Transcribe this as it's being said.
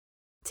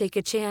take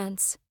a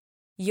chance.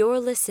 You're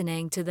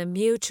listening to the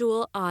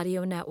Mutual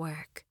Audio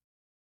Network.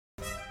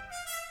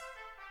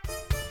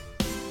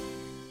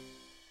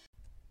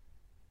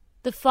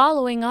 The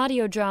following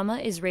audio drama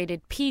is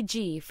rated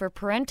PG for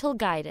parental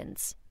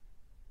guidance.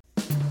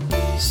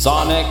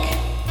 Sonic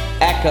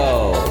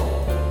Echo.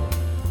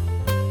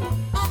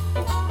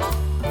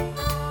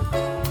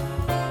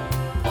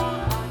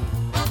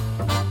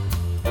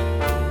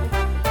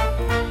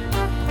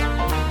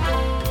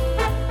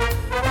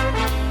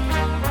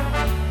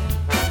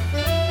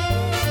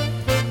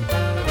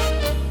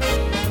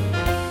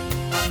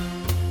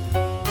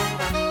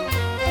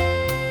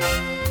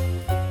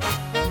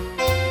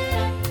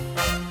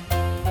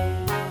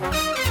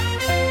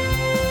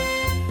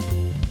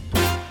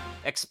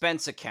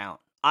 Expense account.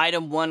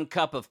 Item 1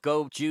 cup of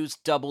Go Juice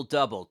Double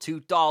Double,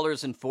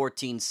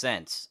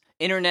 $2.14.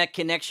 Internet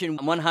connection,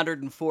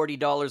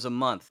 $140 a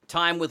month.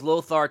 Time with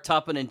Lothar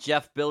Tuppen and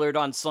Jeff Billard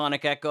on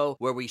Sonic Echo,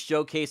 where we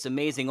showcase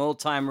amazing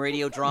old-time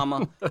radio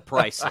drama,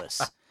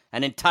 priceless.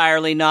 And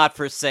entirely not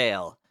for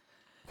sale.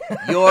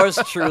 Yours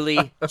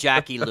truly,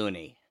 Jackie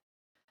Looney.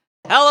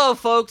 Hello,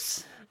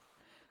 folks.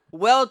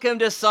 Welcome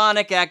to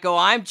Sonic Echo.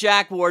 I'm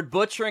Jack Ward,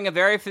 butchering a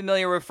very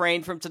familiar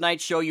refrain from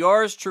tonight's show.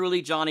 Yours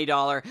truly, Johnny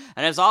Dollar.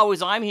 And as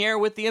always, I'm here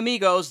with the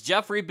amigos,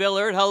 Jeffrey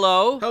Billard.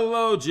 Hello.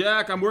 Hello,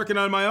 Jack. I'm working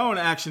on my own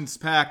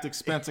actions-packed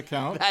expense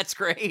account. That's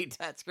great.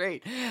 That's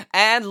great.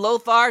 And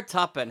Lothar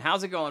Tuppen.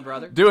 How's it going,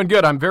 brother? Doing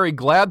good. I'm very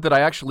glad that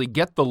I actually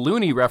get the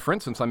Looney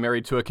reference since I'm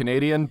married to a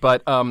Canadian,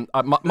 but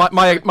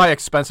my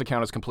expense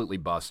account is completely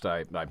bust.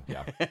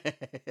 Yeah.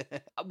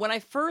 When I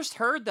first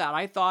heard that,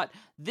 I thought,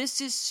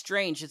 this is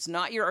strange. It's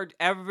not your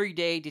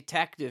everyday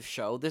detective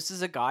show. This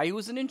is a guy who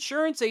is an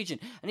insurance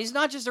agent, and he's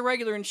not just a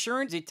regular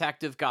insurance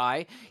detective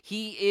guy.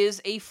 He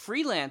is a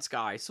freelance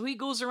guy, so he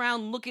goes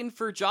around looking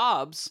for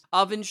jobs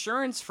of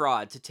insurance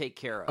fraud to take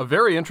care of. A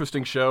very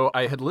interesting show.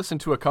 I had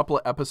listened to a couple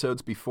of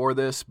episodes before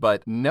this,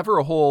 but never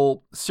a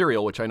whole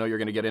serial, which I know you're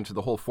going to get into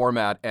the whole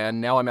format, and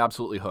now I'm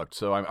absolutely hooked.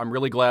 So I'm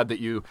really glad that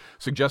you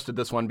suggested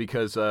this one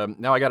because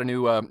now I got a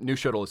new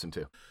show to listen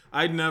to.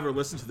 I'd never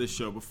listened to this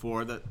show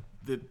before. The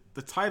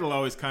title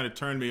always kind of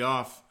turned me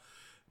off,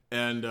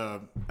 and I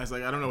was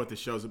like, I don't know what this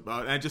show's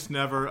about. And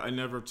I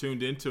never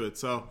tuned into it.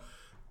 So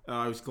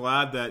I was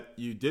glad that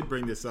you did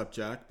bring this up,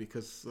 Jack,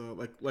 because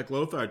like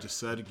Lothar just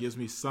said, it gives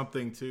me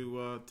something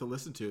to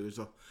listen to.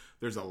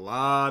 There's a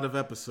lot of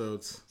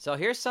episodes. So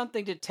here's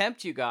something to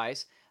tempt you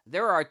guys.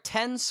 There are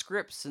 10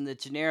 scripts in the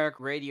generic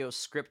radio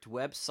script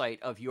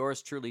website of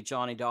yours truly,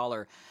 Johnny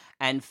Dollar,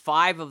 and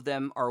 5 of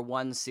them are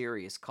one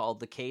series called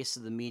The Case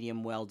of the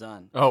Medium Well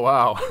Done. Oh,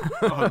 wow.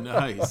 Oh,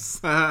 nice.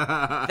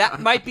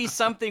 That might be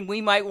something we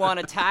might want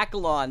to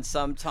tackle on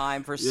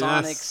sometime for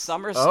Sonic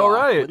Summer Stock. Oh,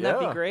 right. Wouldn't that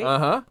be great?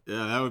 Uh-huh.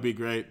 Yeah, that would be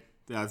great.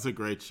 Yeah, it's a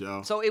great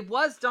show. So it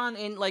was done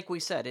in, like we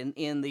said,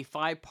 in the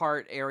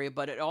 5-part area,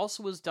 but it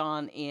also was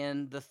done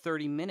in the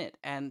 30-minute.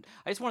 And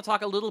I just want to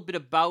talk a little bit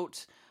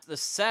about the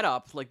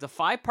setup. Like the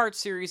 5-part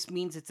series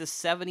means it's a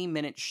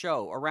 70-minute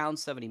show, around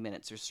 70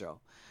 minutes or so.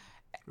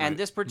 Right. And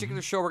this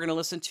particular show we're going to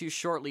listen to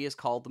shortly is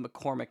called The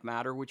McCormick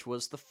Matter, which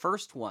was the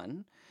first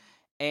one.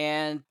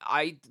 And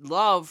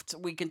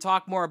we can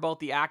talk more about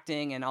the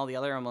acting and all the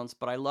other elements,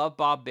 but I love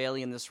Bob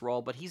Bailey in this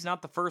role, but he's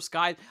not the first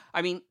guy.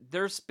 I mean,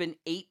 there's been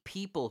 8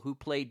 people who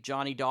played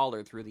Johnny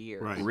Dollar through the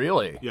years. Right.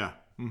 Really? Yeah.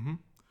 Mm-hmm.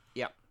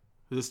 Yeah.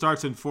 It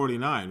starts in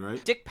 49,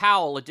 right? Dick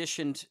Powell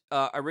auditioned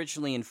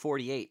originally in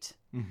 48.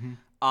 Mm-hmm.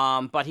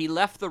 But he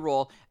left the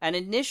role, and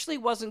initially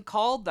wasn't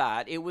called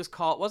that. It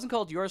wasn't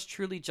called Yours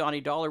Truly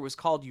Johnny Dollar. It was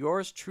called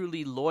Yours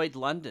Truly Lloyd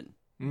London.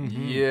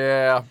 Mm-hmm.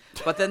 Yeah.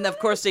 But then, of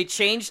course, they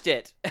changed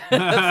it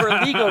for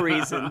legal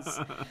reasons.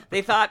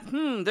 They thought,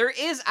 there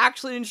is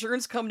actually an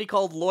insurance company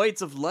called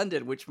Lloyd's of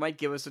London, which might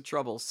give us a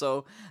trouble.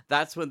 So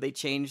that's when they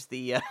changed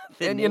the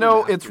and, name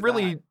it's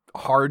really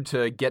hard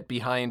to get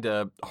behind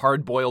a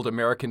hard-boiled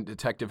American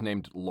detective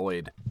named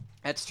Lloyd.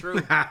 That's true.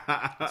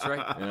 That's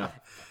right.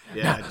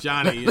 Yeah,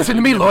 Johnny. Listen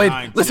to me,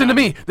 Lloyd. Listen to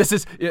me. This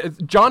is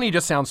Johnny.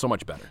 Just sounds so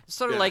much better. It's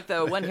sort of like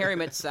the When Harry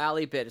Met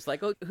Sally bit. It's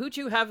like, oh, who'd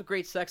you have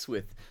great sex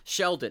with?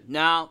 Sheldon.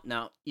 No,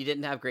 you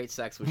didn't have great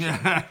sex with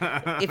Sheldon.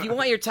 If you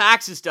want your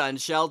taxes done,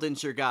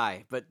 Sheldon's your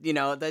guy. But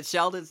that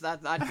Sheldon's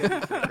not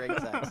good for great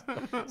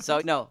sex.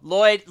 So no,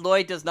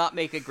 Lloyd does not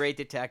make a great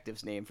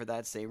detective's name for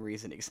that same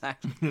reason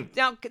exactly.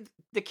 Now,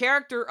 the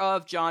character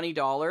of Johnny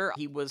Dollar,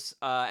 he was,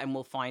 and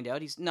we'll find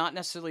out, he's not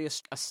necessarily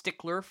a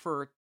stickler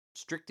for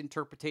strict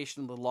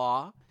interpretation of the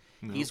law.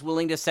 No. He's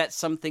willing to set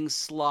some things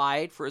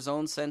slide for his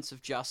own sense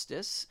of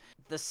justice.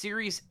 The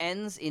series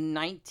ends in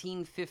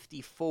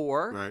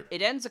 1954. Right.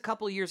 It ends a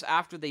couple years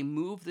after they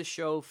moved the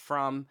show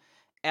from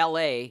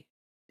L.A.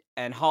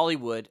 and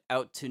Hollywood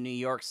out to New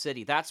York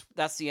City. That's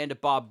the end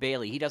of Bob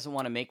Bailey. He doesn't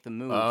want to make the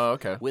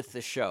move with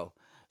the show.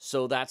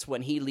 So that's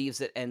when he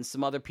leaves it, and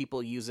some other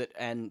people use it,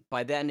 and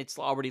by then it's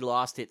already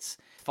lost its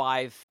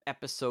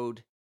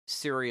 5-episode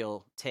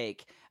serial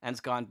take, and it's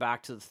gone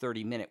back to the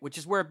 30-minute, which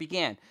is where it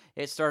began.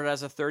 It started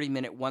as a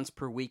 30-minute, once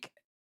per week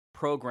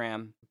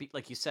program,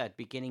 like you said,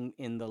 beginning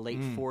in the late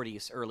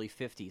 40s, early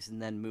 50s,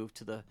 and then moved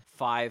to the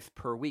 5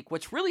 per week.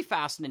 What's really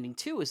fascinating,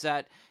 too, is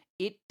that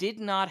it did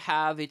not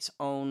have its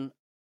own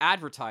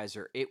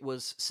advertiser. It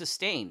was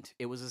sustained.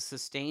 It was a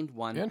sustained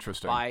one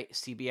by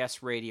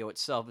CBS Radio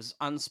itself. It was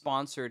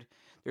unsponsored.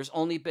 There's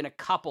only been a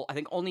couple, I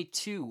think only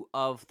 2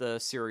 of the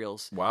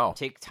serials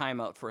take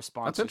time out for a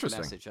sponsored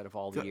message out of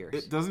all the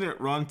years. Doesn't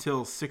it run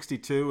till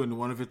 62 in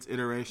one of its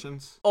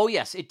iterations? Oh,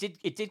 yes, it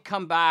did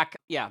come back.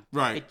 Yeah,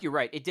 right. You're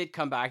right. It did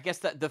come back. I guess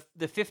that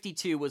the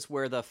 52 was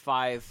where the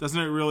 5... Isn't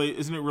it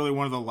really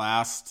one of the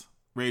last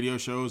radio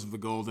shows of the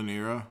golden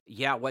era?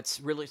 Yeah, it's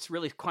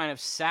really kind of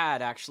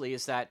sad, actually,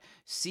 is that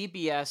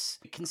CBS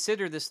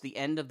considered this the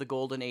end of the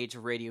golden age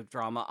of radio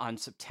drama on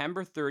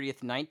September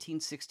 30th,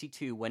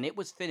 1962, when it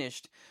was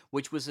finished,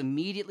 which was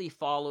immediately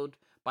followed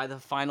by the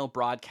final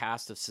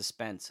broadcast of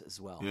Suspense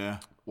as well. Yeah.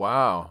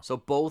 Wow. So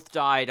both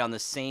died on the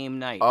same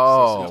night.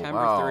 Oh, so September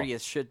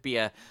 30th should be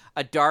a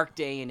dark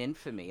day in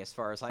infamy, as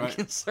far as I'm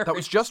concerned. That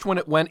was just when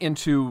it went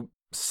into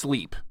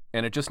sleep,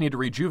 and it just needed to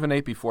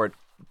rejuvenate before it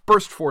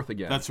burst forth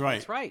again. That's right.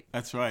 That's right.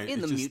 That's right.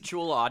 In the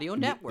Mutual Audio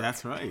Network.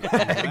 That's right.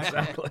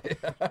 Exactly.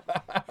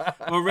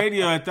 Well,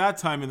 radio at that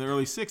time in the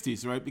early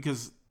 60s, right?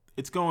 Because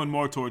it's going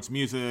more towards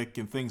music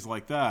and things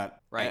like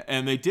that. Right.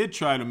 And they did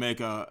try to make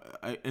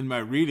in my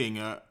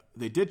reading,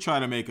 they did try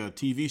to make a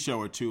TV show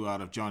or 2 out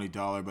of Johnny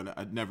Dollar, but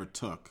it never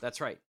took. That's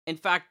right. In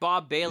fact,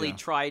 Bob Bailey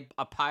tried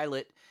a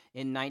pilot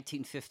in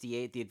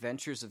 1958, The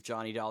Adventures of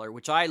Johnny Dollar,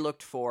 which I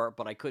looked for,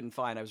 but I couldn't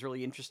find. I was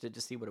really interested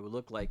to see what it would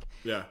look like.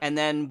 Yeah. And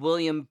then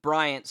William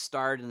Bryant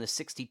starred in the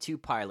 62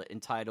 pilot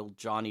entitled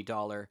Johnny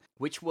Dollar,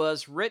 which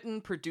was written,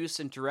 produced,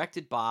 and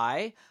directed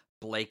by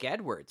Blake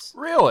Edwards.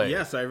 Really?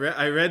 Yes, I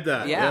read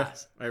that. Yeah.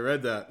 Yes, I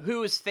read that.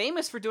 Who is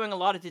famous for doing a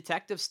lot of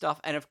detective stuff,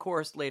 and of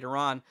course, later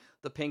on,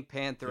 The Pink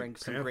Panther and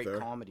some great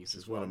comedies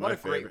as well. What a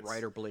great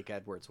writer Blake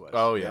Edwards was.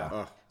 Oh, yeah.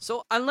 Oh.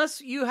 So unless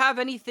you have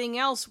anything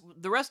else,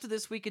 the rest of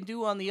this we can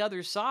do on the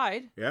other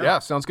side. Yeah,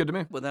 sounds good to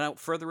me. Without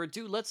further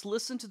ado, let's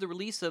listen to the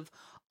release of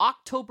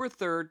October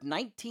 3rd,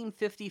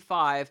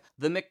 1955,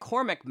 The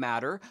McCormick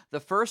Matter, the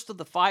first of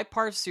the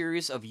 5-part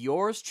series of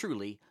yours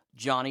truly,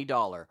 Johnny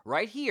Dollar,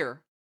 right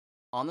here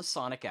on the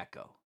Sonic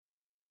Echo.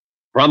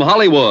 From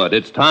Hollywood,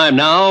 it's time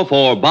now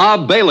for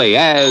Bob Bailey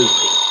as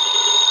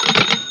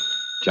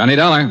Johnny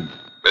Dollar.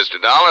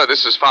 Mr. Dollar,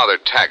 this is Father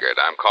Taggart.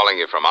 I'm calling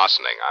you from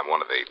Ossining. I'm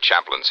one of the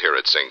chaplains here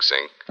at Sing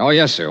Sing. Oh,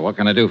 yes, sir. What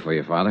can I do for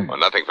you, Father? Well,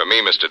 nothing for me,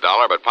 Mr.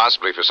 Dollar, but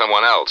possibly for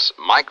someone else.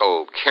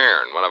 Michael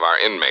Cairn, one of our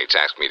inmates,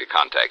 asked me to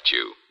contact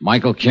you.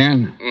 Michael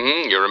Cairn?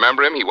 Mm-hmm. You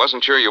remember him? He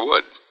wasn't sure you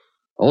would.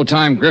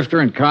 Old-time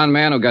grifter and con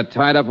man who got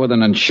tied up with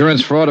an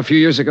insurance fraud a few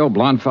years ago,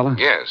 blonde fella?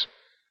 Yes.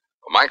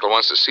 Well, Michael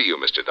wants to see you,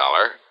 Mr.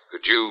 Dollar.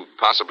 Could you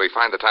possibly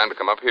find the time to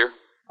come up here?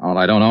 Oh,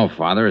 I don't know,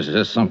 Father. Is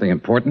this something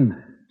important?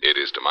 It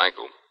is to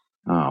Michael.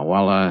 Oh,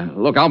 well,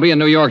 look, I'll be in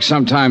New York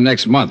sometime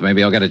next month.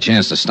 Maybe I'll get a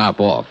chance to stop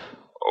off.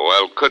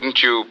 Well,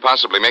 couldn't you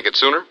possibly make it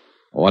sooner?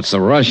 What's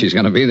the rush? He's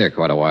going to be there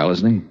quite a while,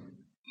 isn't he?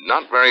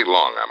 Not very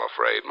long, I'm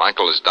afraid.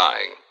 Michael is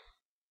dying.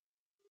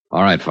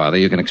 All right, Father,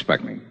 you can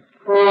expect me.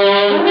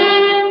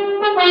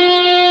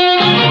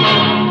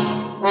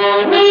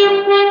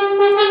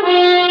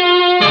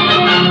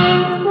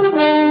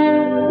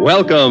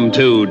 Welcome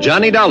to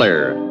Johnny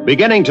Dollar.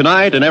 Beginning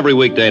tonight and every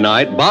weekday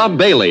night, Bob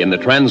Bailey in the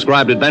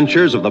transcribed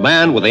adventures of the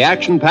man with the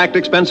action-packed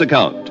expense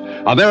account.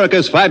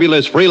 America's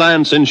fabulous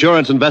freelance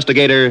insurance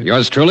investigator.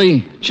 Yours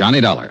truly, Johnny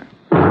Dollar.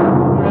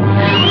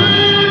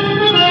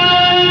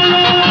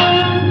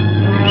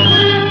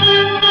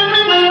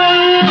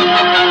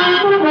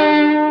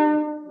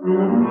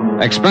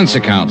 Expense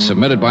account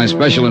submitted by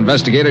Special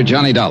Investigator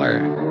Johnny Dollar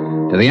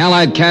to the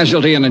Allied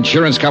Casualty and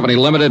Insurance Company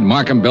Limited,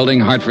 Markham Building,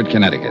 Hartford,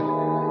 Connecticut.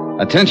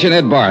 Attention,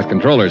 Ed Barth,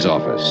 Controller's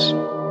Office.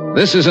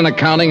 This is an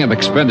accounting of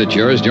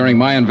expenditures during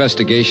my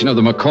investigation of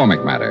the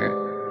McCormick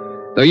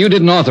matter. Though you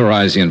didn't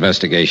authorize the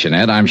investigation,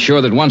 Ed, I'm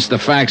sure that once the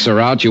facts are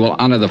out, you will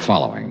honor the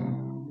following.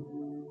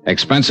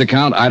 Expense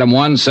account, item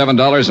 1,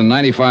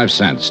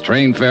 $7.95.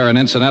 Train fare and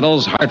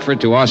incidentals,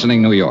 Hartford to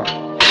Ossining, New York.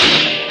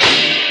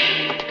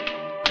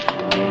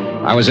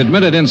 I was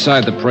admitted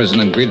inside the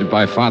prison and greeted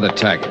by Father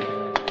Taggart.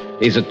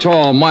 He's a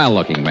tall,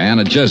 mild-looking man,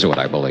 a Jesuit,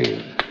 I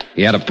believe.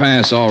 He had a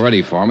pass all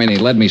ready for me, and he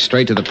led me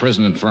straight to the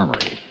prison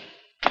infirmary.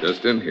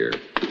 Just in here.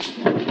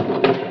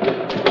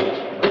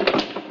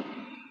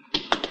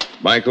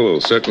 Michael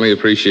will certainly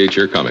appreciate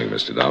your coming,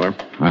 Mr. Dollar.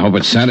 I hope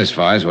it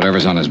satisfies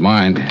whatever's on his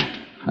mind.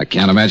 I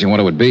can't imagine what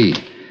it would be.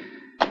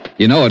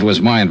 You know it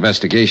was my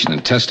investigation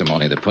and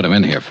testimony that put him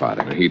in here,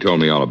 Father. He told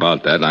me all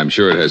about that, and I'm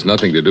sure it has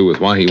nothing to do with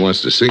why he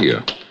wants to see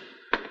you.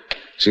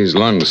 See, his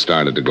lungs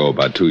started to go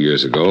about 2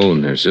 years ago,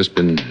 and there's just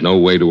been no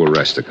way to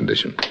arrest the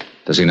condition.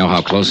 Does he know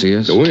how close he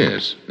is? So he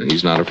is, and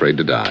he's not afraid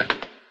to die.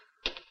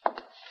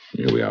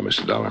 Here we are,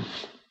 Mr. Dollar.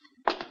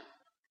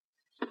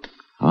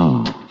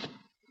 Oh.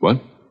 What?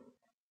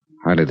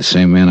 Hardly the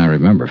same man I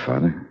remember,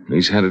 Father.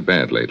 He's had it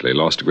bad lately.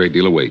 Lost a great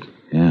deal of weight.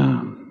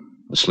 Yeah.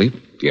 Asleep?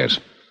 Yes.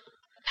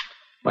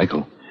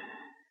 Michael.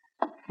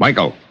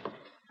 Michael.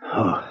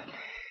 Oh.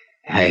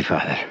 Hey,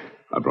 Father.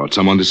 I brought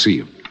someone to see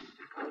you.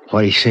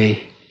 What'd he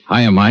say?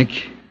 Hiya,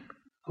 Mike.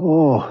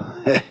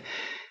 Oh,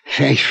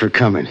 thanks for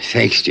coming.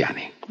 Thanks,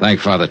 Johnny. Thank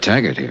Father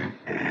Taggart here.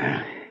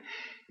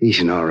 He's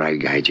an all right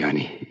guy,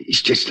 Johnny.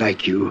 He's just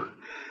like you.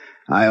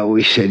 I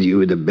always said you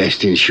were the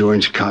best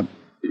insurance cop.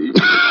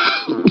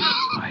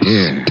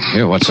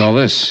 Here, what's all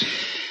this?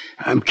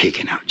 I'm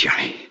kicking out,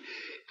 Johnny.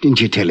 Didn't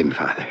you tell him,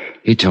 Father?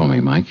 He told me,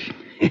 Mike.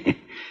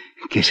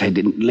 Guess I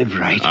didn't live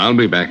right. I'll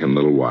be back in a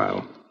little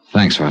while.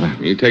 Thanks, Father.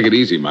 You take it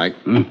easy, Mike.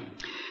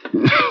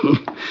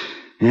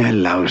 A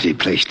lousy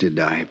place to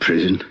die,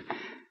 prison.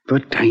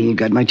 But I ain't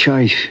got my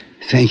choice,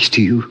 thanks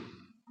to you.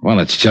 Well,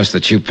 it's just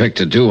that you picked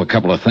to do a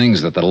couple of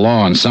things that the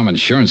law and some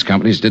insurance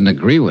companies didn't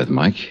agree with,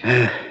 Mike.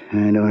 I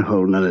don't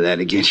hold none of that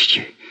against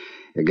you.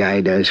 The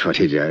guy does what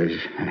he does.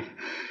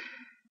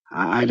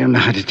 I don't know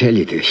how to tell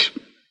you this.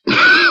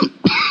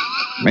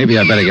 Maybe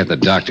I better get the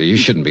doctor. You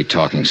shouldn't be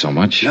talking so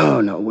much.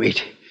 No,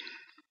 wait.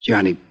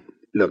 Johnny,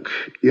 look,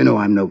 you know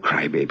I'm no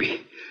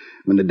crybaby.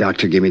 When the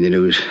doctor gave me the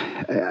news,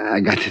 I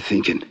got to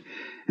thinking.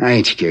 I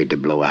ain't scared to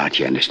blow out,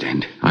 you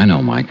understand? I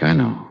know, Mike, I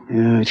know.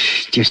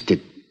 It's just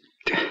that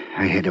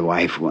I had a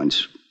wife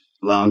once,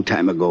 long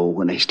time ago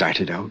when I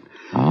started out.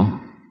 Oh?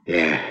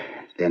 Yeah,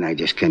 then I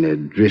just kind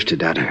of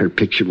drifted out of her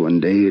picture one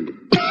day.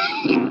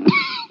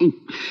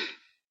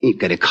 Ain't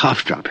got a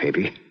cough drop,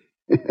 baby.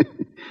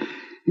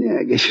 Yeah,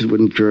 I guess it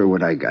wouldn't cure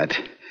what I got.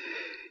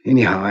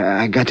 Anyhow,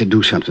 I got to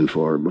do something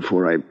for her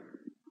before I...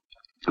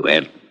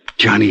 Well,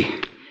 Johnny,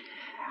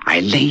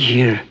 I lay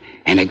here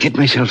and I get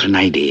myself an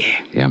idea.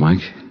 Yeah,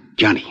 Mike?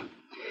 Johnny,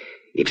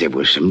 if there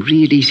was some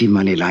real easy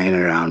money lying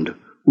around,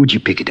 would you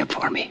pick it up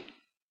for me?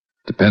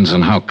 Depends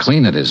on how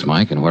clean it is,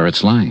 Mike, and where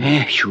it's lying.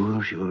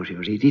 Sure.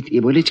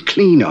 Well, it's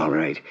clean, all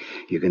right.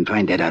 You can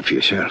find that out for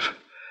yourself.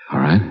 All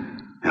right.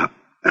 Now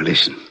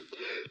listen.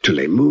 Till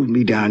they moved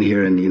me down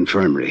here in the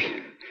infirmary,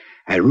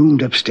 I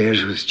roomed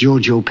upstairs with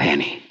Jojo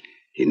Penny.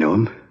 You know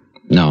him?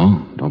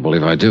 No, don't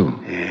believe I do.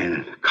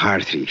 And a car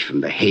thief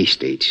from the Hay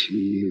States.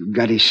 He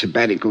got his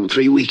sabbatical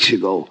 3 weeks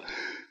ago.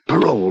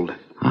 Paroled.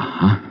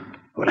 Uh-huh.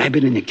 Well, I've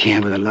been in the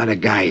camp with a lot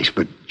of guys,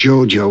 but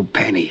Jojo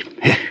Penny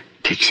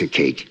takes the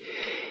cake.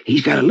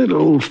 He's got a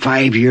little old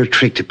 5-year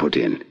trick to put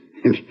in.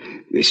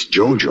 This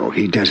Jojo,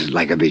 he does it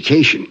like a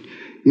vacation.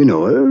 You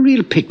know, a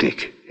real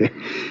picnic.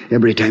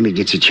 Every time he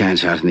gets a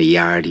chance out in the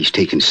yard, he's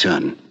taking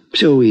sun.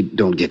 So he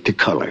don't get the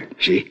color,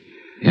 see?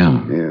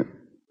 Yeah.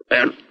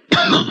 Well,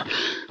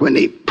 when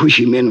they push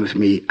him in with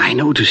me, I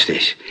notice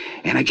this.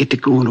 And I get to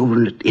going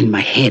over it in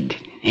my head.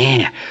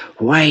 Yeah.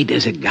 Why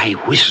does a guy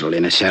whistle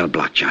in a cell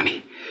block,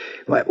 Johnny?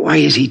 Why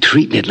is he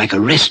treating it like a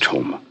rest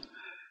home?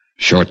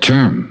 Short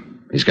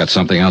term. He's got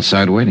something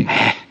outside waiting.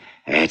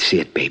 That's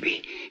it,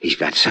 baby. He's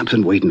got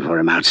something waiting for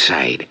him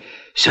outside.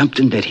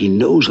 Something that he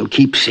knows will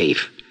keep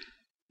safe.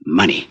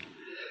 Money.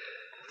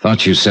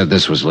 Thought you said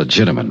this was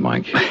legitimate,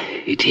 Mike.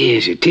 It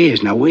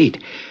is. Now,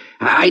 wait.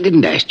 I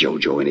didn't ask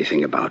Jojo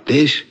anything about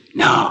this.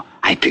 No,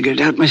 I figured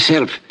it out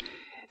myself.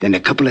 Then a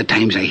couple of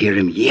times I hear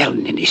him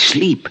yelling in his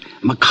sleep.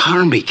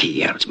 McCormick, he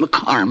yells.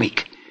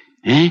 McCormick.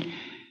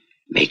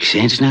 Makes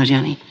sense now,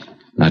 Johnny?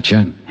 Not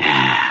yet.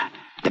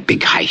 The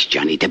big heist,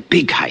 Johnny, the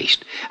big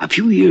heist. A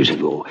few years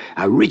ago,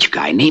 a rich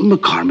guy named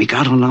McCormick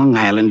out on Long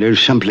Island or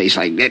someplace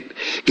like that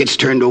gets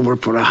turned over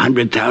for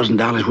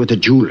 $100,000 worth of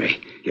jewelry.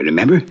 You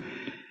remember?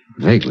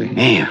 Vaguely.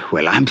 Yeah,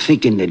 well, I'm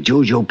thinking that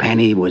Jojo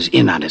Penny was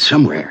in on it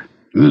somewhere.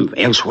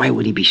 Else why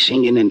would he be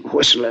singing and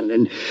whistling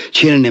and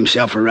chilling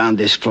himself around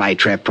this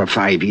flytrap for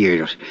 5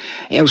 years?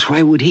 Else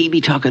why would he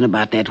be talking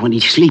about that when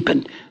he's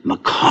sleeping?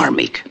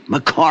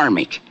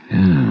 McCormick.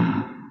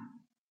 Yeah.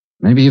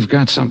 Maybe you've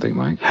got something,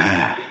 Mike.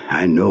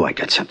 I know I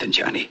got something,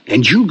 Johnny.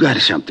 And you got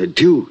something,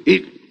 too.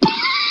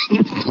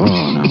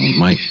 Oh, no,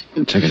 Mike,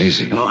 take it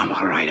easy. Oh, I'm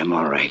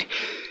all right.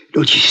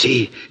 Don't you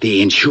see?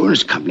 The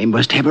insurance company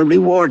must have a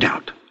reward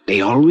out.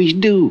 They always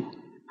do.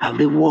 A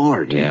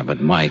reward. Yeah,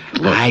 but Mike,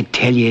 look. I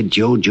tell you,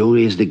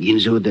 Jojo is the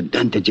ginzo that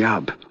done the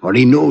job. Or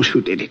he knows who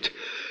did it.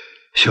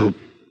 So,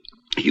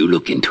 you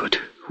look into it.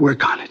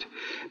 Work on it.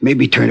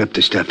 Maybe turn up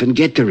the stuff and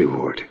get the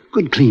reward.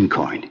 Good clean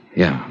coin.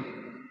 Yeah.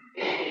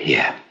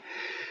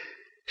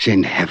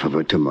 Send half of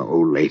it to my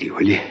old lady,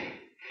 will you?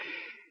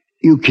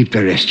 You keep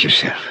the rest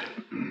yourself.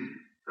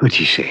 What'd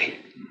you say?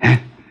 Huh?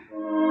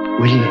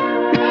 Will you?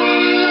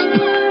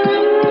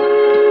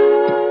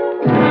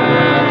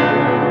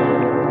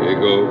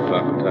 Ego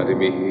facultati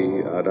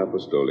mihi ad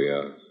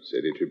apostolia,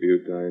 sedi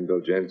tributa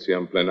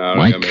indulgentiam plenariam...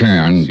 Mike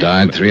Kern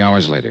died 3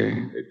 hours later.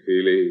 Et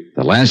fili...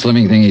 The last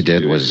living thing he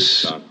did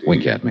was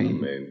wink at me.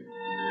 Amen.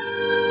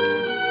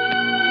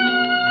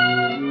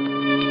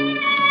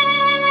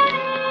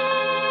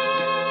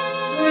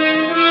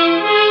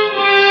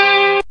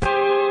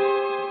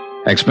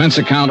 Expense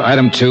account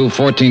item 2,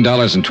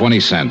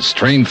 $14.20.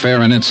 Train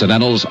fare and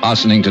incidentals,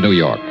 Ossining to New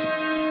York.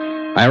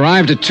 I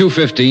arrived at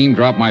 2:15,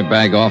 dropped my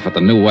bag off at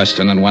the New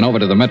Weston, and went over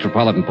to the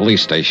Metropolitan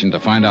Police Station to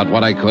find out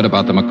what I could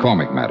about the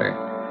McCormick matter.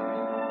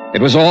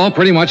 It was all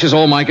pretty much as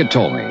old Mike had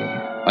told me.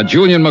 A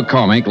Julian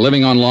McCormick,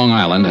 living on Long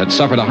Island, had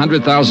suffered a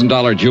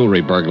 $100,000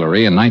 jewelry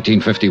burglary in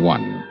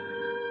 1951.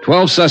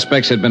 12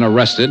 suspects had been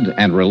arrested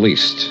and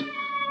released.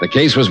 The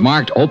case was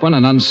marked open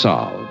and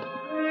unsolved.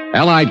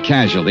 Allied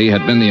Casualty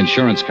had been the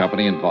insurance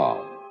company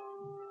involved.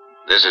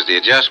 This is the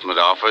adjustment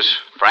office.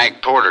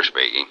 Frank Porter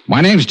speaking.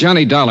 My name's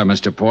Johnny Dollar,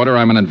 Mr. Porter.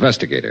 I'm an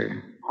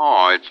investigator. Oh,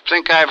 I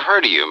think I've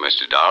heard of you,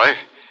 Mr. Dollar.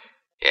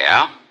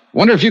 Yeah?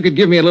 Wonder if you could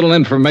give me a little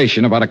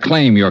information about a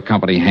claim your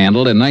company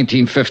handled in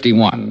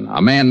 1951.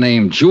 A man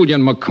named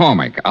Julian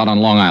McCormick out on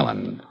Long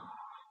Island.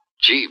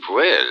 Gee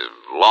whiz,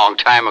 long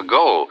time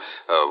ago.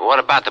 What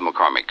about the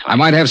McCormick claim? I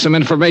might have some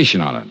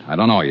information on it. I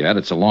don't know yet.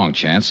 It's a long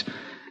chance.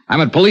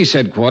 I'm at police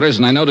headquarters,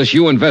 and I notice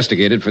you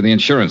investigated for the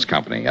insurance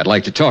company. I'd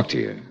like to talk to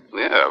you.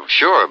 Yeah,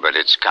 sure, but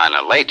it's kind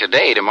of late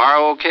today.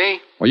 Tomorrow,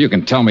 okay? Well, you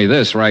can tell me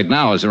this right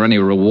now. Is there any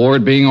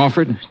reward being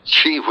offered?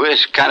 Gee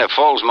whiz, kind of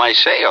falls my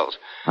sails.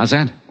 How's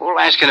that? Well,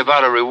 asking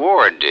about a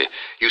reward.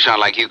 You sound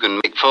like you can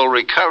make full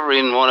recovery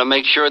and want to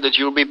make sure that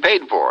you'll be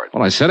paid for it.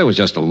 Well, I said it was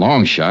just a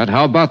long shot.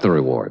 How about the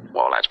reward?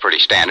 Well, that's pretty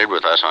standard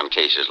with us on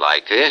cases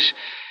like this.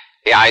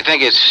 Yeah, I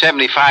think it's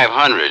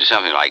 $7,500,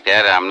 something like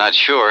that. I'm not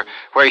sure.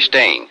 Where are you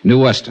staying? New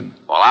Weston.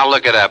 Well, I'll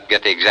look it up,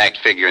 get the exact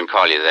figure, and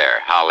call you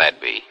there. How'll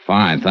that be?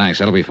 Fine, thanks.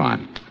 That'll be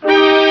fine.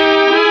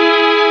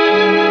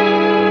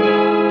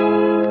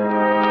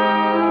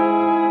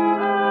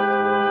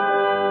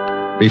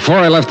 Before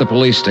I left the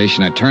police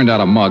station, I turned out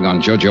a mug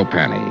on Jojo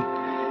Penny.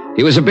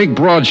 He was a big,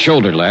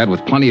 broad-shouldered lad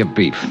with plenty of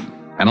beef,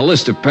 and a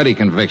list of petty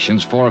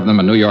convictions, 4 of them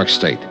in New York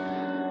State.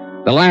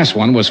 The last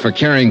one was for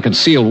carrying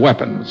concealed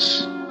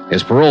weapons.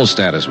 His parole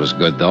status was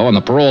good, though, and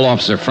the parole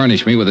officer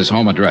furnished me with his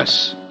home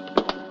address.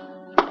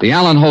 The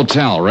Allen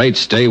Hotel,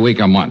 rates day, week,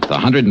 or month,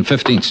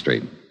 115th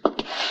Street.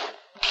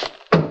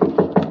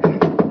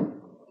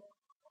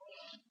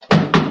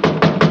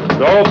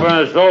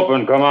 It's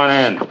open. Come on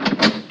in.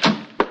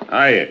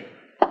 Hiya.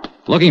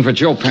 Looking for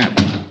Joe Penny.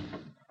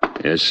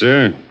 Yes,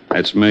 sir.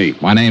 That's me.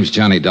 My name's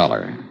Johnny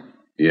Dollar.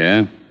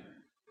 Yeah?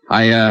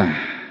 I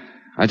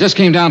just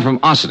came down from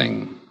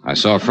Ossining. I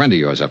saw a friend of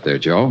yours up there,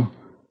 Joe.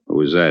 Who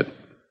was that?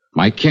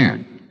 Mike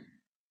Cairn.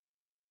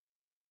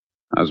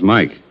 How's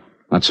Mike?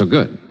 Not so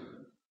good.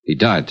 He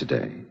died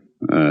today.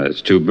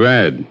 It's too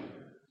bad.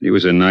 He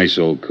was a nice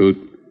old coot.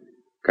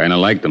 Kind of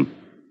liked him.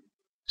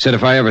 Said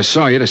if I ever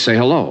saw you to say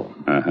hello.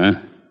 Uh-huh.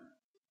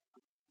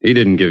 He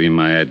didn't give you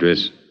my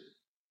address.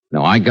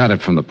 No, I got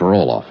it from the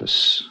parole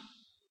office.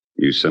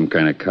 You some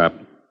kind of cop?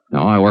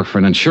 No, I work for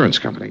an insurance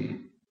company.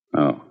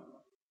 Oh.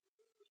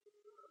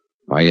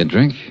 Buy you a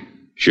drink?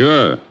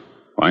 Sure.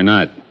 Why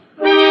not?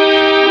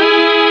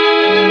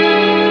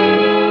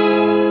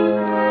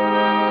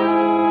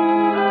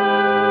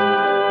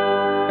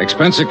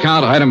 Expense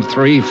account, item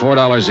 3,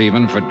 $4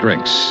 even for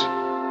drinks.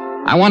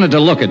 I wanted to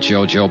look at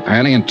Jojo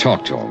Penny and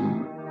talk to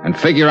him, and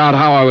figure out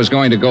how I was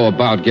going to go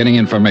about getting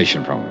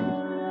information from him.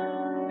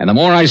 And the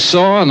more I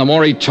saw and the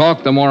more he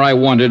talked, the more I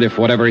wondered if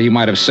whatever he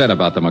might have said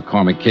about the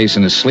McCormick case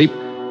in his sleep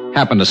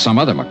happened to some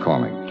other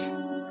McCormick.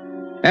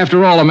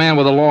 After all, a man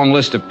with a long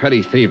list of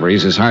petty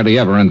thieveries is hardly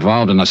ever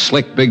involved in a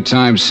slick,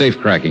 big-time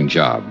safe-cracking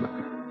job.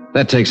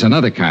 That takes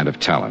another kind of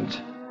talent,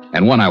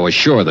 and one I was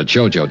sure that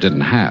Jojo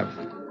didn't have.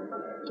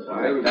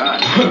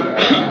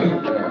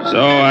 So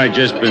I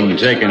just been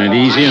taking it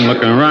easy and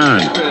looking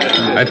around.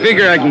 I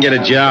figure I can get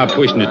a job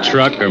pushing a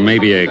truck or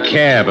maybe a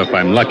cab if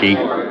I'm lucky.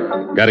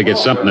 Got to get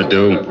something to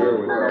do.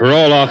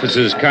 Parole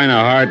officers kind of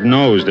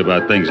hard-nosed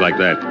about things like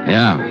that.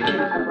 Yeah.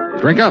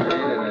 Drink up.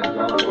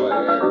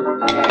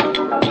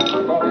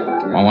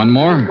 Want one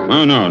more?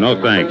 Oh,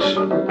 no thanks.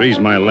 3's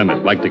my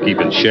limit. Like to keep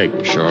in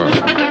shape. Sure.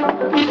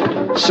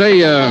 Say,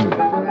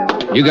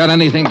 you got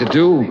anything to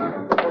do?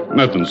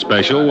 Nothing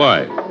special.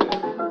 Why?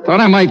 Thought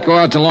I might go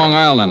out to Long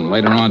Island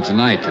later on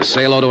tonight to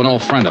say hello to an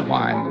old friend of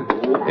mine.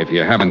 If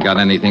you haven't got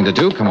anything to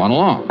do, come on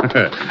along.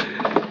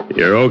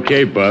 You're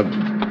okay, bub.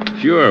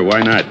 Sure,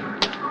 why not?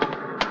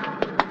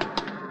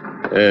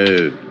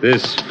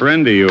 This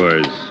friend of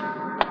yours,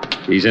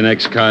 he's an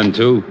ex-con,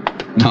 too?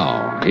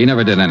 No, he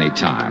never did any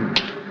time.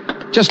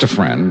 Just a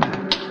friend.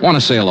 Want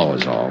to say hello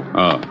is all.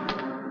 Oh.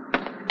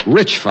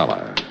 Rich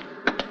fella.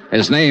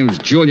 His name's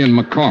Julian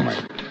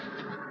McCormick.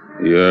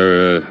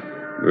 You're,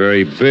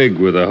 very big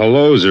with the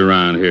hellos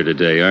around here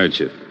today, aren't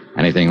you?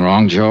 Anything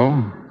wrong,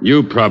 Joe?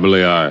 You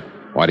probably are.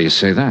 Why do you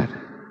say that?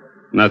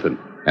 Nothing.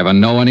 Ever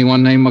know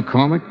anyone named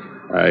McCormick?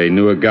 I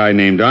knew a guy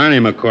named Arnie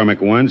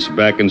McCormick once,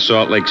 back in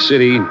Salt Lake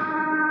City.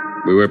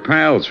 We were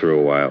pals for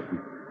a while.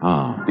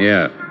 Oh.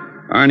 Yeah.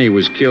 Arnie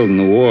was killed in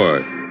the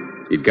war.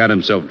 He'd got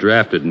himself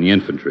drafted in the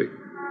infantry.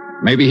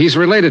 Maybe he's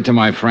related to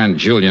my friend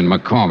Julian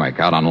McCormick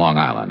out on Long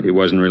Island. He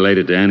wasn't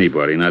related to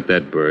anybody, not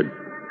that bird.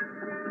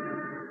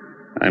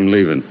 I'm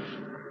leaving.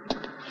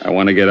 I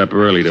want to get up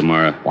early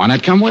tomorrow. Why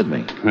not come with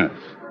me?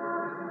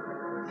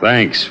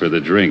 Thanks for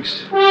the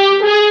drinks.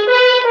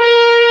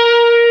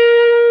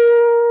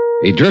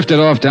 He drifted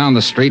off down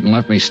the street and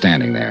left me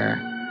standing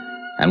there.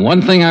 And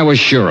one thing I was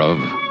sure of,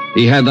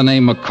 he had the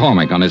name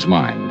McCormick on his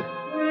mind.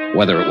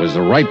 Whether it was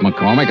the right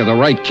McCormick or the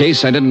right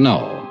case, I didn't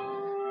know.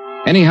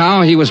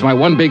 Anyhow, he was my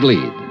one big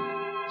lead.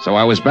 So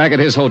I was back at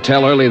his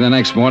hotel early the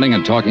next morning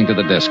and talking to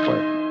the desk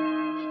clerk.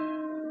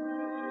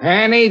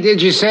 Penny,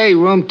 did you say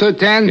room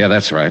 210? Yeah,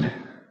 that's right.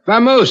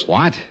 Vamoose.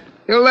 What?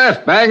 He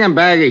left bag and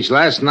baggage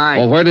last night.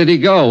 Well, where did he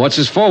go? What's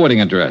his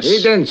forwarding address?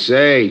 He didn't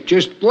say.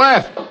 Just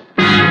left.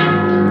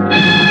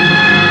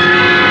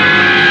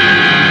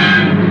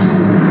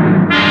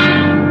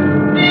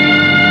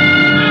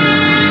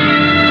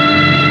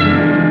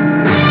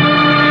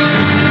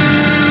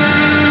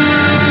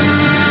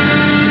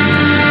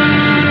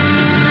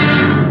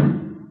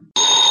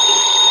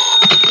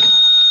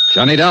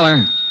 Johnny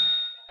Dollar.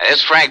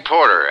 It's Frank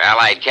Porter,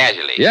 Allied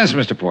Casualty. Yes,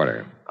 Mr.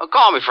 Porter. Oh,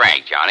 call me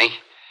Frank, Johnny.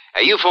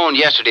 You phoned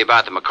yesterday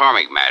about the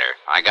McCormick matter.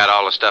 I got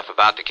all the stuff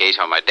about the case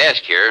on my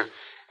desk here,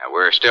 and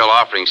we're still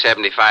offering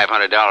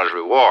 $7,500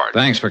 reward.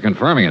 Thanks for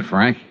confirming it,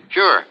 Frank.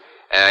 Sure.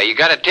 You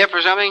got a tip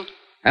or something?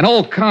 An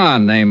old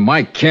con named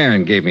Mike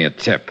Cairn gave me a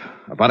tip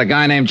about a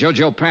guy named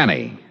Jojo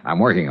Panny. I'm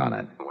working on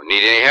it.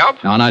 Need any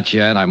help? No, not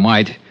yet. I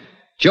might.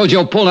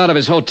 Jojo pulled out of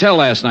his hotel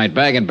last night,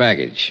 bag and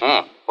baggage.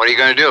 Oh, what are you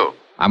going to do?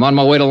 I'm on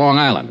my way to Long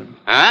Island.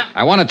 Huh?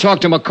 I want to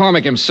talk to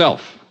McCormick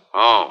himself.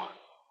 Oh.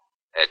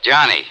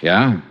 Johnny.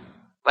 Yeah?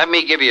 Let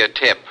me give you a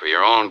tip for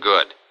your own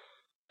good.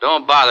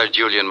 Don't bother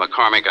Julian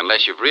McCormick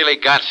unless you've really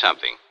got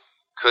something.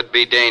 Could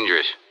be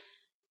dangerous.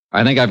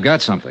 I think I've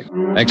got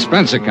something.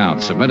 Expense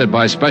account submitted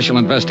by Special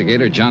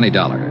Investigator Johnny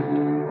Dollar.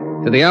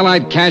 To the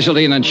Allied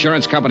Casualty and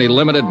Insurance Company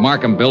Limited,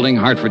 Markham Building,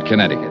 Hartford,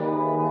 Connecticut.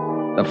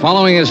 The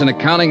following is an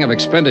accounting of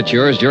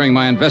expenditures during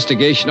my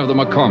investigation of the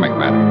McCormick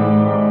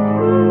matter.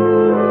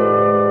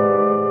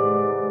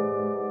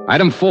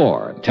 Item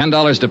 4,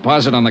 $10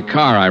 deposit on the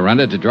car I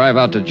rented to drive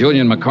out to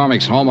Julian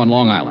McCormick's home on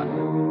Long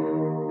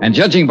Island. And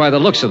judging by the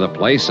looks of the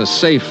place, a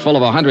safe full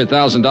of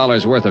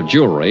 $100,000 worth of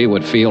jewelry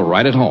would feel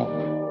right at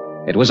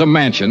home. It was a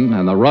mansion,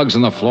 and the rugs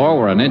on the floor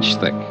were an inch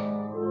thick.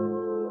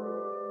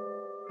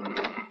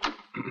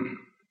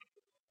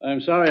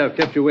 I'm sorry I've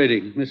kept you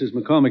waiting. Mrs.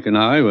 McCormick and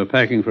I were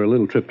packing for a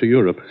little trip to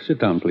Europe. Sit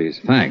down,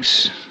 please.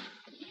 Thanks.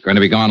 Going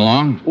to be gone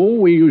long? Oh,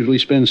 we usually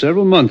spend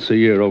several months a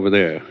year over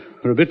there.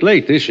 We're a bit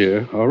late this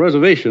year. Our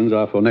reservations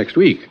are for next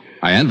week.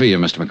 I envy you,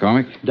 Mr.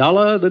 McCormick.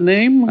 Dollar, the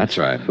name? That's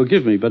right.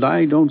 Forgive me, but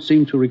I don't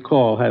seem to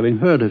recall having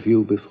heard of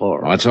you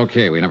before. Well, it's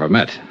okay. We never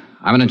met.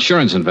 I'm an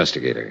insurance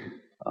investigator.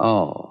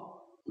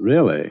 Oh,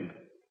 really?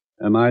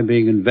 Am I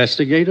being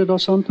investigated or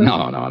something?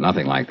 No,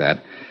 nothing like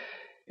that.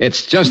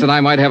 It's just that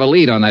I might have a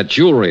lead on that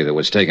jewelry that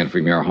was taken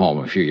from your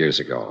home a few years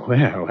ago.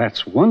 Well,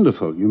 that's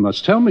wonderful. You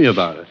must tell me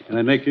about it. Can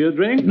I make you a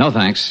drink? No,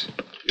 thanks.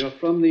 You're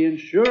from the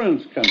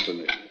insurance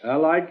company,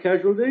 Allied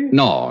Casualty?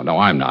 No,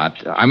 I'm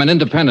not. I'm an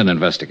independent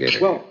investigator.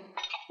 Well,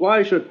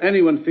 why should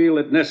anyone feel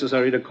it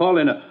necessary to call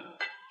in a...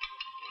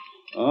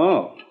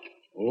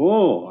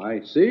 Oh,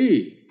 I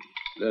see.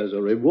 There's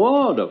a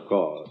reward, of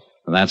course.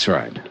 That's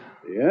right.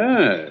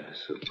 Yes,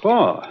 of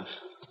course.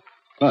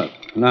 But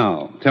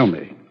now, tell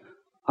me,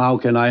 how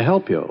can I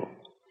help you?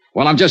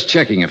 Well, I'm just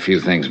checking a few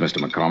things, Mr.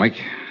 McCormick.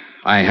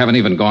 I haven't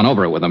even gone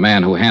over it with the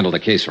man who handled the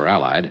case for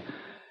Allied.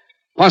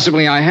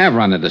 Possibly I have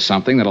run into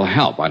something that'll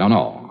help. I don't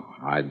know.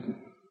 I'd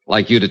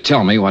like you to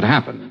tell me what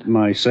happened.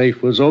 My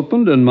safe was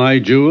opened and my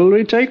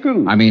jewelry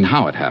taken. I mean,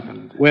 how it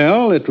happened.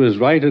 Well, it was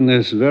right in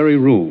this very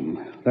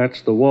room.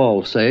 That's the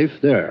wall safe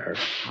there.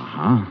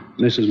 Uh-huh.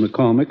 Mrs.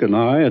 McCormick and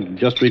I had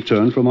just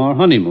returned from our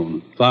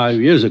honeymoon. 5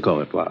 years ago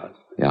it was.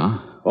 Yeah?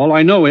 All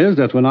I know is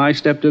that when I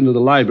stepped into the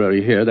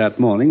library here that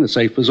morning, the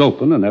safe was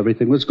open and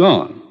everything was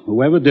gone.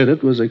 Whoever did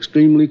it was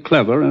extremely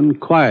clever and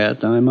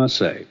quiet, I must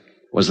say.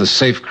 Was the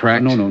safe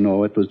cracked?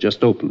 No. It was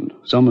just opened.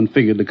 Someone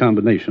figured the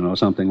combination or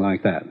something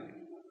like that.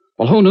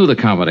 Well, who knew the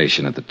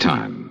combination at the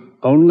time?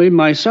 Only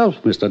myself,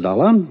 Mr.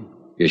 Dollar.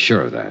 You're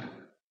sure of that?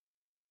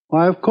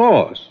 Why, of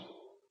course.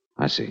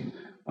 I see.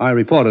 I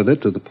reported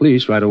it to the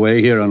police right away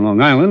here on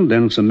Long Island.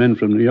 Then some men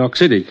from New York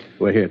City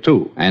were here,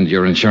 too. And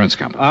your insurance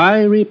company?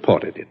 I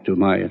reported it to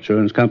my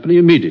insurance company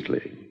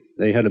immediately.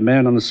 They had a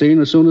man on the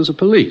scene as soon as the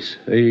police.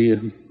 A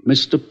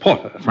Mr.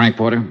 Porter. Frank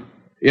Porter?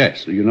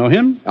 Yes. Do you know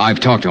him? I've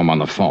talked to him on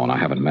the phone. I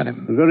haven't met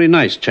him. A very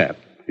nice chap.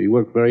 He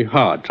worked very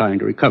hard trying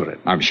to recover it.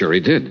 I'm sure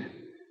he did.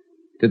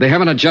 Did they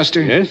have an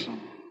adjuster? Yes.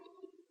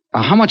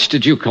 How much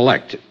did you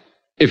collect,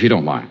 if you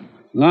don't mind?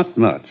 Not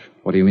much.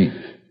 What do you mean?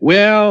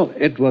 Well,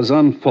 it was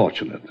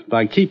unfortunate.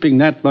 By keeping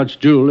that much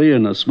jewelry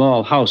in a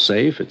small house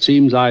safe, it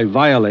seems I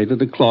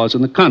violated a clause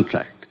in the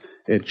contract.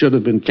 It should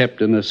have been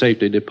kept in a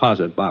safety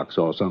deposit box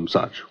or some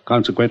such.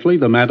 Consequently,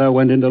 the matter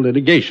went into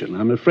litigation.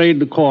 I'm afraid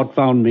the court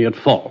found me at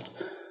fault.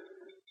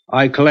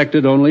 I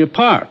collected only a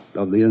part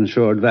of the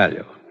insured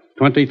value,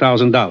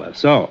 $20,000.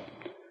 So,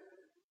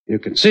 you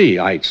can see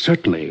I'd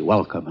certainly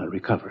welcome a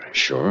recovery.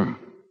 Sure.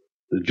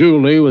 The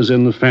jewelry was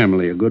in the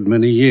family a good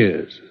many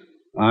years.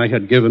 I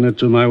had given it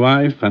to my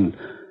wife, and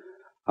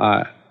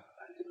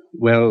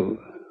well,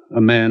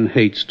 a man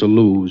hates to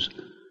lose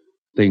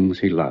things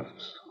he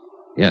loves.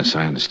 Yes,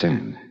 I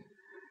understand.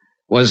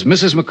 Was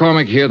Mrs.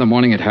 McCormick here the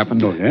morning it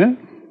happened? Oh, yeah?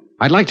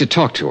 I'd like to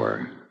talk to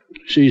her.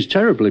 She's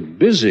terribly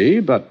busy,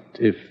 but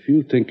if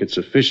you think it's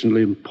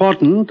sufficiently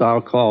important,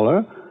 I'll call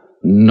her.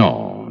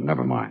 No,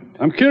 never mind.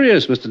 I'm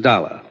curious, Mr.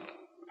 Dollar.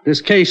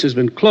 This case has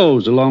been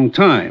closed a long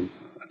time.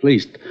 At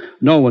least,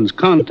 no one's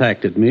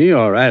contacted me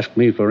or asked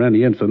me for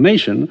any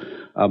information.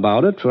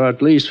 about it for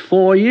at least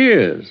 4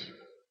 years.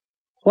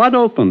 What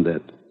opened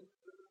it?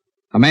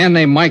 A man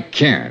named Mike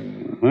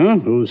Cairn. Huh?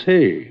 Who's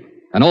he?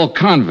 An old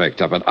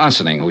convict up at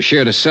Ossining who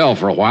shared a cell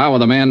for a while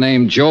with a man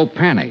named Joe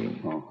Panny.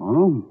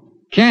 Uh-huh.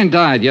 Cairn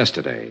died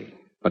yesterday,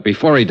 but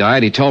before he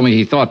died, he told me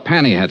he thought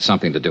Panny had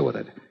something to do with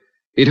it.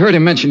 He'd heard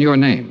him mention your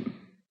name.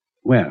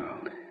 Well,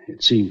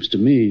 it seems to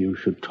me you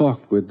should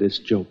talk with this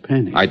Joe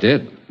Panny. I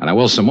did, and I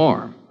will some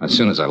more, as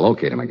soon as I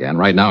locate him again.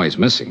 Right now, he's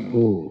missing.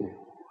 Oh,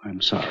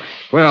 I'm sorry.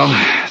 Well,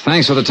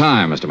 thanks for the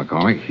time, Mr.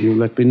 McCormick. You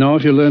let me know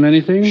if you learn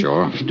anything?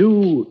 Sure.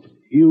 Do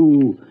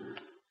you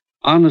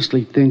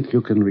honestly think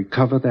you can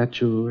recover that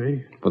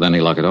jewelry? With any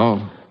luck at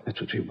all. That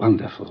would be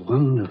wonderful,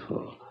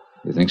 wonderful.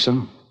 You think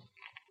so?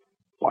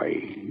 Why,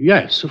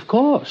 yes, of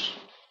course.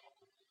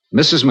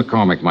 Mrs.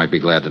 McCormick might be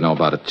glad to know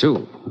about it,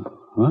 too.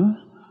 What?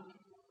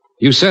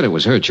 You said it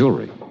was her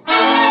jewelry.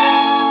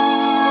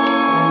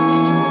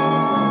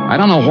 I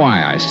don't know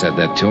why I said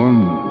that to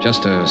him,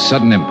 just a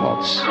sudden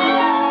impulse.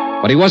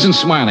 But he wasn't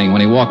smiling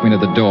when he walked me to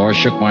the door,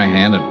 shook my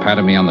hand, and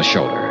patted me on the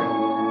shoulder.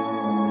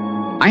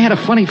 I had a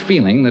funny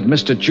feeling that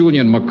Mr.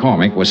 Julian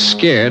McCormick was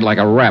scared like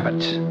a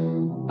rabbit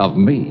of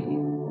me.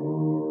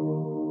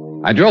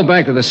 I drove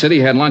back to the city,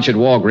 had lunch at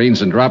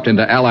Walgreens, and dropped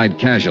into Allied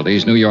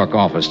Casualty's New York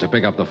office to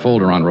pick up the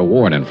folder on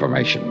reward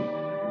information.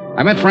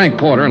 I met Frank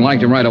Porter and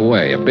liked him right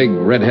away, a big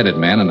red-headed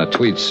man in a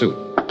tweed suit.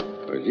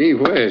 Well, gee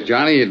whiz,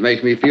 Johnny, it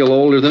makes me feel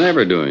older than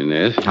ever doing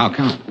this. How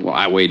come? Well,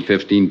 I weighed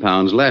 15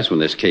 pounds less when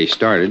this case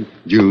started,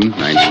 June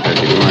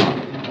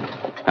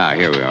 1951.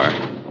 Here we are.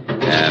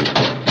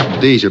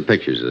 These are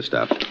pictures of the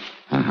stuff.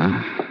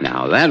 Uh-huh.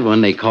 Now, that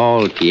one they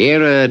call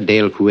Tierra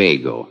del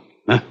Fuego.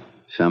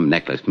 Some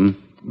necklace, I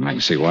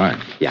can see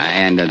why. Yeah,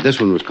 and this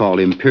one was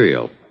called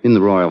Imperial, in the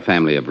royal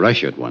family of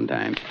Russia at one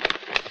time.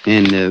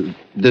 And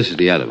this is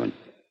the other one,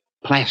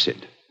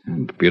 Placid.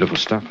 Beautiful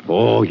stuff.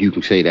 Oh, you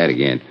can say that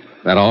again.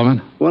 That all of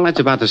it? Well,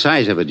 that's about the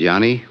size of it,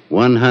 Johnny.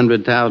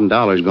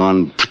 $100,000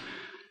 gone.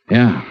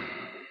 Yeah.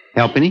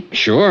 Help any?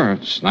 Sure.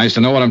 It's nice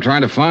to know what I'm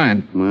trying to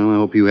find. Well, I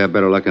hope you have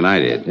better luck than I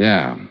did.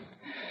 Yeah.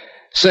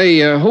 Say,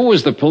 who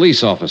was the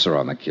police officer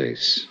on the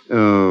case?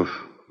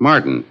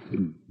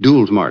 Martin.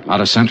 Dools Martin.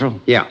 Out of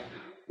Central? Yeah.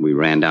 We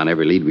ran down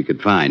every lead we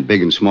could find,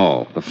 big and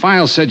small. The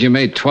file said you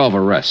made 12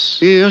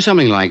 arrests. Yeah,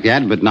 something like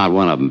that, but not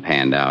one of them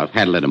panned out.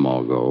 Had to let them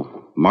all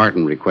go.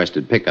 Martin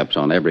requested pickups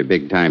on every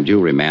big-time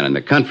jewelry man in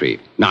the country.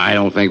 Now, I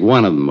don't think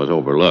one of them was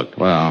overlooked.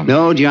 Well...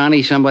 No,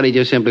 Johnny, somebody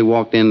just simply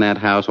walked in that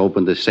house,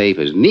 opened the safe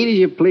as neat as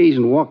you please,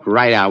 and walked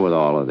right out with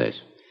all of this.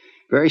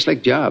 Very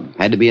slick job.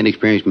 Had to be an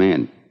experienced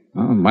man.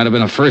 Well, it might have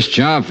been a first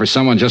job for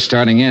someone just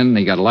starting in.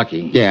 He got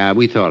lucky. Yeah,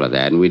 we thought of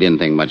that, and we didn't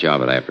think much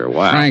of it after a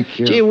while. Frank,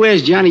 Gee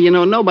whiz, Johnny,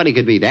 nobody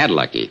could be that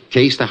lucky.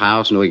 Case the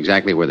house, know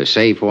exactly where the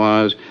safe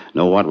was,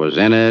 know what was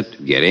in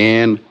it, get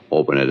in,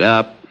 open it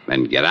up,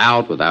 and get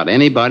out without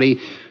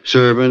anybody,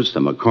 servants, the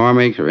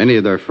McCormicks, or any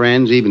of their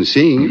friends even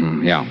seeing.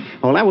 Mm-hmm, yeah.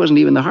 Well, that wasn't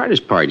even the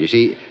hardest part, you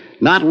see.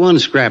 Not one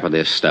scrap of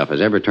this stuff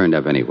has ever turned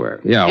up anywhere.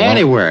 Yeah, well...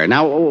 Anywhere.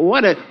 Now,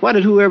 what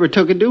did whoever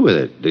took it do with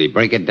it? Did he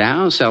break it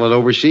down, sell it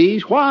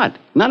overseas? What?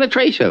 Not a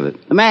trace of it.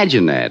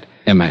 Imagine that.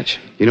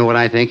 Imagine. You know what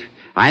I think?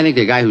 I think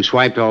the guy who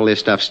swiped all this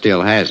stuff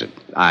still has it.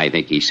 I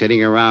think he's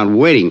sitting around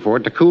waiting for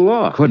it to cool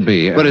off. Could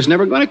be. But it's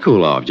never going to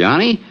cool off,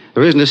 Johnny.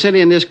 There isn't a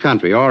city in this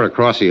country or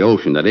across the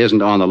ocean that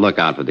isn't on the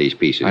lookout for these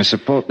pieces. I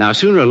suppose... Now,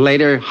 sooner or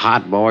later,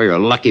 Hot Boy or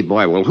Lucky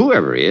Boy, well,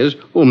 whoever he is,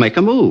 will make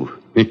a move.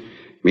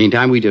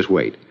 Meantime, we just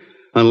wait.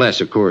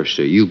 Unless, of course,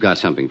 you've got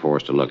something for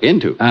us to look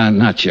into.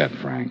 Not yet,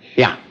 Frank.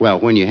 Yeah, well,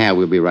 when you have,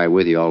 we'll be right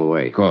with you all the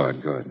way.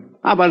 Good.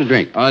 How about a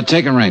drink?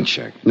 Take a rain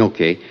check.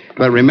 Okay.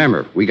 But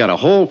remember, we got a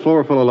whole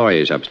floor full of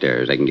lawyers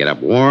upstairs. They can get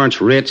up warrants,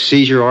 writs,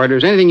 seizure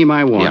orders, anything you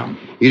might want. Yeah.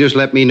 You just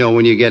let me know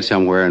when you get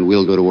somewhere, and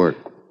we'll go to work.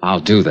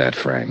 I'll do that,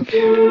 Frank.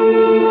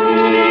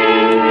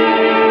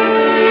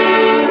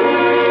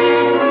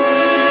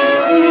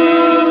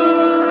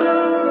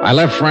 I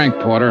left Frank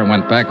Porter and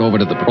went back over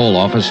to the parole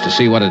office to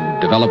see what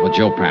had developed with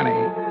Joe Panny.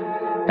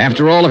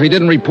 After all, if he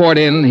didn't report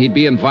in, he'd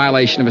be in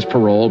violation of his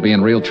parole, be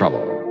in real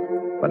trouble.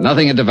 But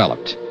nothing had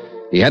developed.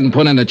 He hadn't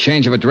put in a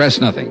change of address,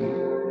 nothing.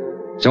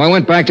 So I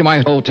went back to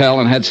my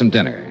hotel and had some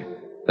dinner.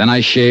 Then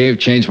I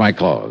shaved, changed my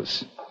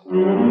clothes.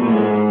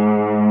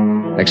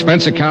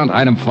 Expense account,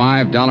 item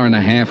 5,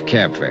 $1.50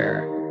 cab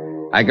fare.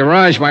 I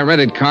garaged my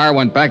rented car,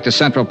 went back to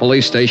Central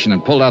Police Station,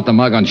 and pulled out the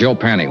mug on Joe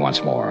Panny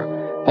once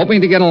more,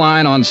 hoping to get a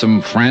line on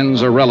some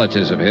friends or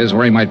relatives of his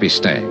where he might be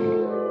staying.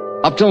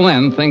 Up till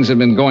then, things had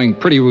been going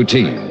pretty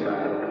routine.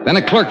 Then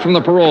a clerk from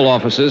the parole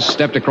offices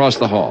stepped across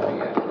the hall.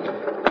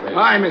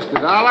 Hi, Mr.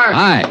 Dollar.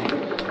 Hi.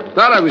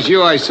 Thought it was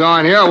you I saw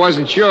in here. I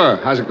wasn't sure.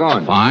 How's it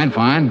going? Fine.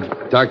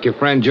 Talked to your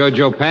friend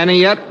Jojo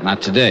Panny yet?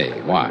 Not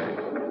today. Why?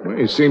 Well,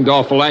 you seemed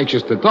awful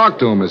anxious to talk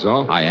to him, is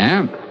all. I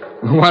am.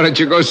 Why don't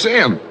you go see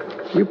him?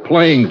 You're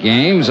playing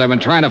games. I've been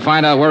trying to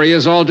find out where he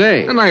is all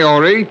day. And I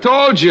already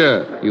told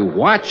you. You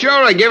what? Sure,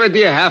 I gave it to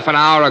you half an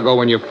hour ago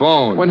when you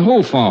phoned. When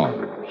who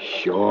phoned?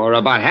 Sure,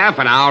 about half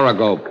an hour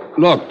ago.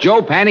 Look,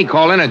 Joe Panny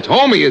called in and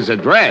told me his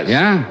address.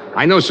 Yeah?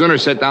 I no sooner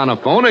set down the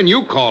phone and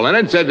you call in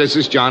and said, this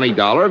is Johnny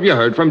Dollar. Have you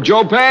heard from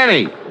Joe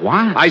Panny?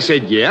 What? I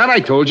said, yeah, and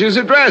I told you his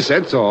address,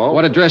 that's all.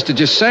 What address did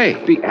you say?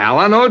 The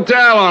Allen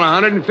Hotel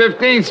on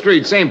 115th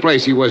Street, same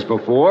place he was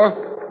before.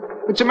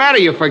 What's the matter,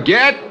 you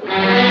forget?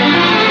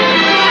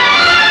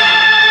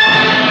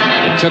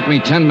 It took me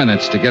 10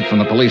 minutes to get from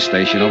the police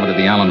station over to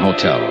the Allen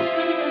Hotel.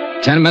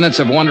 10 minutes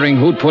of wondering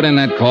who'd put in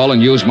that call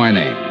and used my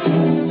name.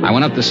 I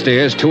went up the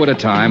stairs, 2 at a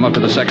time, up to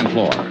the second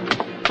floor.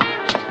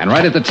 And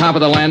right at the top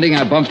of the landing,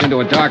 I bumped into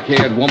a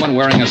dark-haired woman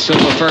wearing a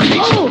silver fur piece.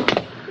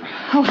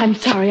 Oh, I'm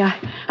sorry.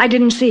 I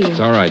didn't see you. It's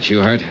all right.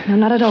 You hurt? No,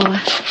 not at all.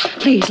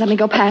 Please, let me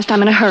go past.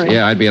 I'm in a hurry.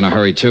 Yeah, I'd be in a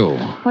hurry, too.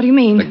 What do you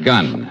mean? The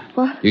gun.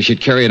 What? You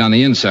should carry it on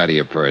the inside of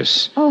your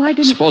purse. Oh, I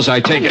didn't... Suppose I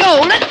take it. No,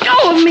 let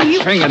go of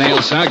me.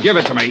 Fingernails, sir. Give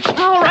it to me.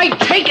 All right,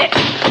 take it.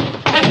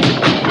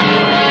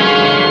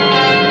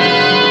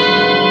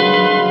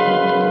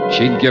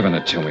 She'd given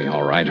it to me,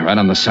 all right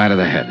on the side of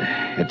the head.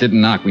 It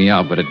didn't knock me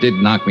out, but it did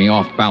knock me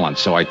off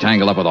balance, so I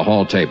tangled up with the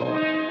hall table.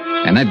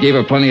 And that gave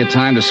her plenty of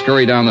time to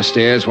scurry down the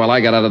stairs while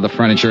I got out of the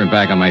furniture and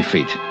back on my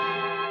feet.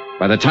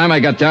 By the time I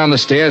got down the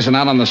stairs and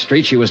out on the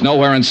street, she was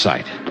nowhere in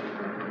sight.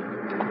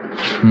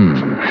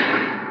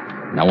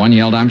 No one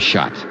yelled, "I'm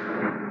shot."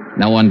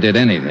 No one did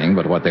anything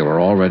but what they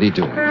were already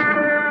doing.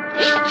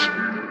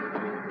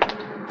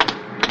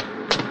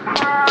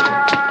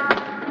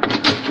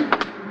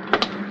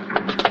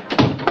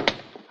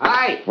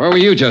 Hi. Where were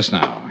you just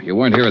now? You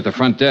weren't here at the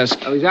front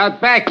desk. I was out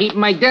back eating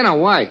my dinner.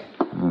 Why?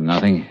 Oh,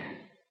 nothing.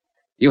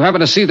 You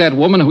happen to see that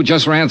woman who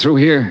just ran through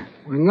here?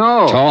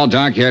 No. Tall,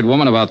 dark-haired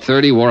woman, about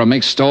 30, wore a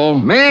mixed stole?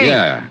 Me?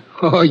 Yeah.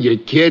 Oh, you're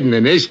kidding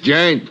in this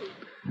joint.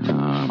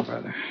 Oh,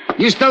 brother.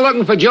 You still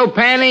looking for Joe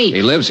Panny?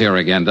 He lives here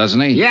again,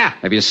 doesn't he? Yeah.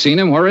 Have you seen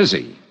him? Where is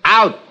he?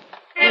 Out.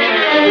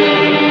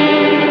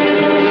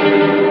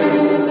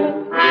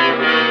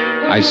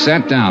 I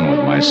sat down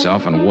with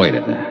myself and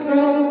waited.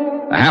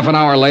 A half an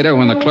hour later,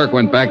 when the clerk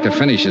went back to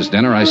finish his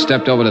dinner, I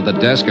stepped over to the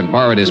desk and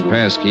borrowed his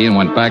pass key and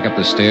went back up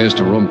the stairs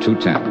to room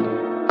 210.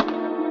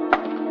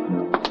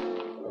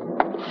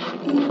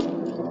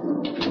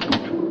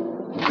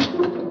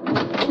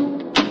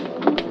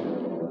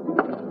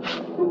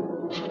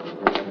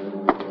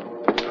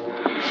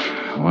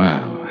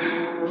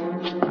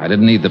 I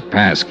didn't need the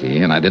pass key,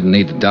 and I didn't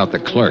need to doubt the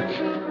clerk.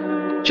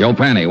 Joe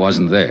Panny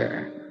wasn't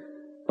there.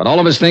 But all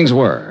of his things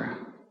were.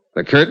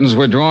 The curtains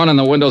were drawn and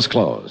the windows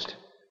closed.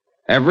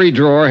 Every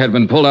drawer had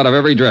been pulled out of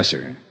every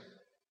dresser.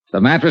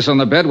 The mattress on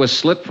the bed was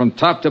slit from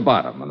top to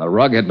bottom, and the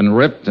rug had been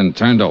ripped and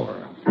turned over.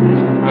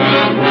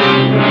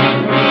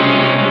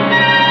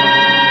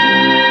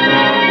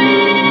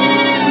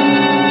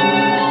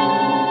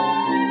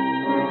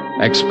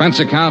 Expense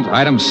account,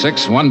 item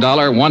 6,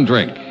 $1, 1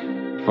 drink.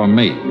 For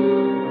me.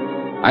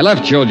 I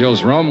left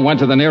Jojo's room, went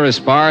to the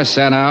nearest bar,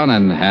 sat down,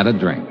 and had a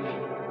drink.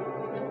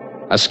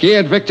 A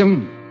scared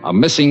victim, a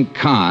missing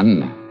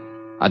con,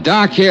 a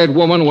dark-haired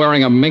woman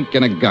wearing a mink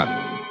and a gun,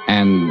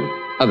 and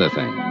other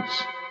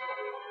things.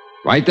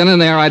 Right then and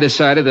there, I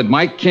decided that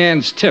Mike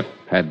Cairns' tip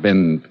had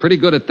been pretty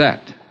good at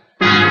that.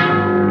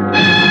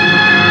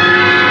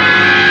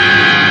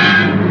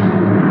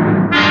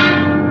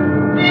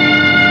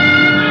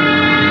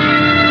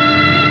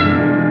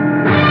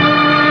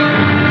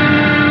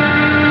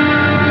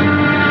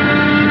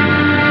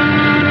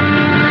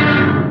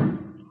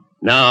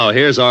 Now,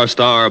 here's our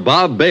star,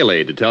 Bob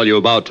Bailey, to tell you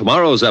about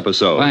tomorrow's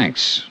episode.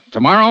 Thanks.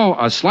 Tomorrow,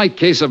 a slight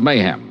case of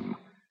mayhem.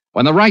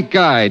 When the right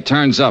guy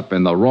turns up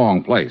in the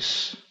wrong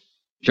place.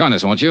 Join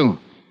us, won't you?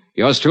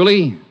 Yours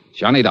truly,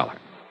 Johnny Dollar.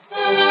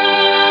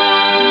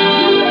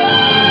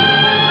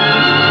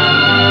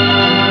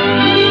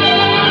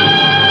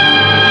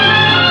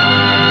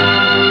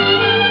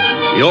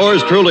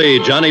 Yours truly,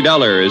 Johnny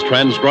Dollar, is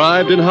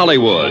transcribed in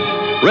Hollywood.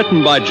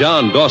 Written by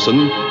John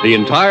Dawson, the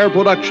entire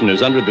production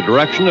is under the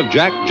direction of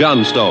Jack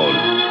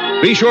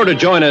Johnstone. Be sure to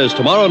join us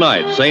tomorrow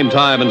night, same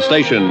time and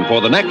station,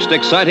 for the next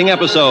exciting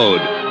episode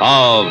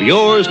of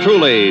Yours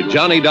truly,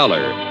 Johnny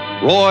Dollar.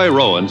 Roy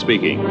Rowan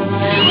speaking.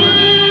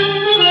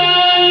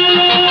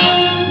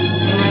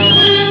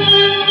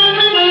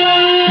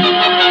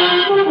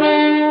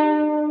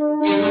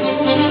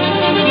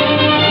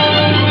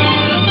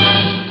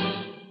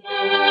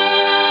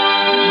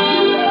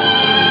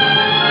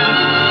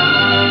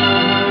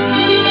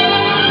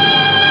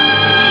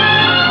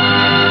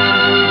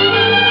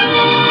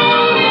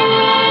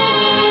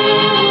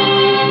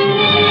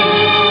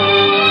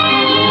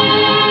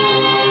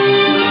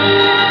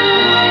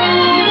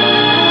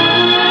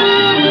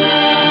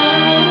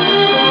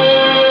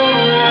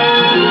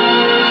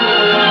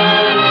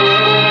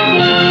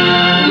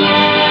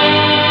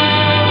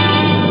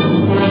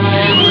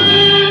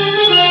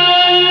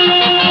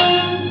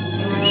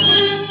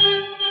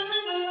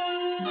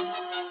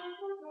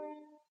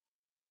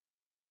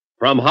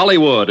 From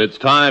Hollywood, it's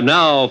time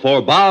now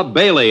for Bob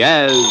Bailey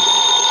as...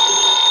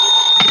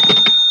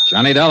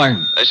 Johnny Dollar.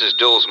 This is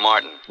Dulles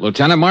Martin.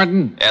 Lieutenant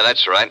Martin? Yeah,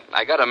 that's right.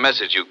 I got a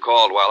message you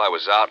called while I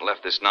was out and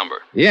left this number.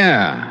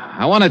 Yeah,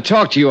 I want to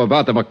talk to you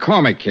about the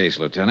McCormick case,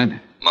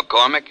 Lieutenant.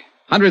 McCormick?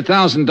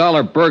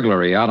 $100,000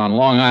 burglary out on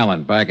Long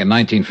Island back in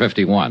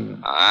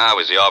 1951. I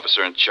was the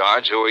officer in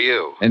charge. Who are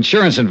you?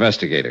 Insurance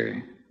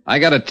investigator. I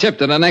got a tip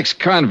that an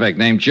ex-convict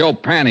named Joe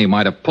Panny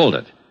might have pulled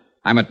it.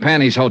 I'm at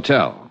Panny's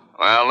hotel.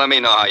 Well, let me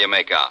know how you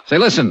make out. Say,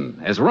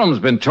 listen, his room's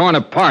been torn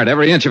apart.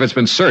 Every inch of it's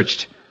been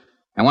searched.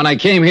 And when I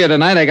came here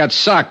tonight, I got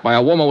socked by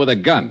a woman with a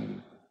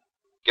gun.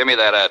 Give me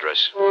that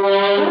address.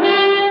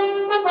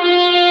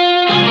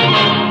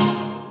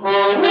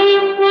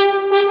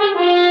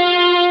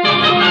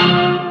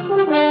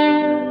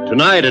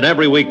 Tonight and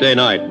every weekday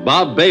night,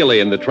 Bob Bailey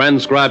in the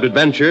transcribed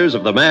adventures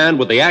of the man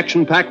with the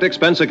action-packed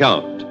expense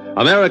account.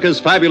 America's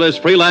fabulous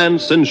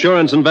freelance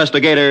insurance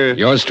investigator.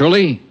 Yours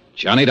truly,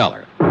 Johnny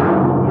Dollar.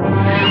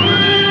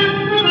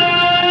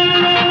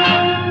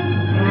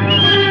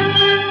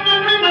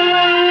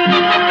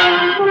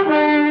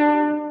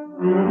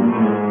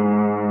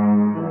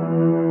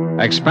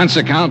 Expense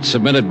account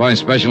submitted by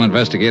Special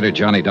Investigator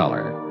Johnny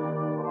Dollar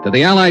to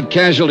the Allied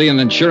Casualty and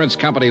Insurance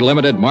Company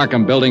Limited,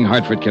 Markham Building,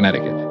 Hartford,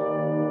 Connecticut.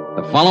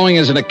 The following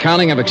is an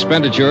accounting of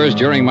expenditures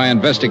during my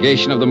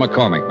investigation of the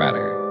McCormick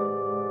matter.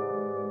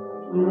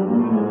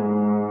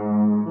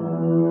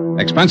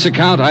 Expense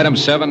account, item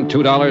 7,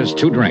 $2,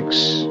 2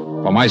 drinks.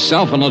 For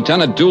myself and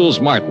Lieutenant Jules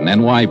Martin,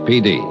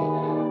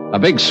 NYPD. A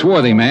big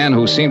swarthy man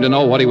who seemed to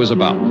know what he was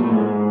about.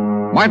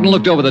 Martin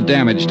looked over the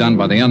damage done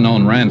by the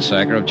unknown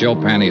ransacker of Joe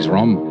Panny's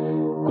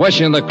room,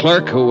 questioned the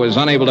clerk who was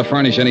unable to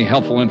furnish any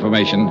helpful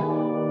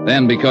information,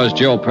 then, because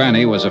Joe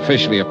Panny was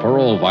officially a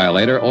parole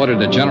violator,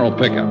 ordered a general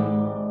pickup.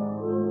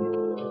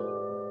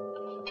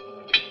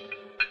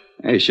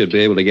 They should be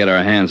able to get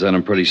our hands on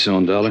him pretty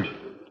soon, Dollar.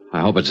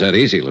 I hope it's that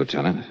easy,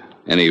 Lieutenant.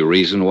 Any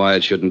reason why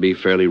it shouldn't be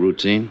fairly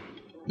routine?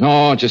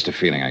 No, just a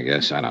feeling, I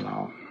guess. I don't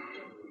know.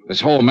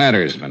 This whole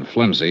matter's been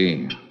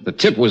flimsy. The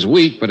tip was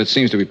weak, but it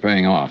seems to be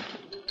paying off.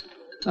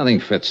 Nothing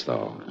fits,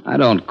 though. I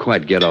don't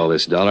quite get all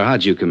this, Dollar.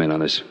 How'd you come in on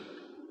this?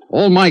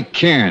 Old Mike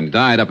Cairn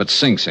died up at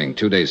Sing Sing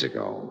 2 days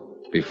ago.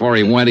 Before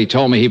he went, he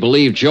told me he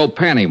believed Joe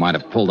Panny might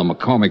have pulled the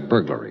McCormick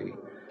burglary.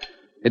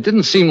 It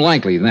didn't seem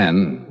likely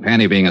then,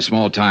 Panny being a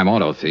small-time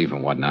auto thief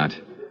and whatnot.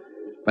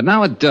 But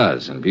now it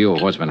does, in view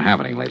of what's been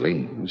happening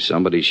lately.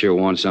 Somebody sure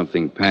wants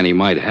something Panny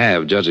might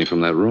have, judging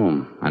from that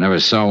room. I never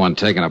saw one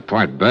taken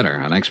apart better.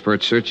 An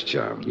expert search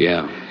job.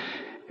 Yeah.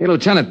 Hey,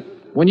 Lieutenant,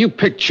 when you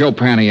picked Joe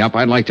Panny up,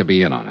 I'd like to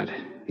be in on it.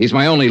 He's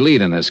my only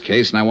lead in this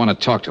case, and I want to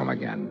talk to him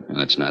again.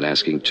 That's not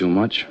asking too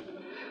much.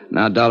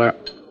 Now, Dollar,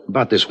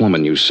 about this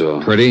woman you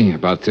saw. Pretty,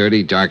 about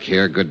 30, dark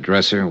hair, good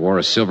dresser, wore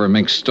a silver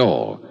mink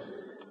stole.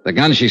 The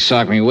gun she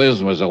socked me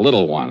with was a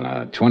little one,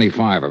 a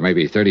 25 or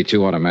maybe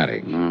 32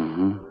 automatic.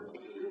 Mm-hmm.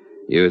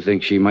 You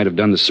think she might have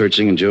done the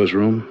searching in Joe's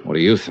room? What do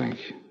you think?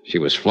 She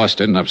was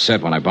flustered and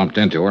upset when I bumped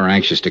into her,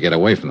 anxious to get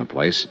away from the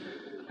place.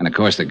 And, of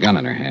course, the gun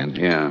in her hand.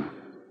 Yeah.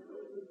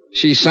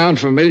 She sound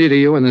familiar to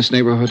you in this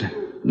neighborhood?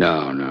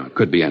 No.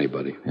 Could be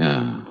anybody.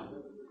 Yeah.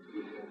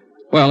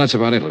 Well, that's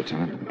about it,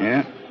 Lieutenant.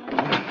 Yeah?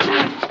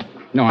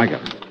 No, I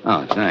got it.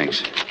 Oh,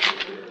 thanks.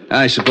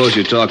 I suppose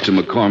you talked to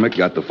McCormick,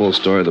 got the full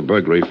story of the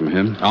burglary from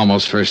him?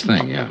 Almost first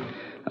thing, yeah.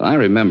 Well, I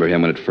remember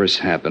him when it first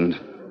happened.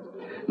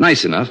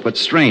 Nice enough, but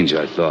strange,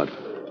 I thought.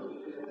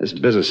 This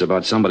business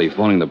about somebody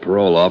phoning the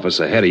parole office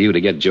ahead of you to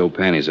get Joe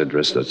Panny's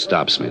address, that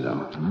stops me,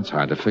 though. That's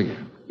hard to figure.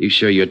 You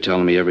sure you're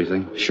telling me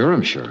everything? Sure,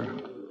 I'm sure.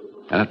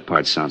 That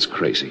part sounds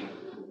crazy.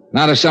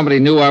 Not if somebody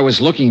knew I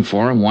was looking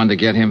for him, wanted to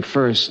get him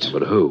first.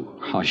 But who?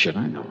 How should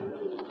I know?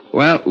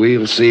 Well,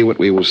 we'll see what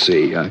we will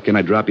see. Can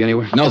I drop you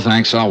anywhere? No,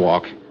 thanks. I'll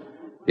walk.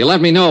 You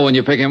let me know when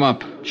you pick him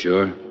up.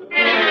 Sure.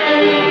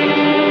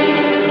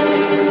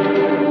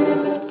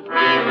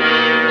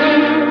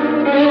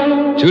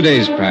 2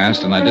 days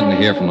passed, and I didn't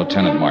hear from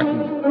Lieutenant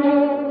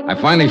Martin. I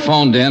finally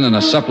phoned in, and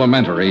a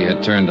supplementary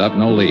had turned up,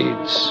 no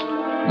leads.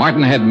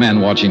 Martin had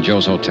men watching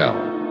Joe's hotel.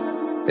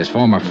 His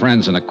former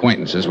friends and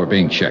acquaintances were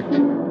being checked.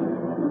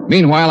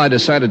 Meanwhile, I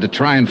decided to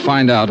try and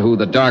find out who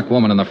the dark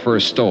woman in the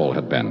first stole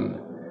had been.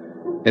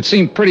 It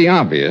seemed pretty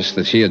obvious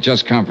that she had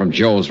just come from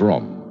Joe's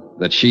room,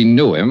 that she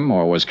knew him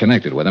or was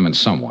connected with him in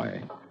some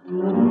way.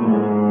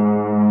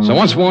 So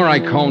once more, I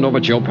combed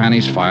over Joe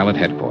Panny's file at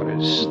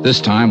headquarters,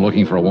 this time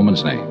looking for a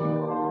woman's name.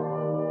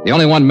 The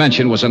only one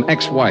mentioned was an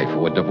ex-wife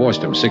who had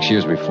divorced him 6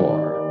 years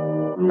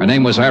before. Her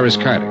name was Iris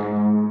Carter.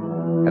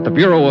 At the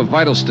Bureau of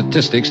Vital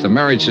Statistics, the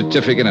marriage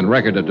certificate and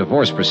record of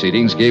divorce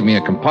proceedings gave me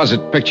a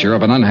composite picture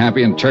of an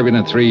unhappy and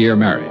turbulent 3-year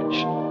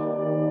marriage.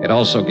 It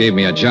also gave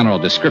me a general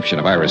description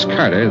of Iris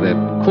Carter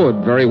that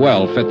could very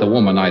well fit the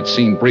woman I'd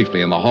seen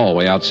briefly in the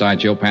hallway outside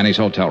Joe Panny's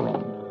hotel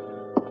room.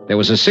 There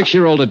was a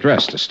 6-year-old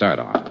address to start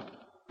on.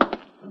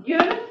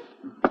 Eunice?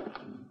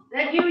 Is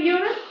that you,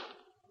 Eunice?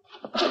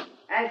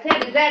 I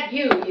said, is that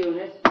you,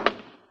 Eunice?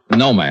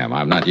 No, ma'am,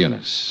 I'm not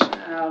Eunice.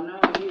 Oh, no,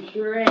 you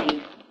sure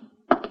ain't.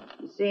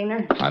 You seen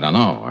her? I don't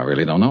know. I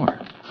really don't know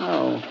her.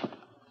 Oh.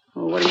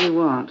 Well, what do you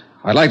want?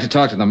 I'd like to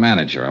talk to the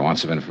manager. I want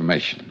some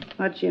information.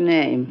 What's your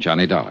name?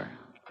 Johnny Dollar.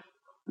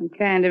 What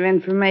kind of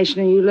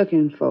information are you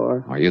looking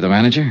for? Are you the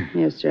manager?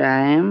 Yes, sir,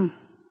 I am.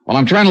 Well,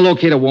 I'm trying to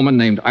locate a woman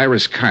named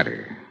Iris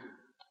Carter.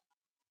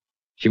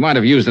 She might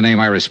have used the name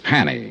Iris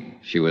Panny.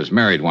 She was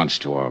married once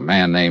to a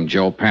man named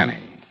Joe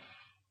Panny.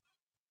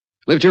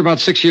 Lived here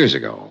about 6 years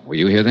ago. Were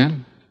you here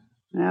then?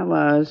 I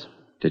was.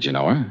 Did you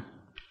know her?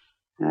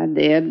 I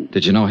did.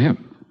 Did you know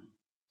him?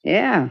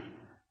 Yeah.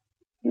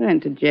 He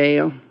went to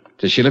jail.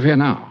 Does she live here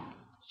now?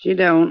 She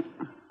don't.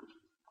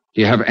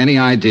 Do you have any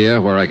idea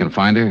where I can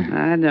find her?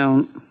 I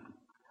don't.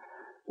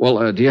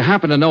 Well, do you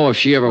happen to know if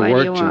she ever Why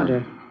worked? do you want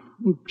her?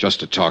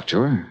 Just to talk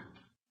to her.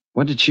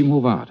 When did she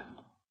move out?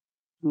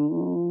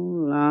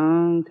 Oh,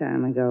 long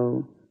time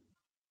ago.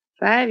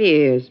 5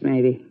 years,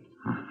 maybe.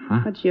 Uh-huh.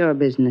 What's your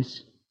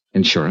business?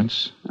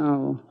 Insurance.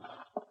 Oh.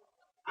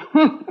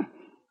 Well,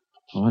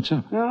 what's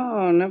up?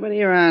 Oh,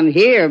 nobody around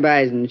here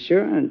buys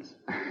insurance.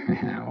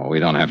 Well, we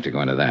don't have to go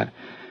into that.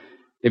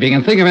 If you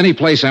can think of any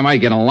place I might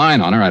get a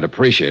line on her, I'd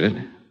appreciate it.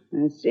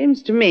 It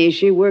seems to me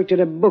she worked at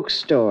a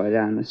bookstore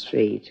down the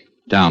street.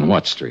 Down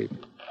what street?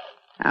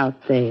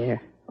 Out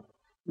there.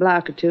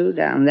 Block or two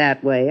down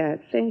that way. I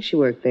think she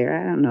worked there.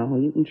 I don't know.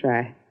 You can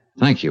try.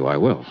 Thank you, I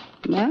will.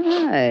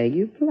 My,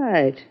 you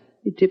polite.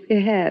 You tip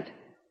your hat.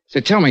 So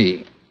tell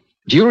me,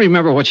 do you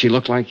remember what she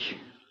looked like?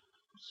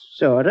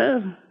 Sort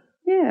of.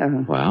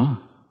 Yeah.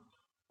 Well?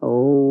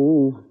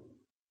 Oh,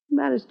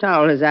 about as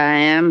tall as I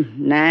am.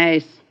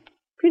 Nice.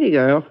 Pretty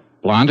girl.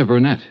 Blonde or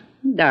brunette?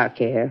 Dark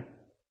hair.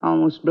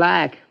 Almost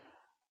black.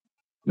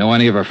 Know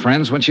any of her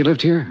friends when she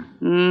lived here?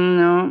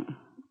 No.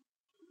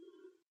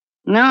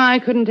 No, I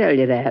couldn't tell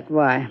you that.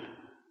 Why?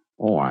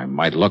 Oh, I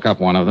might look up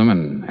one of them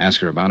and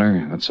ask her about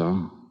her, that's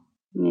all.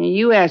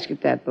 You ask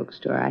at that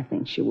bookstore. I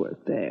think she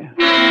worked there.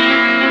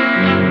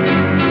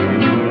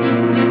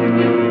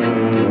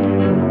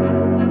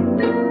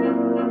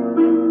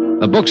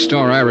 The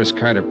bookstore Iris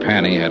Carter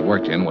Panny had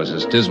worked in was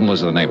as dismal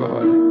as the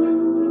neighborhood.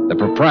 The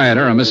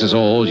proprietor, a Mrs.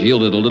 Olds,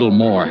 yielded a little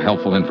more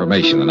helpful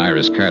information than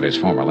Iris Carter's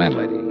former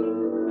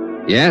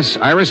landlady. Yes,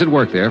 Iris had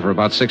worked there for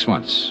about 6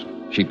 months.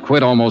 She'd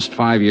quit almost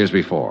 5 years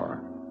before.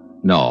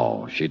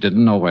 No, she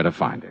didn't know where to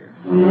find her.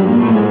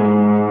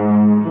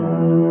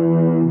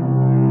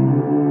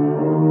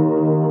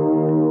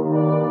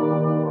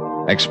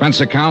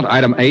 Expense account,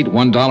 item 8,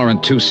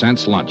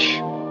 $1.02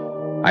 lunch.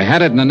 I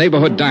had it in a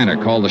neighborhood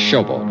diner called the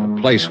Showboat,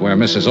 a place where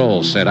Mrs.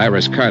 Olds said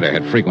Iris Carter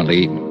had frequently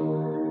eaten.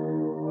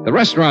 The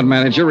restaurant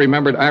manager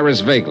remembered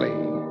Iris vaguely.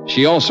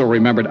 She also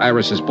remembered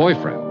Iris's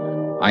boyfriend.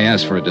 I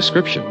asked for a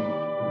description.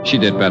 She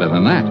did better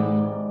than that.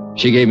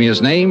 She gave me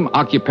his name,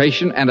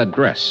 occupation, and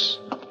address.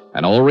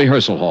 An old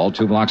rehearsal hall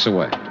 2 blocks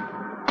away.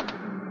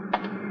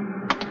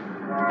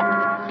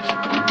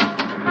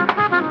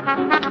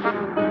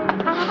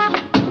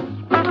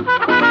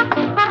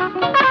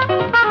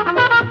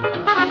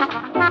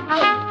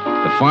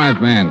 The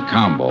 5-man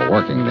combo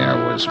working there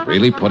was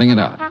really putting it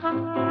out.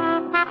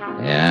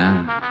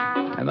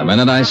 Yeah, and the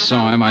minute I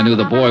saw him, I knew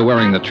the boy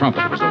wearing the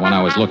trumpet was the one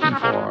I was looking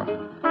for.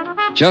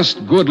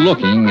 Just good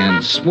looking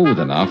and smooth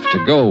enough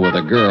to go with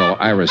a girl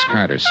Iris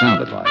Carter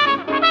sounded like.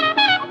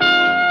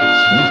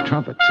 Smooth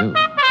trumpet, too.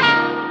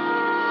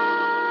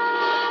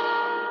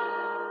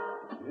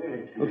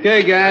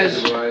 Okay,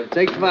 guys.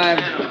 Take 5.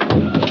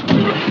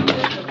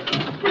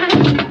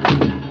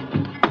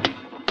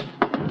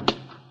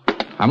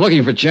 I'm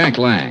looking for Jack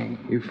Lang.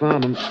 You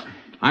found him.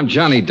 I'm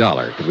Johnny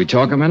Dollar. Could we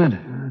talk a minute?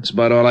 That's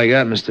about all I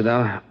got, Mr.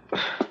 Dollar.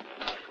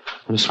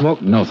 Want to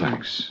smoke? No,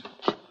 thanks.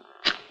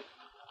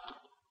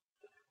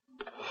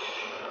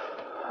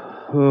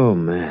 Oh,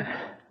 man.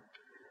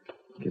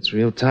 Gets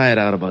real tired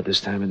out about this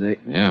time of day.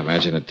 Yeah,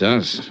 imagine it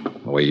does.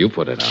 The way you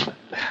put it out.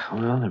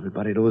 Well,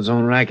 everybody to his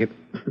own racket.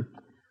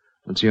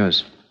 What's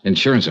yours?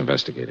 Insurance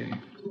investigator.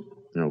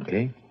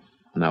 Okay.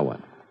 Now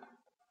what?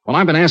 Well,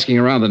 I've been asking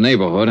around the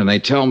neighborhood, and they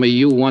tell me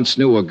you once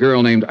knew a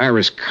girl named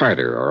Iris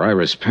Carter, or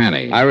Iris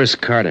Panny. Iris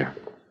Carter.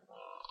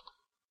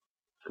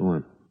 Go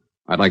on.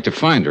 I'd like to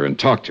find her and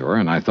talk to her,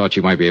 and I thought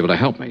you might be able to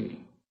help me.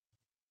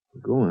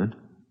 Go on.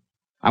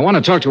 I want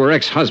to talk to her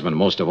ex-husband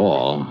most of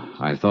all.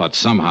 I thought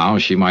somehow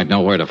she might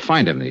know where to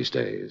find him these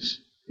days.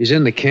 He's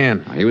in the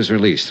can. He was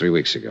released 3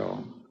 weeks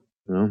ago.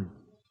 No?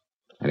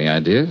 Any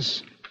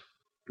ideas?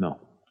 No.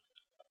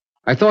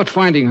 I thought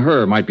finding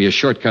her might be a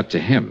shortcut to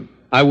him.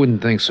 I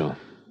wouldn't think so.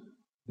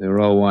 They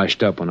were all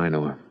washed up when I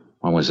knew her.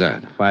 When was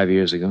that? 5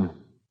 years ago.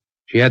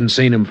 She hadn't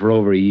seen him for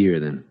over a year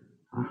then.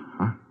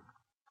 Uh-huh.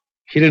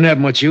 She didn't have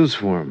much use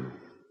for him.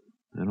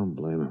 I don't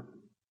blame her.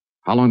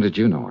 How long did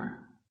you know her?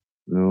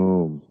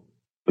 No.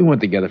 We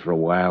went together for a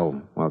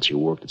while she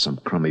worked at some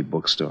crummy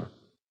bookstore.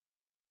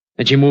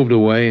 Then she moved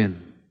away,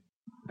 and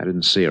I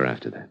didn't see her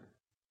after that.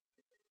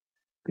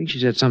 I think she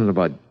said something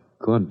about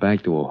going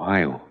back to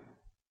Ohio.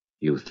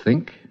 You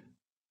think?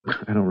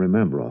 I don't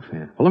remember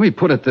offhand. Well, let me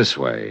put it this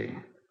way.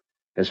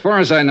 As far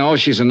as I know,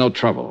 she's in no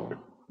trouble.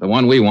 The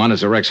one we want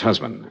is her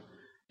ex-husband.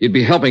 You'd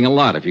be helping a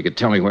lot if you could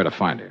tell me where to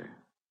find her.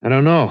 I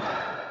don't know.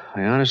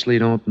 I honestly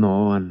don't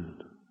know,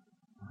 and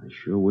I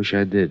sure wish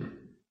I did.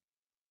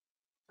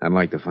 I'd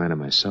like to find her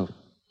myself.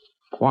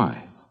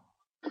 Why?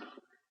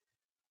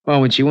 Well,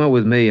 when she went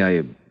with me,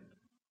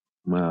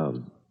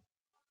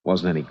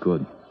 wasn't any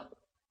good.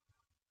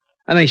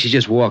 I think she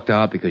just walked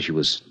out because she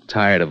was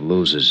tired of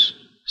losers.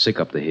 Sick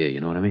up to here,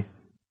 you know what I mean?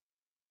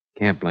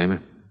 Can't blame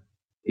her.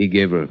 He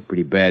gave her a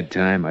pretty bad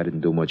time. I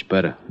didn't do much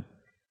better.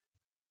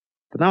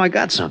 But now I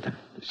got something.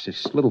 It's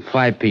this little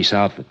 5-piece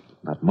outfit.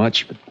 Not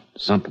much, but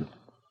something.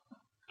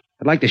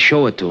 I'd like to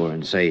show it to her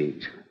and say,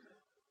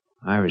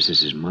 Iris,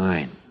 this is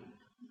mine.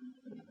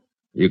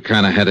 You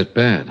kind of had it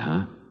bad,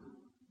 huh?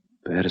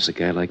 Bad as a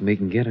guy like me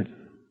can get it.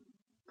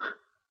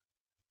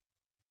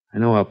 I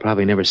know I'll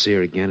probably never see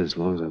her again as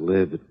long as I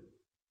live, but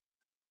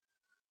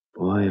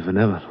boy, if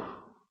another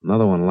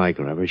one like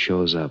her ever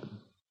shows up,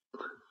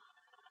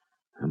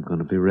 I'm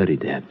gonna be ready,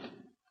 Dad.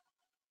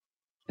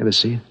 Ever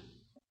see her?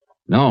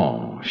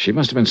 No, she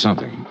must have been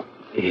something.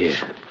 Here.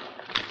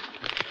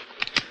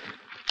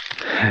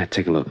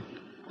 Take a look.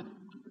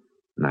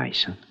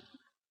 Nice, huh?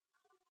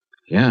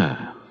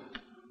 Yeah.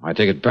 I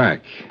take it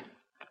back.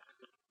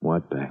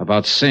 What back?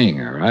 About seeing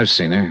her. I've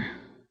seen her.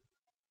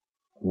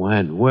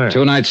 When? Where?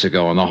 2 nights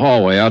ago in the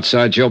hallway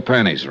outside Joe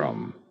Penny's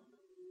room.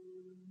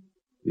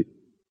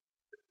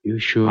 You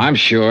sure? I'm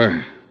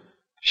sure.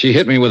 She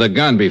hit me with a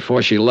gun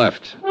before she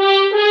left.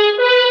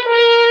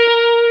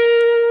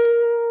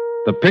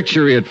 The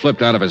picture he had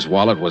flipped out of his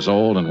wallet was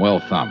old and well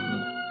thumbed.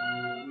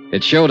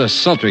 It showed a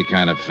sultry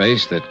kind of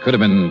face that could have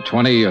been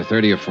 20 or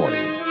 30 or 40.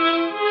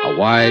 A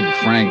wide,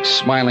 frank,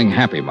 smiling,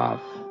 happy mouth.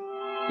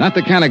 Not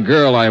the kind of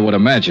girl I would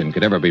imagine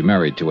could ever be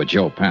married to a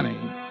Joe Penny.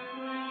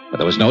 But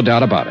there was no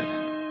doubt about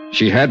it.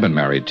 She had been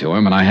married to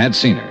him, and I had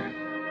seen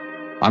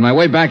her. On my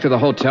way back to the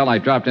hotel, I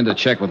dropped in to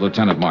check with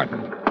Lieutenant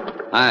Martin.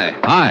 Hi.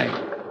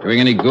 Hi. Doing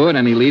any good?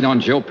 Any lead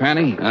on Joe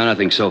Penny?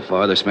 Nothing so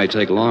far. This may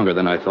take longer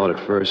than I thought at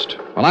first.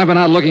 Well, I've been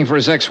out looking for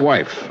his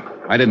ex-wife.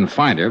 I didn't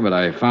find her, but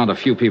I found a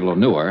few people who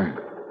knew her.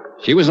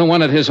 She was the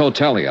one at his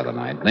hotel the other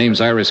night.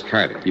 Name's Iris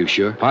Carter. You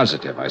sure?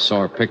 Positive. I saw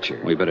her picture.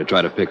 We better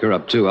try to pick her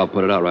up, too. I'll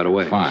put it out right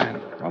away.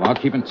 Fine. Well, I'll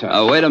keep in touch.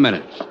 Oh, wait a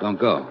minute. Don't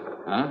go.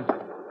 Huh?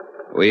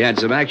 We had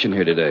some action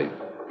here today.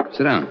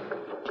 Sit down.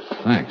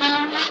 Thanks.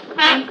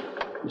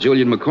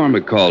 Julian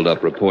McCormick called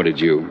up, reported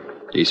you.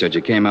 He said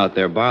you came out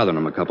there bothering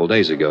him a couple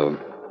days ago.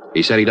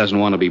 He said he doesn't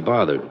want to be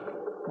bothered.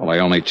 Well, I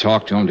only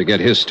talked to him to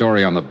get his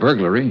story on the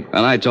burglary.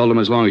 And I told him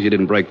as long as you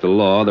didn't break the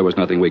law, there was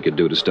nothing we could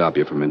do to stop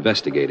you from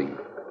investigating.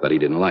 But he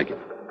didn't like it.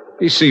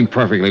 He seemed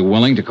perfectly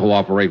willing to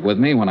cooperate with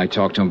me when I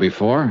talked to him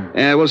before.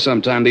 Yeah, well,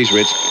 sometime these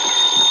rich...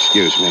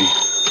 Excuse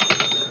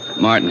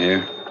me. Martin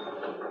here.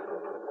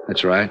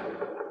 That's right.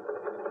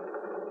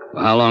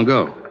 Well, how long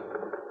ago?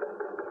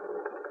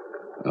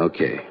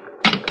 Okay.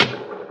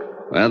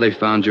 Well, they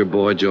found your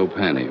boy, Joe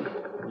Penny.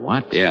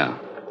 What? Yeah.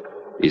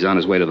 He's on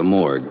his way to the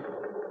morgue.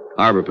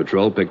 Harbor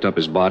Patrol picked up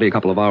his body a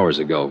couple of hours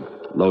ago,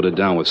 loaded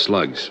down with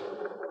slugs.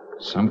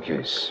 Some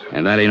case.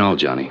 And that ain't all,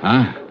 Johnny.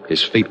 Huh?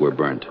 His feet were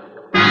burnt.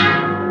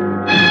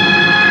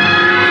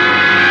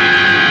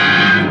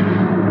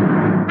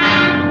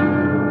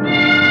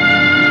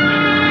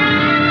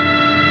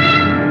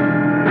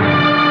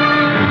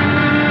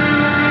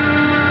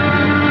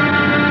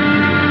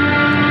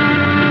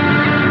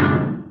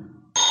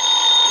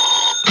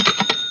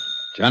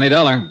 Johnny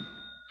Dollar.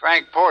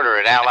 Frank Porter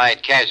at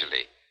Allied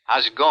Casualty.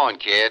 How's it going,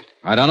 kid?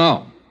 I don't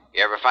know.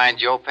 You ever find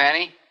Joe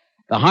Penny?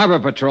 The Harbor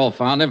Patrol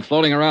found him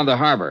floating around the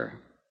harbor.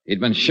 He'd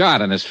been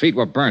shot and his feet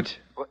were burnt.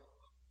 What?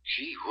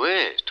 Gee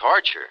whiz,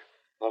 torture.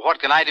 Well,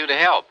 what can I do to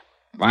help?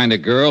 Find a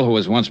girl who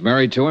was once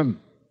married to him?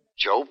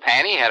 Joe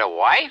Penny had a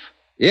wife?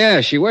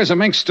 Yeah, she wears a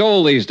mink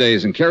stole these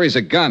days and carries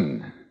a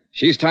gun.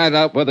 She's tied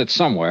up with it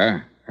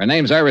somewhere. Her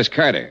name's Iris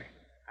Carter.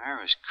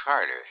 Iris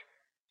Carter.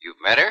 You've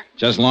met her?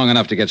 Just long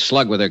enough to get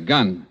slugged with her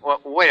gun.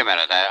 Well, wait a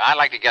minute. I'd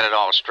like to get it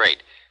all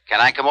straight.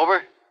 Can I come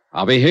over?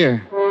 I'll be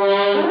here.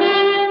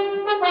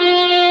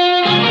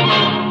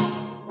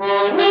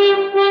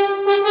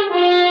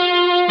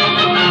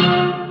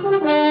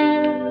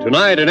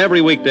 Tonight and every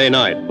weekday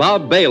night,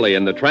 Bob Bailey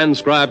in the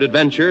transcribed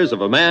adventures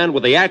of a man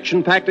with the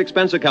action-packed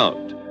expense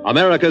account.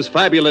 America's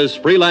fabulous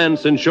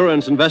freelance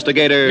insurance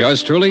investigator.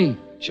 Yours truly,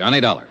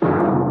 Johnny Dollar.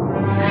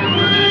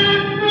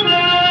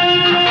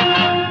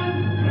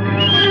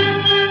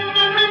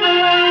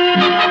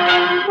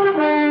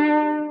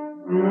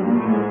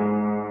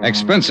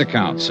 Expense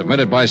account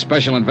submitted by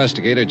Special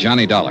Investigator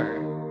Johnny Dollar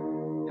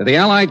to the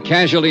Allied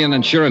Casualty and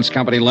Insurance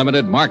Company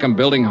Limited, Markham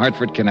Building,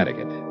 Hartford,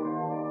 Connecticut.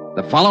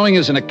 The following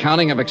is an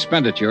accounting of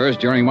expenditures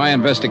during my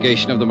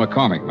investigation of the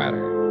McCormick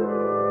matter.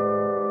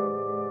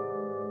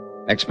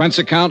 Expense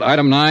account,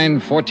 item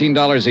 9,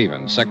 $14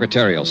 even,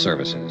 secretarial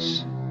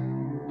services.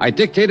 I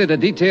dictated a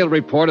detailed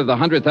report of the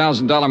 $100,000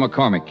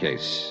 McCormick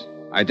case.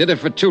 I did it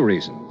for 2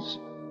 reasons.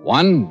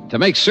 1, to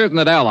make certain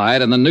that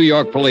Allied and the New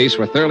York police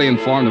were thoroughly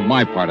informed of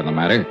my part in the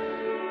matter.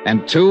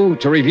 And 2,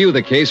 to review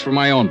the case for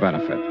my own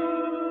benefit.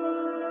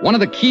 One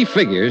of the key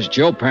figures,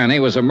 Joe Penny,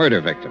 was a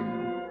murder victim.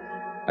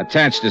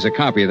 Attached is a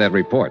copy of that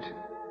report.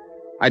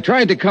 I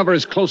tried to cover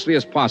as closely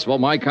as possible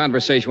my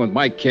conversation with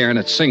Mike Cairn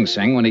at Sing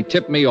Sing when he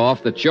tipped me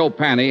off that Joe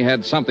Penny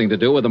had something to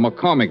do with the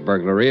McCormick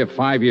burglary of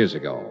 5 years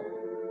ago.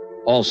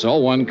 Also,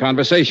 one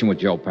conversation with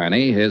Joe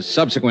Penny, his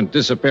subsequent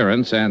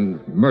disappearance, and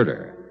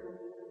murder.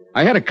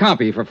 I had a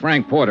copy for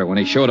Frank Porter when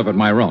he showed up at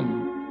my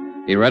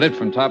room. He read it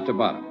from top to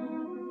bottom.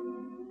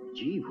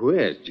 Gee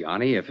whiz,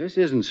 Johnny, if this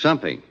isn't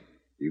something.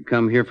 You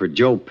come here for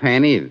Joe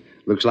Penny, and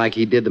looks like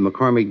he did the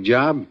McCormick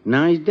job.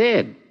 Now he's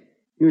dead.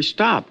 You're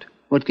stopped.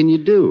 What can you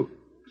do?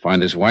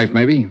 Find his wife,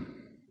 maybe?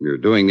 You're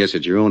doing this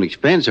at your own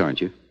expense,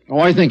 aren't you? Oh,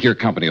 I think your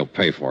company will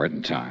pay for it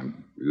in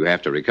time. You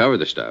have to recover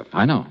the stuff.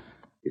 I know.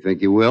 You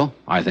think you will?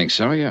 I think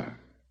so, yeah.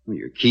 Well,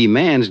 your key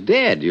man's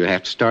dead. You'll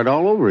have to start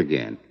all over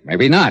again.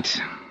 Maybe not.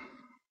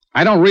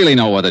 I don't really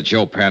know whether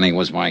Joe Panning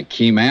was my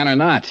key man or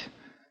not.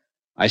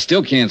 I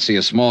still can't see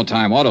a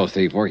small-time auto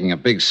thief working a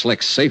big,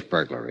 slick safe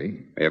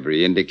burglary.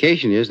 Every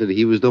indication is that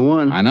he was the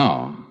one. I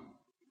know.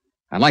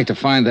 I'd like to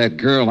find that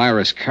girl,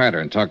 Iris Carter,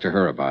 and talk to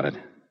her about it.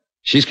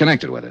 She's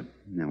connected with it.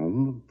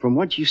 No, from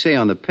what you say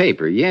on the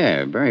paper,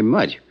 yeah, very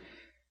much.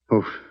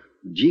 Oh,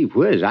 gee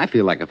whiz, I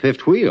feel like a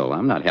fifth wheel.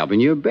 I'm not helping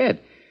you a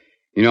bit.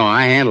 You know,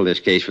 I handled this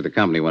case for the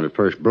company when it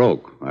first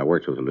broke. I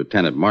worked with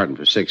Lieutenant Martin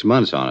for 6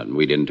 months on it, and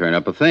we didn't turn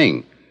up a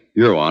thing.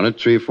 You're on it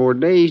 3 or 4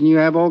 days, and you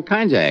have all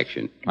kinds of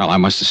action. Well, I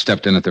must have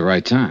stepped in at the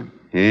right time.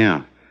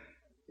 Yeah.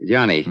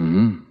 Johnny,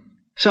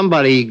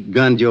 somebody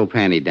gunned Joe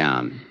Panny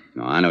down.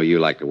 Now, I know you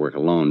like to work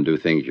alone and do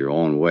things your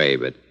own way,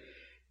 but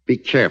be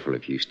careful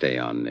if you stay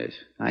on this.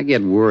 I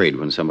get worried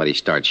when somebody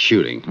starts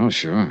shooting. Oh,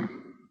 sure.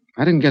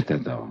 I didn't get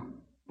that, though.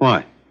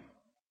 What?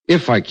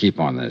 If I keep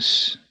on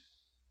this,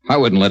 I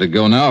wouldn't let it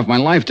go now if my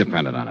life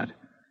depended on it.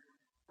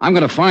 I'm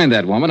going to find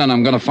that woman, and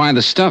I'm going to find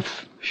the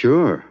stuff.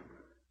 Sure.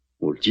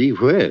 Well, gee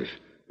whiz.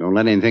 Don't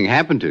let anything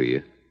happen to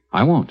you.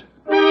 I won't.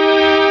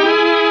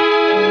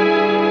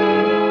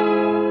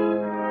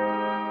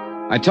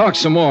 I talked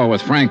some more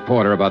with Frank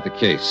Porter about the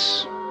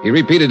case. He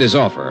repeated his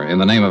offer in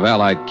the name of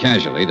Allied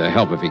Casualty to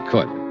help if he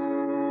could.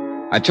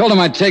 I told him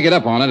I'd take it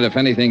up on it if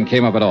anything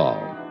came up at all.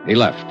 He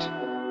left.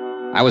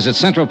 I was at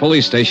Central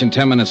Police Station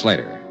 10 minutes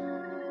later.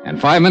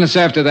 And 5 minutes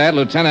after that,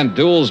 Lieutenant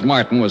Dools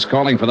Martin was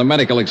calling for the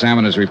medical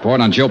examiner's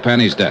report on Joe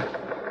Panny's death.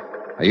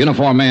 A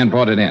uniformed man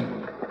brought it in.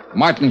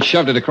 Martin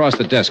shoved it across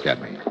the desk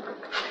at me.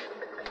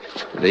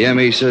 The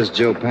ME says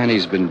Joe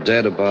Panny's been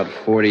dead about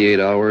 48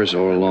 hours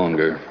or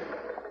longer.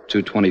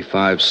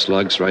 225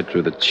 slugs right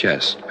through the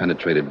chest,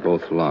 penetrated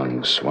both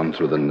lungs, one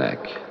through the neck.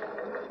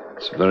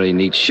 It's very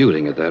neat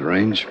shooting at that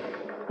range.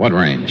 What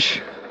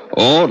range?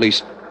 Oh, at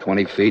least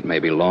 20 feet,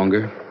 maybe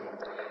longer.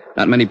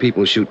 Not many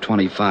people shoot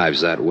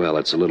 25s that well.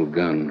 It's a little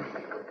gun.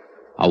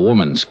 A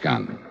woman's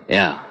gun?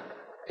 Yeah.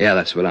 Yeah,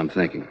 that's what I'm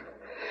thinking.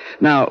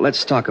 Now,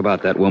 let's talk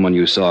about that woman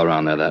you saw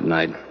around there that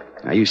night.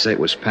 Now, you say it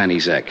was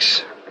Panny's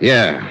ex.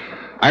 Yeah.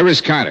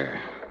 Iris Carter.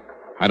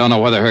 I don't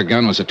know whether her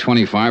gun was a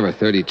 25 or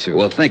 32.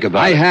 Well, think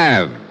about I it.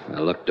 have.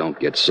 Now, look, don't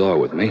get sore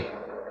with me.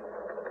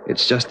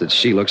 It's just that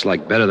she looks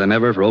like better than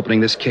ever for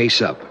opening this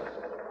case up.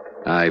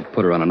 I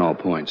put her on all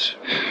points.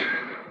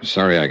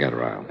 Sorry I got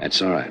riled.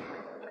 That's all right.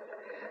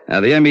 Now,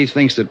 the ME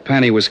thinks that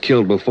Panny was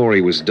killed before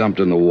he was dumped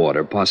in the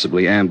water,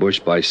 possibly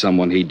ambushed by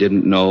someone he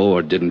didn't know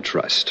or didn't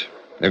trust.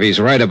 If he's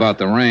right about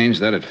the range,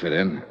 that'd fit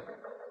in.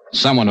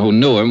 Someone who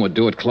knew him would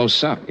do it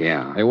close up.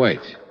 Yeah. Hey, wait.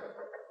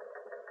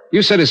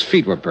 You said his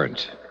feet were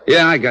burnt.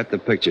 Yeah, I got the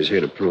pictures here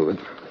to prove it.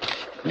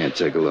 Yeah,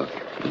 take a look.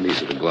 And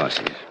these are the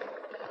glossies.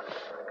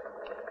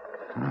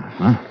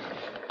 Uh-huh.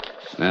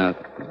 Now,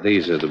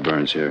 these are the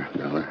burns here,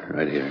 Dollar.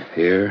 Right here.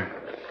 Here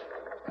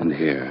and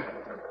here.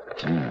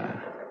 Yeah.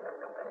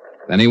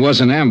 Then he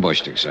wasn't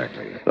ambushed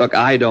exactly. Look,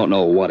 I don't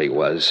know what he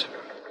was.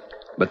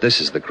 But this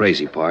is the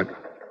crazy part.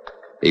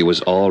 He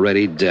was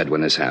already dead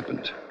when this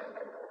happened.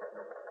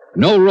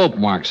 No rope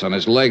marks on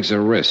his legs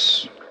or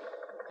wrists.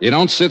 You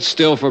don't sit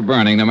still for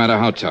burning, no matter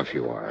how tough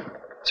you are.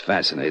 It's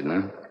fascinating,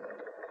 huh?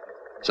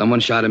 Someone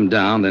shot him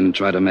down, then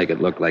tried to make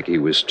it look like he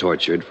was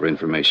tortured for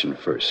information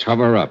first.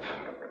 Cover up.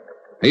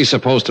 He's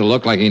supposed to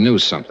look like he knew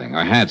something,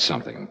 or had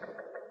something.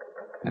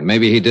 And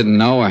maybe he didn't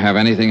know or have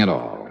anything at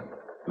all.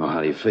 Well,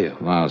 how do you feel?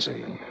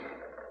 Lousy.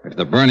 If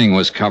the burning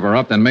was cover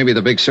up, then maybe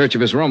the big search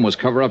of his room was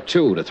cover up,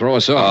 too, to throw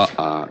us off.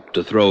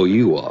 To throw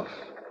you off.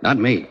 Not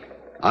me.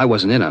 I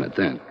wasn't in on it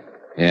then.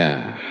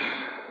 Yeah.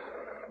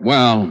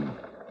 Well,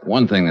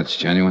 one thing that's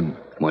genuine.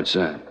 What's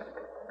that?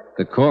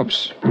 The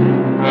corpse.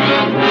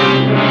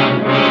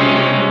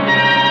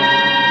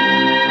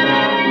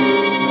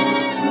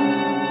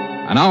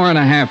 An hour and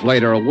a half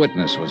later, a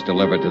witness was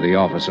delivered to the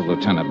office of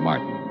Lieutenant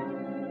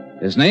Martin.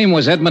 His name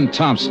was Edmund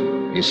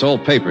Thompson. He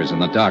sold papers in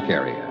the dock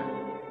area.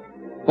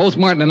 Both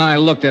Martin and I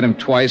looked at him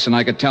twice, and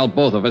I could tell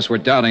both of us were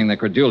doubting the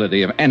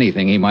credulity of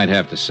anything he might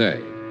have to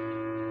say.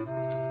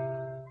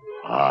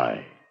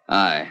 Hi.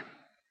 Hi.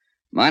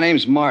 My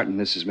name's Martin.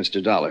 This is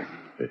Mr. Dollar.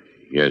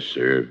 Yes,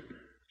 sir.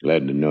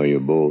 Glad to know you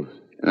both.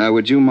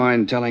 Would you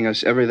mind telling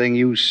us everything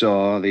you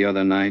saw the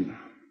other night?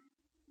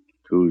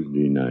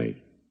 Tuesday night.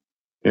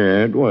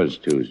 Yeah, it was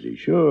Tuesday.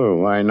 Sure,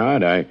 why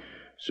not? I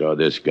saw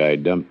this guy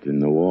dumped in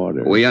the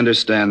water. We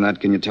understand that.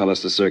 Can you tell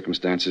us the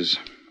circumstances?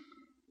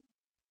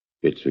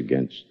 It's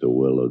against the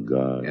will of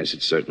God. Yes,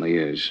 it certainly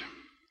is.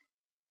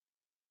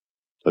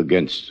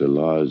 Against the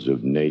laws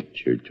of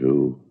nature,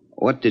 too.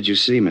 What did you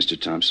see, Mr.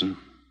 Thompson?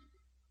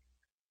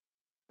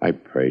 I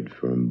prayed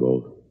for them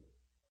both.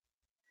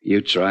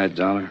 You tried,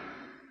 Dollar?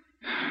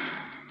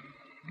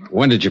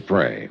 When did you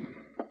pray?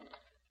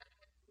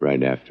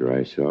 Right after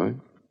I saw it?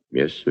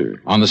 Yes, sir.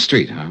 On the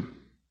street, huh?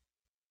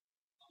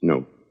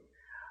 No.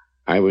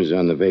 I was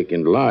on the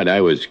vacant lot.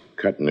 I was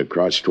cutting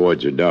across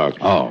towards the dock.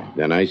 Oh.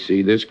 Then I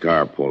see this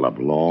car pull up.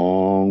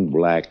 Long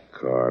black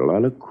car. A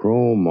lot of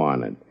chrome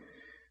on it.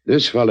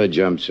 This fella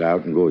jumps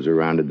out and goes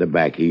around at the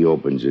back. He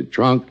opens the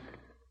trunk,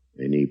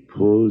 and he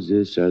pulls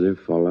this other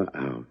fella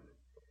out.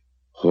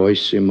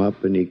 Hoists him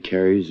up, and he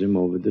carries him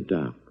over the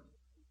dock.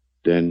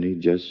 Then he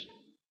just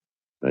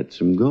lets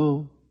him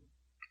go.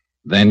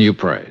 Then you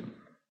prayed.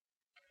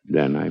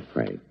 Then I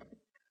prayed.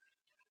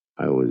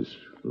 I was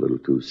a little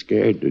too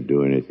scared to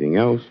do anything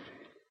else.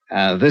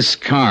 This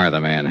car the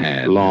man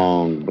had.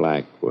 Long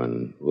black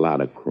one. A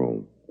lot of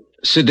chrome.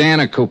 Sedan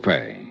or coupe?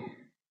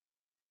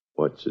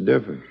 What's the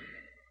difference?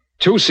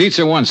 2 seats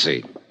or 1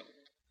 seat?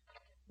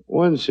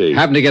 1 seat.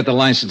 Happen to get the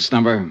license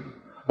number?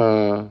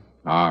 All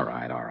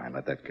right.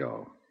 Let that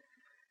go.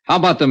 How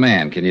about the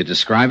man? Can you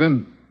describe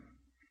him?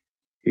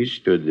 He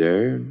stood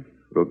there,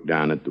 looked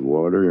down at the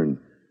water, and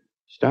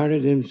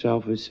started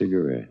himself a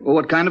cigarette. Well,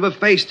 what kind of a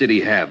face did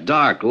he have?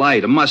 Dark,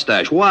 light, a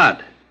mustache,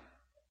 what?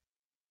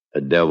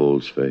 A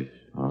devil's face.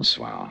 Oh,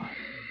 swell.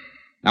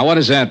 Now, what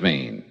does that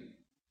mean?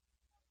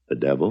 A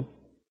devil?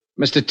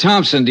 Mr.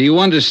 Thompson, do you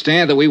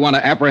understand that we want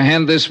to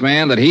apprehend this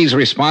man, that he's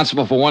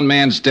responsible for one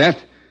man's death,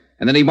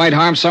 and that he might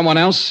harm someone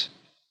else?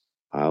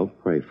 I'll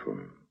pray for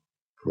him.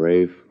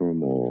 Pray for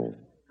them all.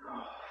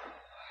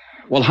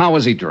 Well, how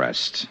was he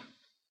dressed?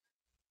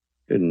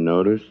 Didn't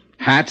notice.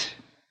 Hat?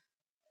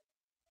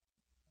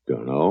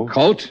 Don't know.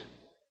 Coat?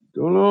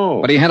 Don't know.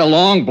 But he had a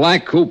long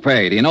black coupe.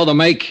 Do you know the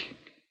make?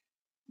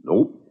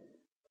 Nope.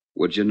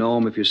 Would you know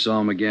him if you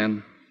saw him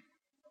again?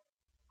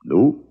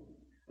 Nope.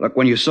 Look,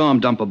 when you saw him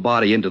dump a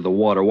body into the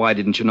water, why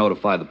didn't you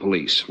notify the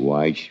police?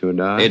 Why should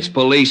I? It's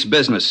police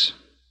business.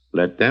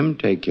 Let them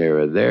take care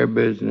of their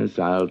business.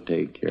 I'll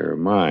take care of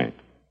mine.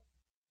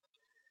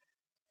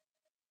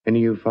 Any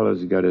of you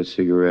fellas got a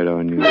cigarette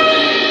on you?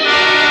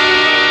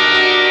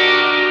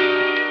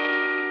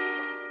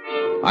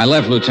 I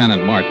left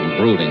Lieutenant Martin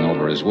brooding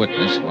over his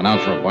witness and went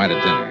out for a bite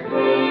of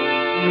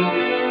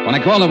dinner. When I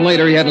called him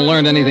later, he hadn't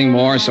learned anything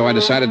more, so I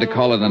decided to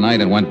call it a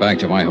night and went back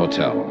to my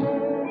hotel.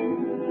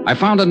 I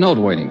found a note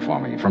waiting for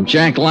me from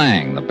Jack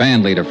Lang, the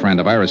band leader friend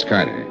of Iris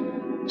Carter.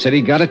 Said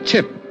he'd got a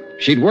tip.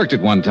 She'd worked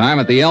at one time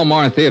at the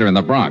Elmar Theater in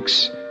the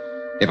Bronx.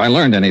 If I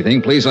learned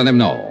anything, please let him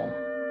know.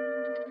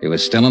 He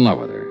was still in love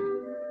with her.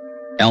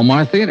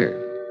 Elmar Theater.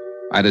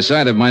 I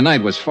decided my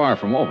night was far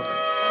from over.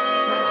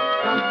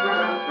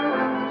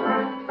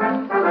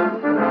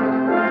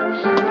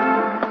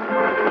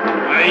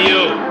 Hey,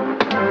 you.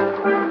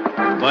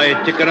 Buy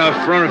a ticket out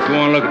front if you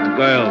want to look at the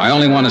girl. I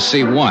only want to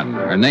see one.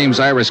 Her name's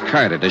Iris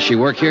Carter. Does she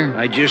work here?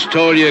 I just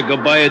told you, go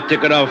buy a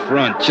ticket out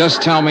front.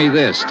 Just tell me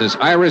this. Does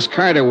Iris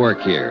Carter work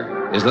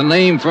here? Is the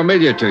name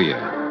familiar to you?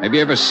 Have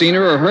you ever seen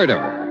her or heard of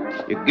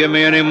her? You give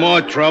me any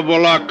more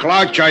trouble or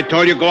clutch, I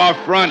told you go out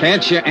front.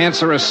 Can't you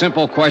answer a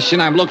simple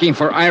question? I'm looking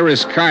for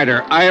Iris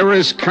Carter.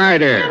 Iris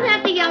Carter. You don't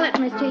have to yell at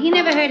mister. He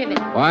never heard of it.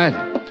 What?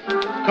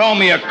 Call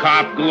me a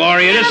cop,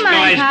 Gloria. Never This mind,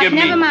 guy's Pop. giving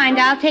me... Never mind.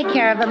 I'll take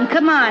care of him.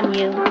 Come on,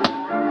 you.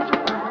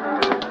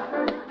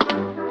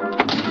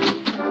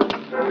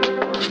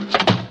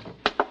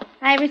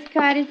 Iris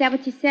Carter, is that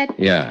what you said?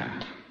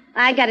 Yeah.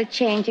 I gotta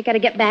change. I gotta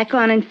get back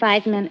on in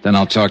 5 minutes. Then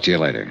I'll talk to you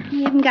later.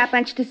 You haven't got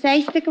much to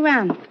say. Stick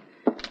around.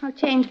 I'll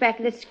change back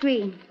to the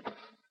screen.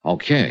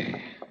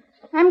 Okay.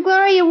 I'm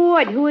Gloria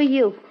Ward. Who are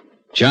you?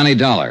 Johnny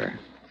Dollar.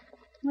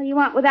 What do you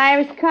want with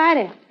Iris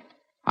Carter?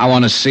 I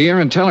want to see her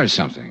and tell her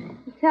something.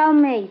 Tell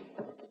me.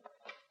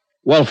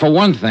 Well, for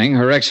one thing,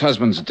 her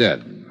ex-husband's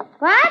dead.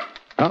 What?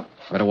 Oh,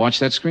 better watch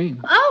that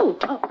screen. Oh.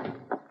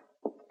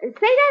 Say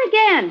that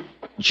again.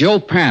 Joe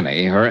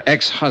Panny, her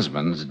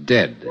ex-husband's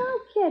dead. No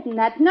kidding.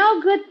 That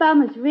no good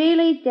bum is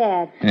really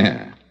dead.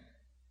 Yeah.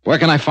 Where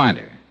can I find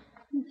her?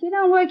 She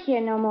don't work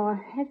here no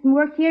more. Hasn't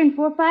worked here in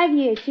 4 or 5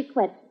 years. She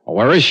quit. Well,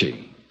 where is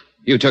she?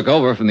 You took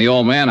over from the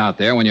old man out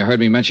there when you heard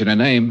me mention her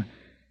name.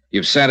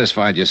 You've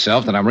satisfied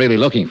yourself that I'm really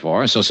looking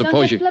for her, so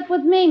suppose Don't slip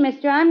with me,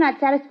 mister. I'm not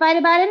satisfied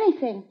about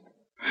anything.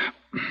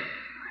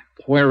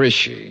 Where is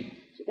she?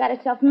 She got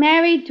herself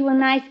married to a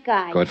nice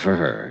guy. Good for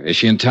her. Is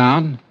she in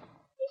town?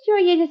 You sure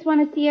you just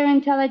want to see her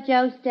and tell her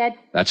Joe's dead?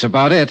 That's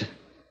about it.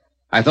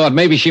 I thought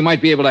maybe she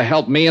might be able to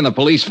help me and the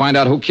police find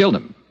out who killed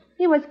him.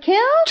 He was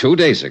killed? 2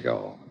 days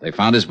ago. They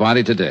found his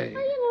body today. How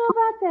do you know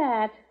about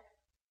that?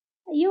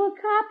 Are you a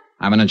cop?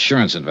 I'm an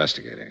insurance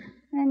investigator.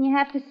 And you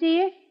have to see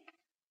her?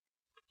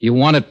 You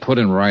want it put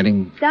in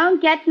writing?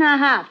 Don't get in a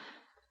huff.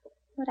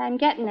 What I'm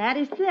getting at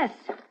is this.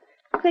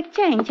 Quick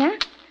change, huh?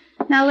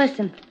 Now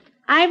listen.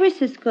 Iris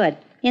is good.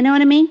 You know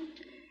what I mean?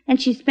 And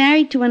she's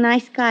married to a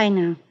nice guy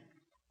now.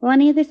 Will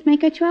any of this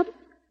make her trouble?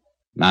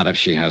 Not if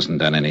she hasn't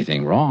done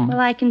anything wrong. Well,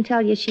 I can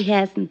tell you she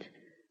hasn't.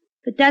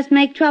 If it does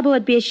make trouble,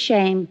 it'd be a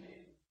shame.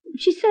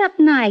 She's set up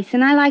nice,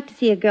 and I like to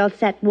see a girl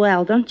set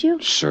well, don't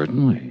you?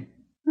 Certainly.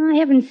 I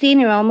haven't seen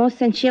her almost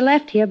since she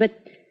left here, but...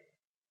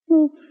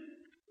 Well,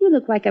 you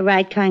look like a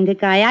right kind of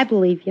guy. I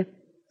believe you.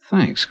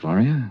 Thanks,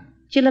 Gloria.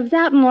 She lives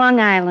out in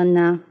Long Island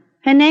now.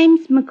 Her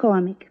name's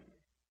McCormick.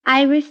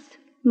 Iris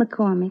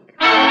McCormick.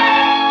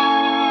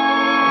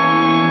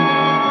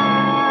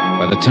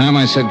 By the time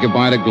I said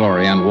goodbye to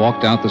Gloria and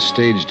walked out the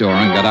stage door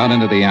and got out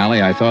into the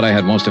alley, I thought I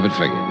had most of it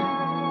figured.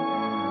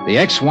 The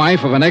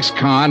ex-wife of an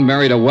ex-con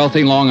married a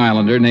wealthy Long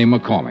Islander named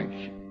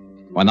McCormick.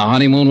 When the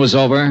honeymoon was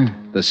over,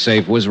 the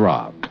safe was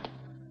robbed.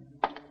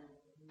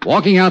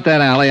 Walking out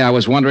that alley, I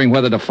was wondering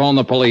whether to phone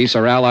the police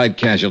or Allied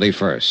Casualty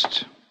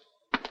first.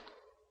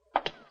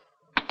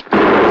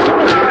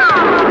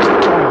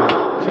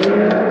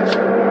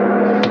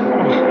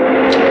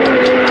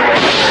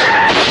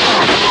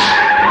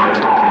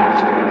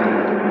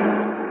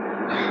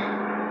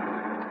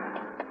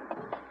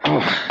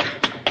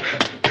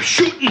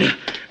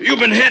 You've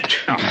been hit.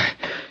 Oh,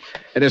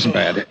 it isn't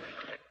bad.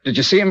 Did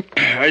you see him?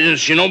 I didn't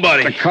see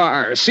nobody. The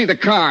car. See the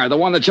car, the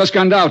one that just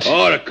gunned out.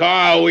 Oh, the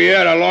car. We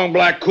had a long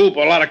black coupe, a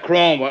lot of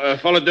chrome. A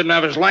fella didn't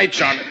have his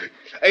lights on.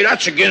 Hey,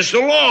 that's against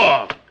the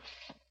law.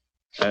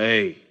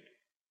 Hey,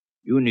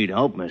 you need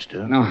help,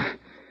 mister. No,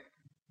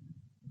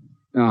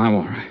 I'm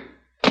all right.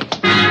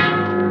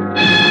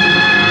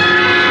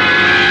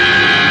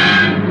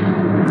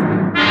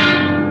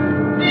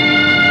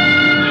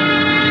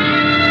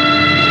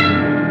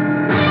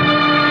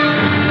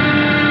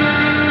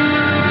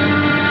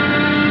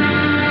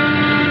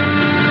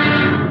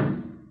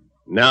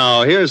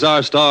 Now, here's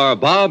our star,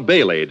 Bob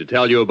Bailey, to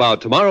tell you about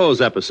tomorrow's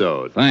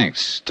episode.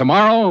 Thanks.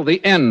 Tomorrow,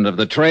 the end of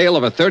the trail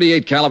of a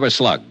 .38 caliber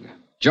slug.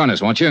 Join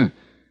us, won't you?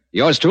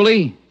 Yours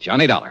truly,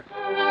 Johnny Dollar.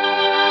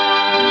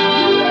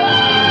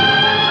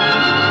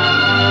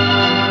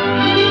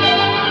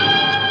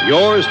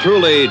 Yours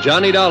truly,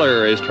 Johnny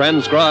Dollar, is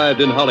transcribed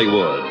in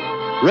Hollywood.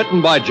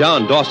 Written by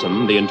John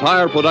Dawson, the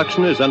entire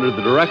production is under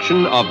the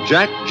direction of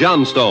Jack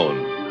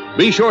Johnstone.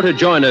 Be sure to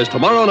join us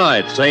tomorrow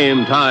night,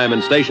 same time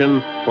and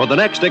station, for the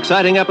next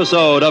exciting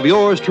episode of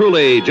Yours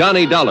truly,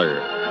 Johnny Dollar.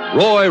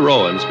 Roy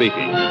Rowan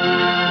speaking.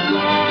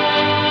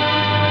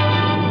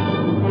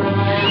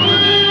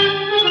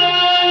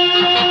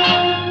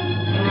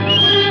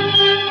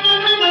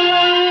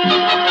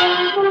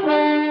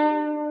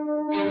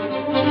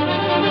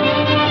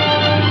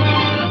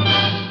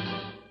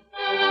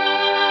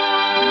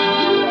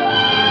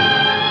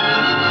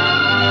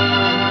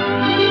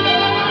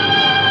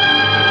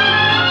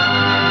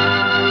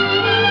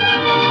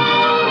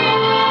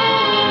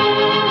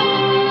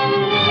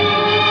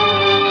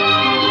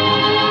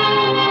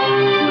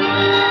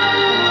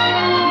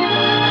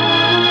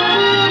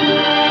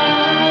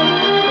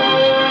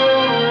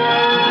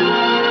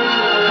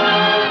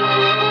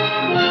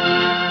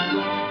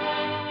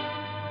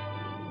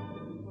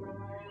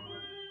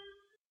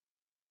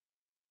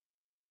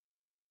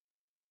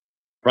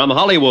 From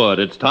Hollywood,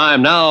 it's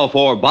time now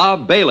for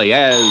Bob Bailey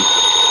as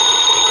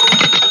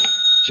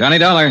Johnny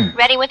Dollar.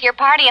 Ready with your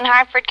party in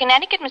Hartford,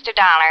 Connecticut, Mr.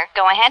 Dollar.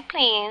 Go ahead,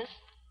 please.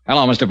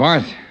 Hello, Mr.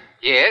 Barth.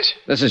 Yes?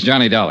 This is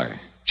Johnny Dollar.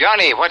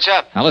 Johnny, what's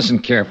up? Now listen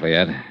carefully,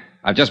 Ed.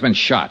 I've just been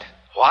shot.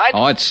 What?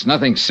 Oh, it's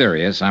nothing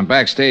serious. I'm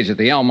backstage at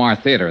the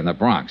Elmar Theater in the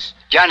Bronx.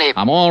 Johnny...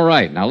 I'm all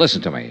right. Now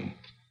listen to me.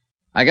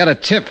 I got a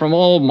tip from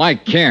old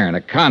Mike Cairn,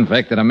 a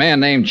convict, that a man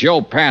named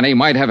Joe Panny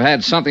might have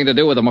had something to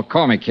do with the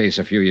McCormick case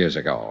a few years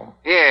ago.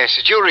 Yes,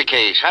 a jewelry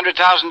case,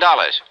 $100,000.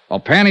 Well,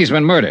 Panny's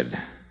been murdered.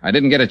 I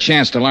didn't get a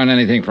chance to learn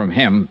anything from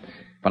him,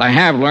 but I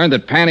have learned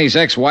that Panny's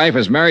ex-wife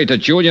is married to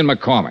Julian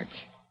McCormick.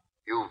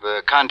 You've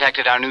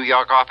contacted our New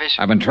York office?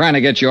 I've been trying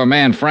to get your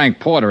man Frank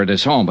Porter at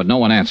his home, but no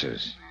one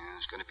answers.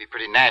 It's going to be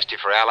pretty nasty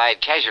for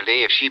Allied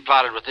Casualty if she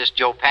plotted with this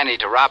Joe Panny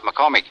to rob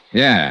McCormick.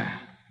 Yeah.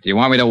 Do you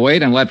want me to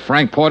wait and let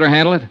Frank Porter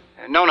handle it?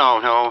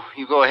 No.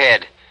 You go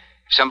ahead.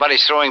 If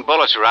somebody's throwing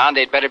bullets around,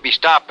 they'd better be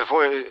stopped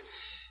before...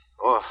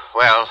 Oh,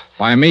 well...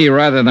 By me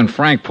rather than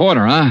Frank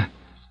Porter, huh?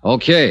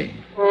 Okay.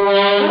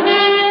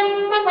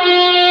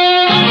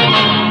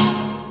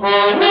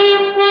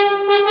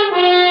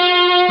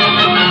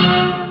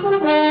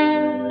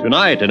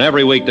 Tonight and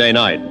every weekday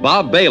night,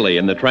 Bob Bailey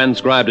in the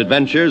transcribed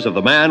adventures of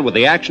the man with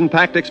the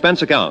action-packed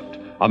expense account.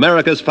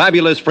 America's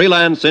fabulous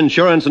freelance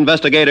insurance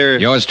investigator.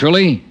 Yours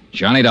truly,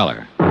 Johnny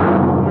Dollar.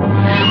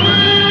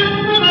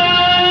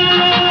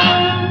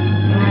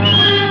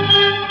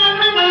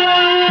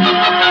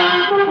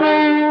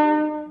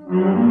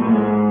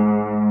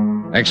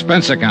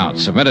 Expense account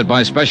submitted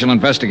by Special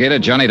Investigator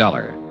Johnny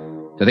Dollar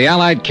to the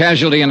Allied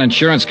Casualty and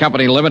Insurance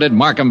Company Limited,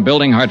 Markham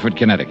Building, Hartford,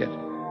 Connecticut.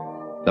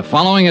 The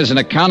following is an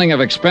accounting of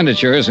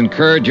expenditures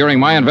incurred during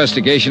my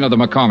investigation of the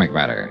McCormick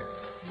matter.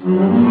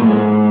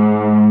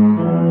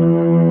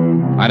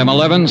 Item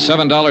 11,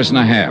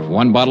 $7.50,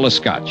 one bottle of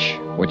scotch,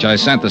 which I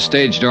sent the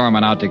stage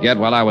doorman out to get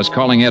while I was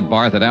calling Ed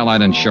Barth at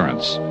Allied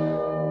Insurance.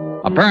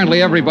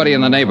 Apparently, everybody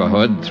in the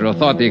neighborhood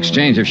thought the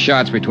exchange of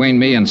shots between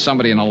me and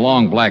somebody in a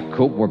long black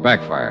coupe were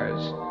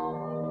backfires.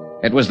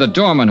 It was the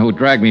doorman who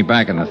dragged me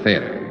back in the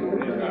theater.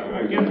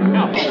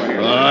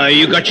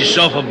 You got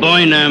yourself a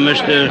burn there,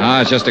 mister.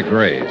 It's just a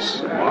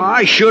graze.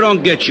 I sure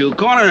don't get you.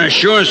 Calling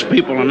insurance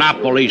people and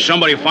not police.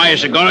 Somebody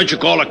fires a gun at you,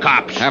 call the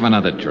cops. Have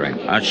another drink.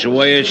 That's the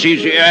way it's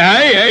easy.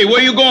 Hey,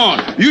 where you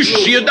going? You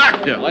should see a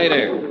doctor.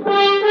 Later.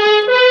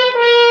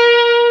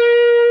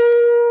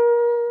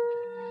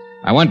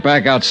 I went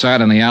back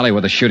outside in the alley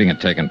where the shooting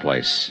had taken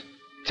place.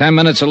 10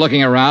 minutes of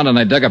looking around, and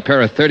I dug a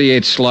pair of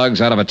 .38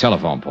 slugs out of a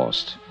telephone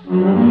post.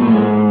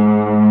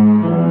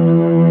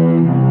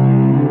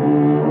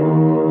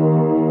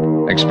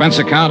 Expense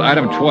account,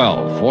 item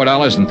 12,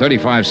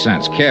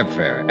 $4.35, cab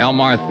fare,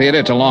 Elmar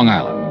Theater to Long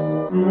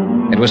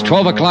Island. It was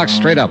 12 o'clock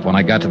straight up when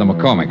I got to the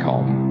McCormick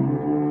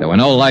home. There were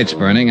no lights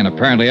burning, and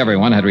apparently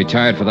everyone had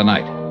retired for the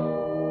night.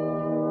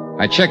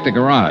 I checked the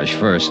garage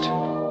first.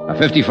 A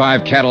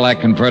 55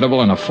 Cadillac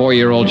convertible and a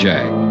 4-year-old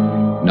Jag.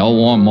 No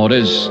warm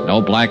motors,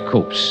 no black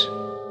coupes.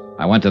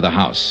 I went to the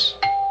house.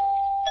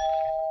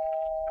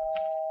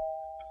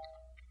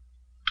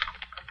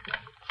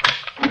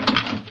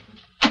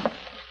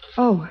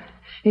 Oh,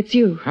 it's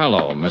you.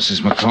 Hello,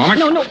 Mrs. McCormick.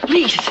 No,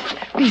 please.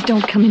 Please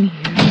don't come in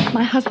here.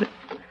 My husband.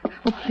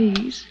 Oh,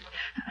 please.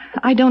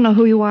 I don't know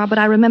who you are, but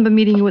I remember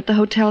meeting you at the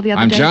hotel the other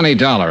day. I'm Johnny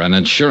Dollar, an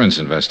insurance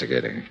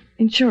investigator.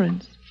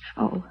 Insurance?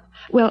 Oh,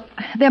 well,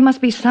 there must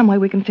be some way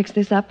we can fix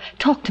this up.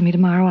 Talk to me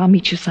tomorrow. I'll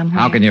meet you somewhere.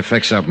 How can you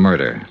fix up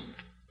murder?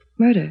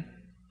 Murder?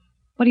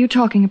 What are you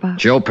talking about?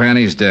 Joe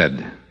Panny's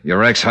dead.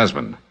 Your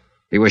ex-husband.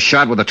 He was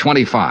shot with a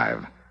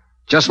 .25.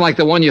 Just like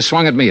the one you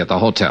swung at me at the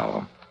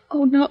hotel.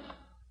 Oh, no.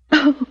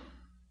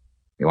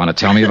 You want to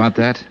tell me about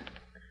that?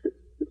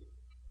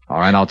 All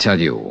right, I'll tell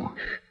you.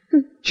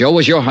 Joe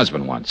was your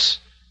husband once.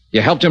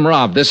 You helped him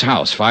rob this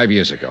house 5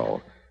 years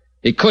ago.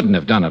 He couldn't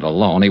have done it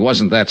alone. He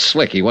wasn't that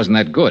slick. He wasn't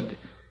that good.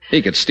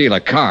 He could steal a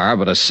car,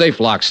 but a safe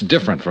lock's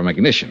different from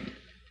ignition.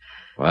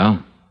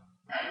 Well?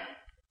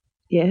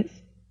 Yes.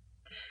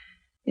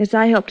 Yes,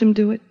 I helped him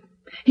do it.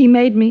 He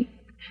made me.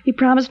 He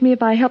promised me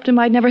if I helped him,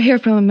 I'd never hear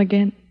from him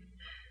again.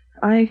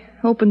 I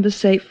opened the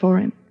safe for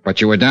him.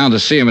 But you were down to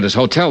see him at his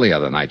hotel the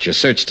other night. You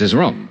searched his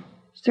room.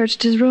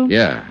 Searched his room?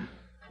 Yeah.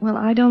 Well,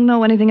 I don't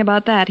know anything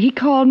about that. He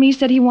called me,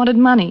 said he wanted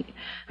money.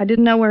 I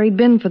didn't know where he'd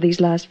been for these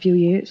last few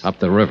years. Up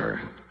the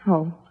river.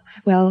 Oh,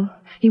 well,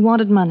 he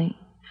wanted money.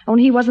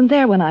 Only he wasn't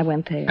there when I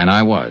went there. And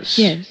I was.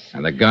 Yes.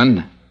 And the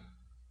gun?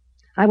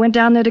 I went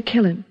down there to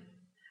kill him.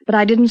 But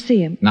I didn't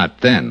see him.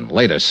 Not then.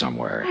 Later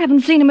somewhere. I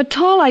haven't seen him at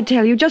all, I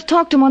tell you. Just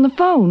talked to him on the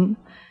phone.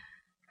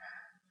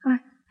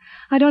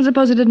 I don't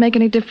suppose it'd make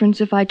any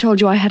difference if I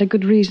told you I had a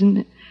good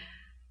reason.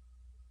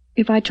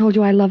 If I told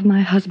you I love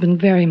my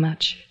husband very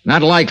much.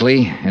 Not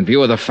likely, in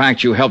view of the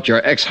fact you helped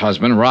your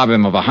ex-husband rob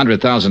him of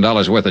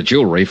 $100,000 worth of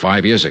jewelry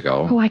 5 years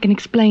ago. Oh, I can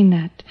explain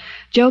that.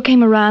 Joe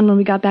came around when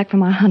we got back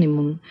from our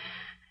honeymoon.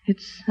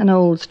 It's an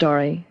old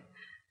story.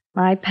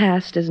 My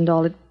past isn't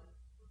all it...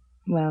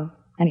 Well,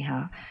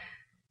 anyhow,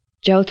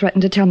 Joe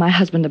threatened to tell my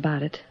husband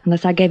about it,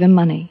 unless I gave him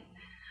money.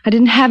 I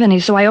didn't have any,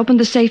 so I opened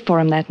the safe for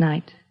him that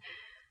night.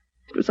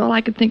 It was all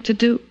I could think to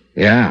do.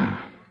 Yeah.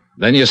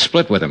 Then you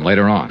split with him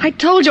later on. I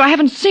told you I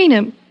haven't seen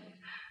him.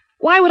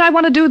 Why would I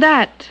want to do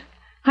that?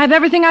 I have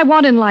everything I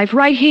want in life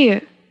right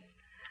here.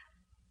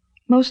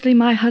 Mostly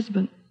my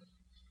husband.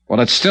 Well,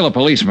 it's still a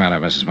police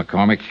matter, Mrs.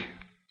 McCormick.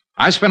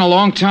 I spent a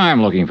long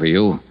time looking for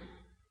you.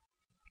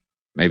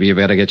 Maybe you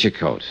better get your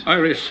coat.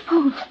 Iris.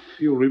 Oh.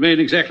 You'll remain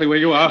exactly where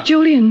you are.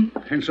 Julian.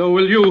 And so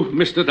will you,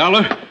 Mr.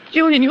 Dollar.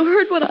 Julian, you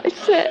heard what I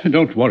said.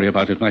 Don't worry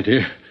about it, my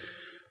dear.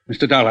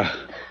 Mr. Dollar,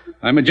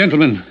 I'm a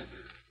gentleman.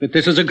 But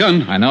this is a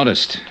gun. I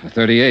noticed. A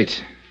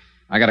 .38.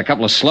 I got a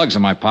couple of slugs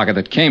in my pocket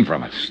that came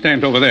from it.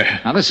 Stand over there.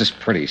 Now, this is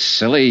pretty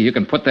silly. You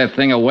can put that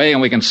thing away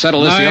and we can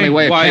settle this the only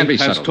way it can be settled.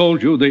 My wife has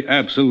told you the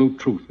absolute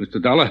truth,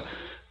 Mr. Dollar.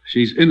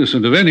 She's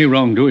innocent of any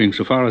wrongdoing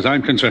so far as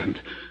I'm concerned.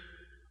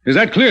 Is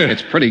that clear?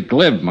 It's pretty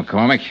glib,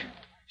 McCormick.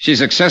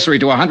 She's accessory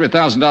to a $100,000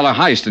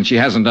 heist and she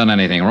hasn't done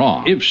anything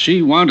wrong. If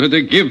she wanted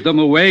to give them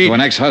away... To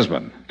an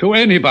ex-husband. To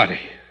anybody.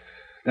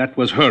 That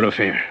was her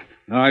affair.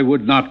 I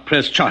would not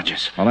press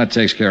charges. Well, that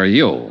takes care of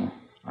you.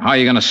 How are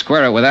you going to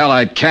square it with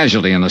Allied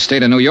Casualty in the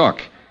state of New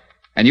York?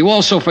 And you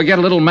also forget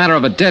a little matter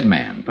of a dead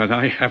man. But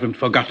I haven't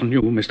forgotten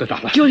you, Mr.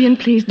 Dollar. Julian,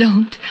 please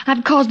don't.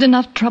 I've caused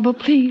enough trouble,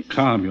 please.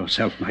 Calm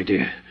yourself, my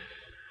dear.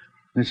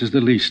 This is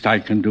the least I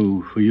can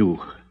do for you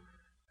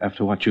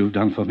after what you've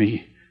done for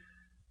me.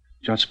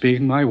 Just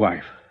being my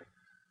wife.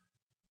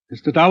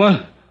 Mr.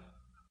 Dollar,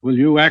 will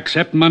you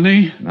accept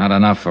money? Not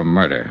enough for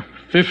murder.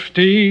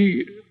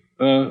 50,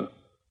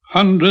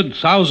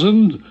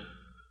 100,000.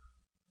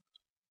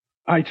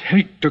 I'd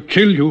hate to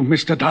kill you,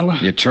 Mr. Dollar.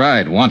 You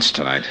tried once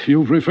tonight.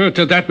 You've referred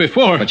to that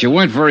before. But you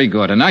weren't very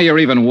good, and now you're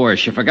even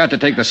worse. You forgot to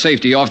take the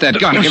safety off that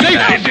gun. The Give me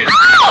safety? that.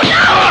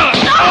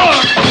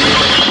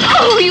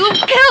 Oh, you've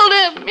killed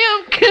him.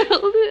 You've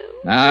killed him.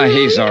 Ah,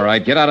 he's all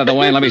right. Get out of the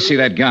way and let me see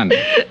that gun.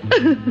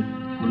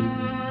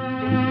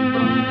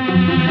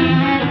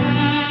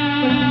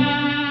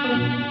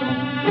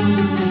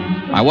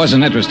 I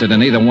wasn't interested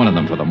in either one of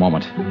them for the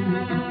moment.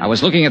 I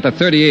was looking at the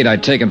 .38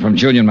 I'd taken from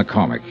Julian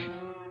McCormick.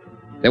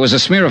 There was a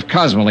smear of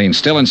cosmoline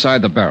still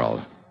inside the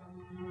barrel.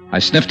 I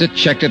sniffed it,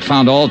 checked it,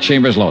 found all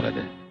chambers loaded.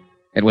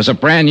 It was a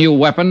brand new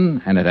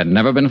weapon, and it had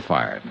never been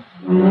fired.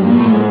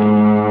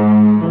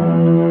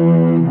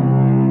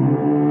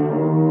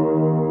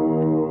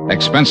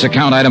 Expense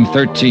account item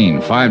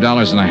 13,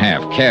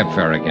 $5.50, cab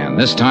fare again,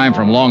 this time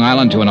from Long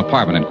Island to an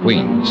apartment in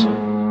Queens.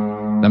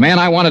 The man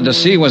I wanted to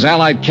see was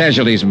Allied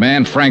Casualty's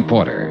man, Frank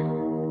Porter.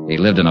 He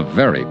lived in a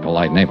very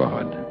polite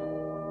neighborhood.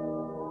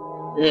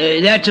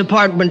 That's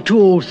apartment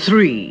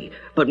 203,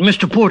 but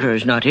Mr. Porter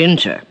is not in,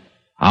 sir.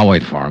 I'll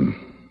wait for him.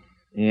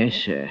 Yes,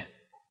 sir.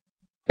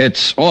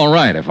 It's all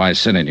right if I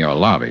sit in your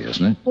lobby,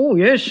 isn't it? Oh,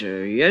 yes,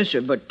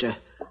 sir, but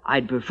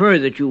I'd prefer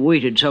that you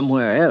waited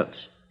somewhere else.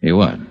 You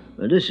would?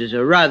 Well, this is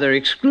a rather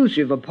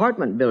exclusive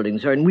apartment building,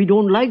 sir, and we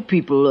don't like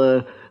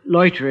people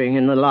loitering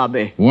in the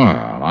lobby.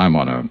 Well, I'm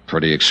on a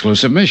pretty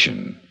exclusive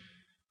mission.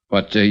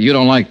 But you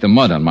don't like the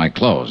mud on my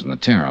clothes and the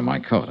tear on my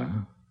coat, huh?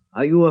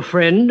 Are you a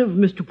friend of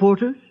Mr.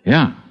 Porter's?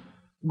 Yeah.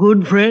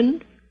 Good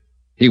friend?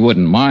 He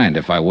wouldn't mind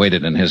if I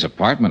waited in his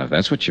apartment, if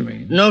that's what you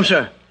mean. No,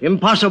 sir.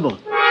 Impossible.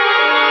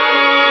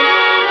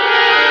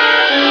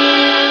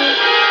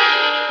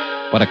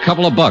 But a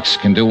couple of bucks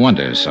can do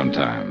wonders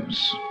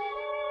sometimes.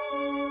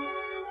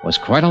 It was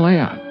quite a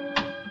layout.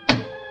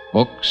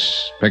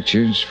 Books,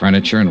 pictures,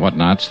 furniture, and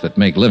whatnots that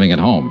make living at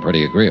home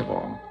pretty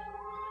agreeable.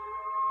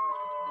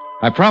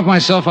 I propped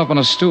myself up on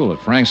a stool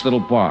at Frank's little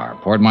bar,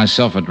 poured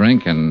myself a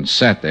drink, and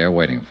sat there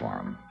waiting for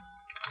him.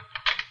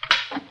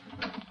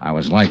 I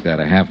was like that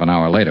a half an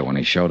hour later when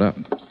he showed up.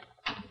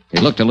 He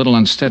looked a little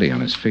unsteady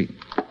on his feet.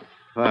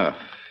 Oh,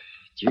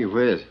 gee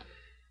whiz.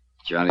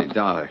 Johnny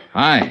Dollar.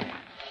 Hi.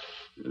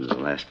 You're the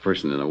last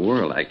person in the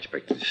world I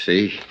expected to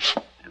see.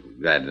 I'm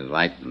glad to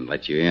light and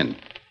let you in.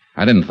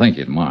 I didn't think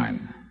you'd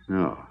mind.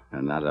 No,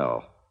 not at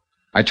all.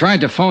 I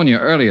tried to phone you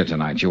earlier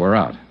tonight. You were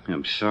out.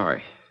 I'm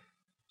sorry.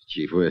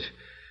 Chief Whiz,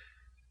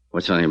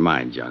 what's on your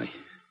mind, Johnny?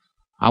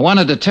 I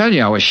wanted to tell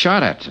you I was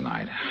shot at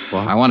tonight.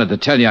 What? I wanted to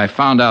tell you I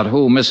found out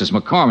who Mrs.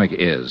 McCormick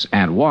is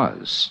and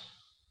was.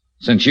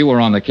 Since you were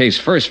on the case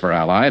first for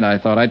Allied, I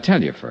thought I'd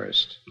tell you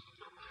first.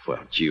 Well,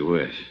 gee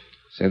whiz.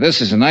 Say,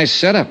 this is a nice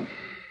setup.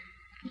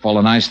 Full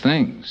of nice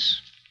things.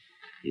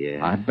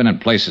 Yeah. I've been in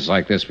places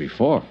like this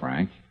before,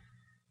 Frank.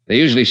 They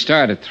usually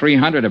start at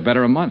 $300 or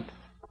better a month.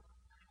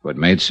 Good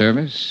maid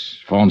service,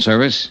 phone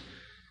service.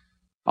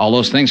 All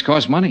those things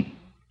cost money.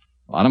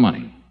 A lot of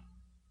money.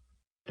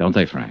 Don't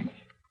they, Frank?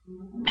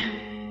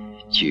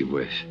 Gee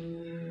whiz.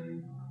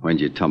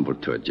 When'd you tumble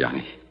to it,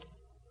 Johnny?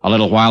 A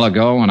little while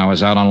ago when I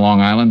was out on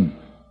Long Island.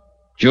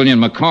 Julian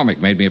McCormick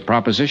made me a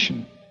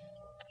proposition.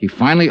 He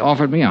finally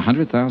offered me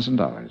 $100,000.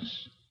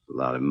 A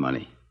lot of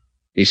money.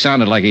 He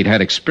sounded like he'd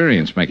had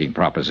experience making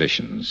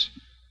propositions.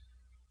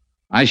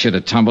 I should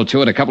have tumbled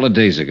to it a couple of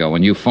days ago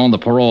when you phoned the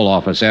parole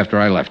office after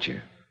I left you.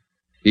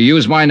 You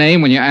used my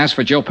name when you asked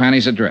for Joe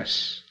Panny's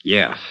address.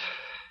 Yeah.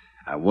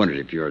 I wondered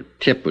if your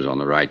tip was on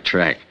the right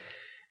track.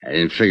 I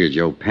didn't figure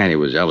Joe Panny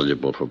was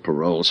eligible for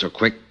parole so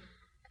quick.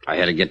 I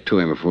had to get to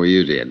him before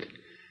you did.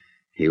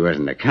 He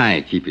wasn't the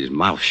kind to keep his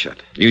mouth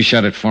shut. You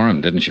shut it for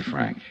him, didn't you,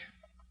 Frank?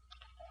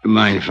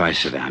 Mind if I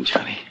sit down,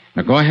 Johnny?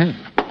 Now, go ahead.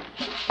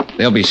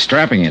 They'll be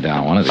strapping you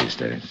down one of these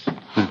days.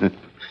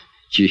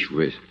 Gee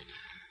whiz.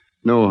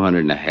 No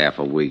 $150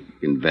 a week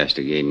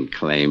investigating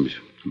claims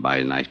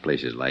by nice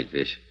places like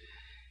this.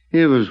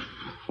 It was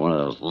one of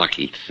those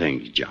lucky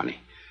things, Johnny.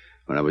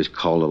 When I was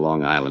called to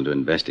Long Island to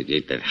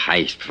investigate that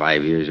heist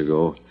 5 years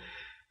ago,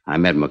 I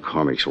met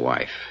McCormick's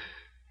wife.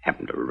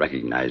 Happened to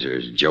recognize her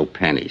as Joe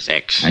Panny's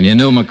ex. And you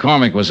knew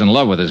McCormick was in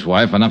love with his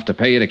wife enough to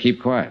pay you to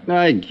keep quiet.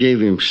 I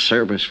gave him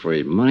service for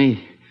his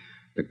money.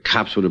 The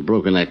cops would have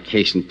broken that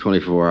case in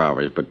 24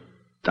 hours, but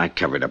I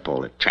covered up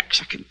all the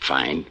tracks I could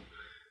find.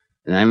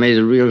 And I made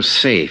it real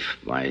safe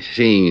by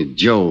seeing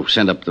Joe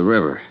send up the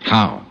river.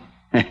 How?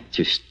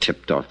 Just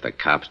tipped off the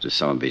cops to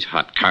some of his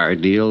hot car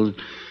deals,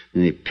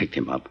 and they picked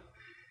him up.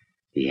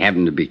 He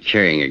happened to be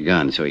carrying a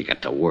gun, so he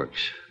got the works.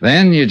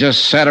 Then you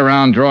just sat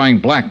around drawing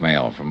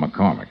blackmail from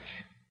McCormick.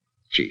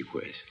 Gee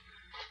whiz.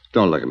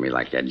 Don't look at me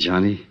like that,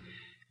 Johnny.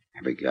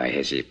 Every guy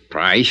has his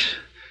price.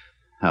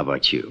 How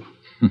about you?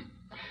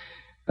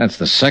 That's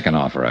the second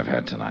offer I've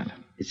had tonight.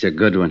 It's a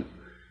good one.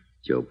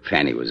 Joe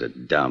Panny was a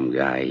dumb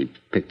guy. He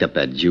picked up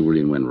that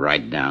jewelry and went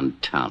right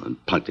downtown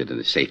and plunked it in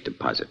a safe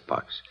deposit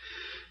box.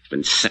 It's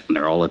been sitting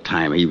there all the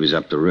time he was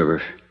up the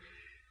river.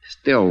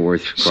 Still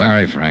worth...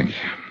 Sorry, Frank.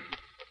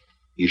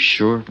 You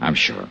sure? I'm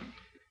sure.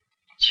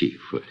 Chief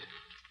Whiz.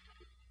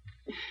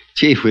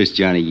 Chief Whiz,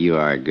 Johnny, you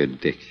are a good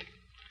dick.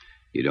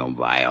 You don't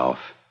buy off.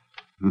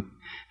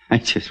 I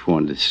just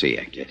wanted to see,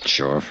 I guess.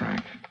 Sure,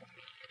 Frank.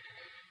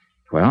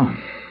 Well,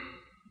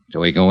 do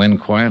we go in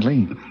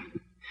quietly?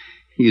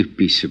 You'd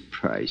be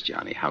surprised,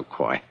 Johnny, how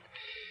quiet.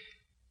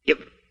 You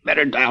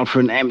better dial for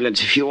an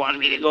ambulance if you want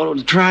me to go to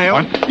the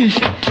trial. What?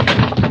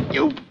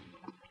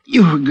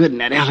 You were good in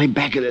that alley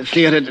back of the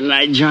theater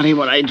tonight, Johnny,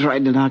 when I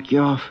tried to knock you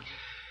off.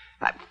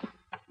 I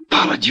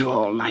followed you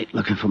all night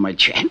looking for my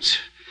chance.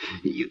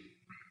 You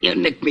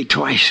nicked me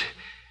twice.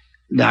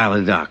 Dial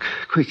the doc.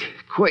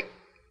 Quick.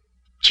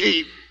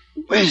 Gee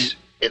whiz,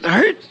 it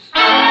hurts.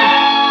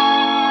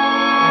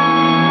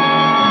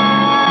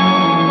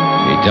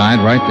 He died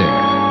right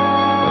there,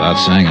 without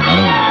saying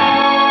another word.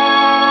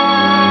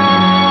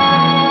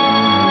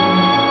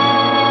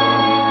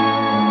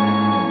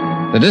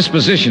 The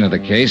disposition of the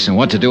case and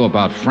what to do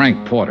about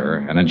Frank Porter,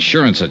 an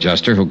insurance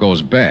adjuster who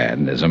goes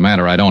bad, is a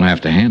matter I don't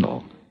have to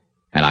handle.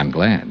 And I'm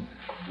glad.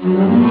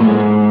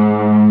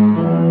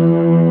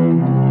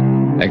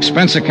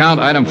 Expense account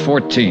item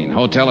 14,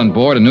 hotel and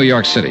board in New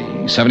York City,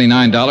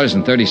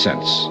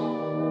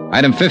 $79.30.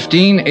 Item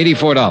 15,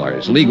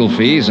 $84, legal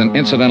fees and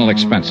incidental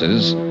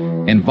expenses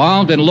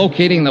involved in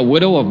locating the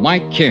widow of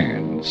Mike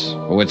Cairns,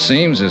 who it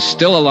seems is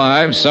still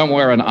alive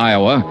somewhere in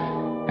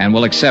Iowa and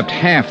will accept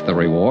half the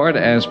reward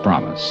as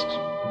promised.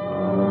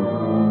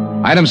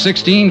 Item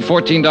 16,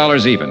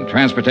 $14 even,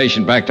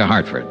 transportation back to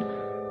Hartford.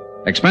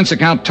 Expense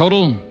account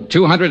total,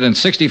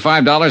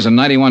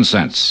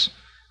 $265.91.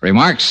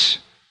 Remarks?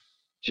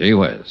 Gee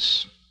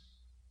whiz.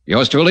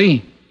 Yours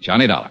truly,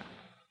 Johnny Dollar.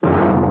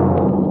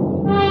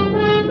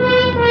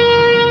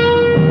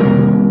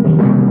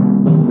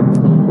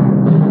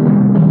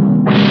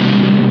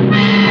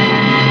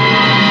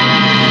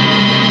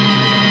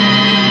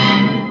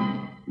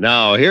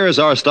 Now, here's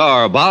our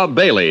star, Bob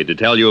Bailey, to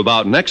tell you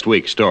about next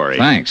week's story.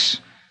 Thanks.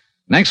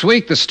 Next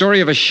week, the story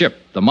of a ship,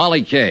 the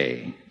Molly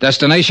K.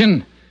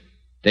 Destination,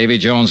 Davy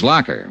Jones'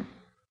 locker.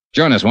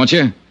 Join us, won't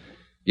you?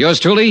 Yours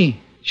truly,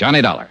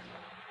 Johnny Dollar.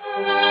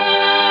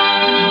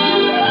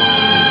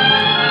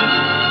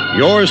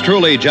 Yours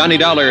truly, Johnny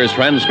Dollar, is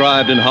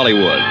transcribed in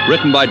Hollywood.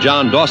 Written by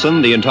John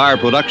Dawson, the entire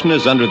production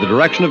is under the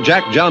direction of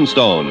Jack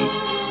Johnstone.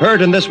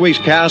 Heard in this week's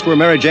cast were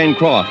Mary Jane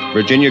Croft,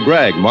 Virginia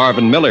Gregg,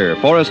 Marvin Miller,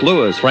 Forrest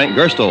Lewis, Frank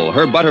Gerstle,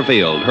 Herb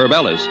Butterfield, Herb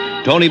Ellis,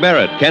 Tony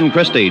Barrett, Ken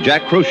Christie,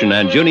 Jack Crucian,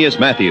 and Junius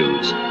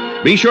Matthews.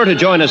 Be sure to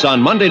join us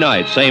on Monday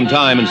night, same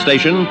time and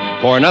station,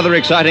 for another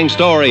exciting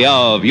story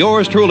of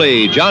yours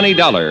truly, Johnny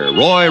Dollar.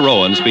 Roy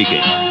Rowan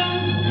speaking.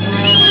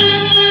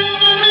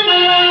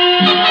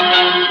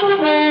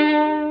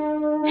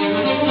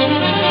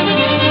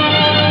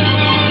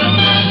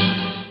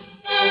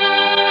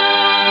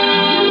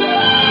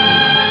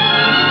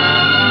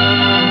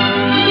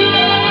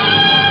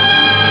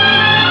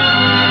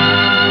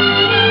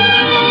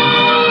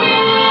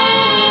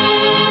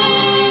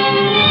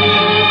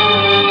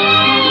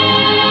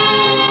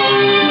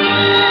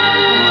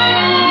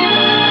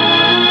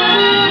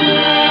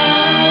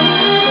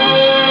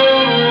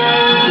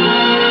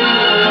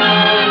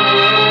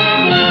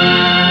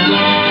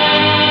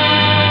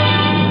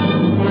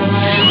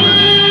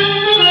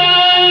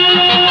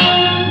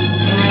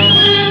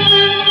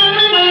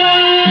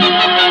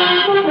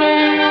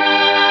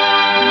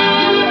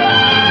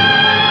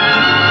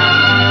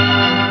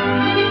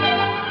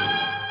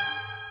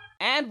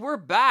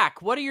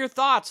 What are your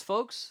thoughts,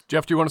 folks?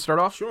 Jeff, do you want to start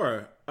off?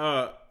 Sure.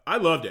 I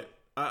loved it.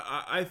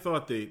 I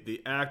thought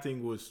the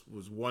acting was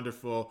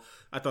wonderful.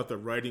 I thought the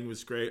writing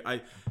was great.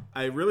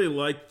 I really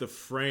liked the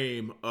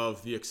frame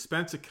of the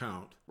expense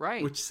account,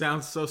 right? Which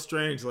sounds so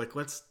strange. Like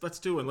let's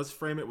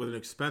frame it with an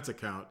expense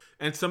account.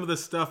 And some of the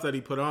stuff that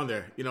he put on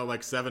there,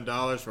 like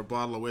 $7 for a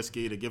bottle of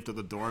whiskey to give to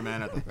the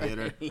doorman at the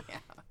theater. Yeah.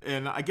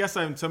 And I guess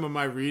in some of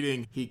my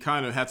reading, he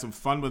kind of had some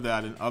fun with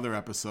that in other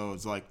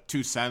episodes, like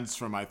 2 cents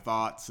for my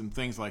thoughts and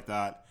things like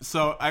that.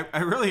 So I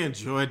really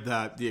enjoyed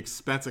that, the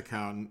expense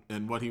account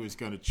and what he was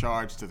going to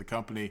charge to the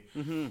company.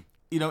 Mm-hmm.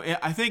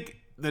 I think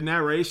the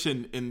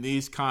narration in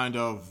these kind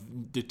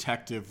of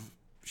detective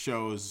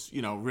shows,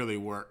 really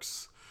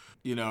works.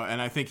 And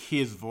I think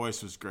his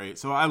voice was great.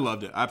 So I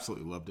loved it.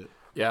 Absolutely loved it.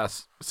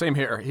 Yes, same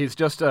here. He's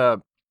just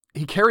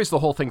he carries the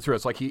whole thing through.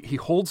 It's like he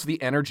holds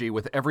the energy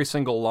with every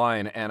single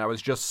line, and I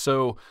was just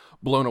so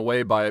blown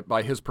away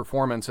by his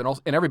performance and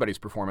everybody's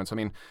performance. I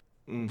mean,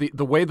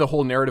 the way the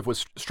whole narrative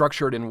was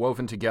structured and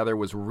woven together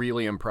was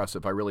really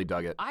impressive. I really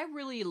dug it. I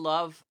really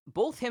love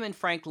both him and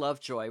Frank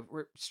Lovejoy.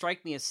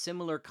 Strike me as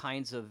similar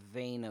kinds of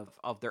vein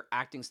of their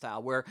acting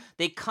style, where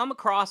they come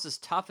across as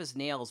tough as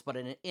nails, but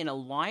in a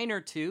line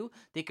or two,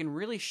 they can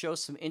really show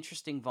some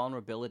interesting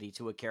vulnerability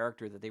to a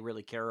character that they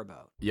really care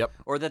about. Yep.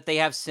 Or that they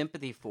have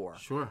sympathy for.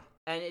 Sure.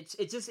 And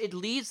it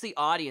leads the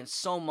audience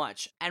so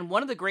much. And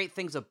one of the great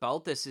things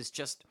about this is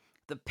just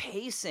the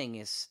pacing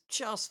is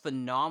just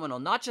phenomenal.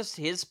 Not just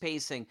his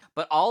pacing,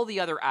 but all the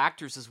other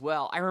actors as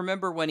well. I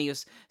remember when he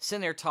was sitting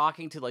there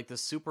talking to the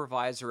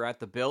supervisor at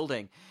the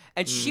building,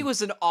 and she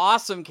was an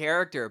awesome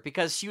character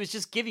because she was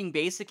just giving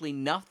basically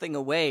nothing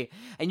away,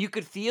 and you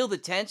could feel the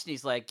tension.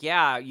 He's like,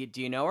 "Yeah,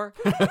 do you know her?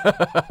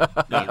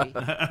 Maybe.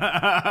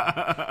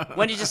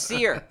 When did you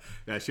see her?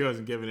 Yeah, she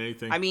wasn't giving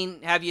anything. I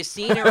mean, have you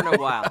seen her in a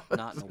while?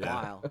 Not in a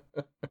while.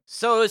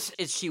 So is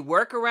she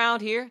work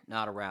around here?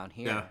 Not around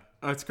here. Yeah.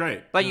 Oh, it's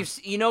great. But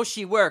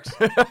she works.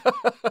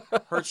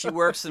 Heard she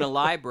works in a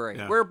library.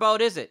 Yeah. Where about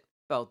is it?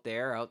 Out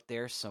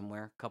there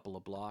somewhere, a couple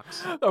of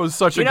blocks. That was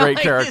such a great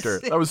character.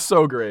 That was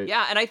so great.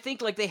 Yeah, and I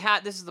think they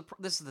had this is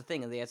the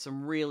thing, and they had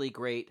some really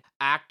great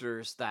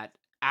actors that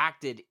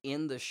acted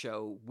in the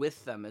show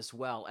with them as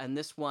well. And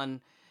this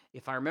one,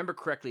 if I remember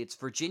correctly, it's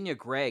Virginia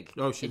Gregg.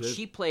 Oh, she did.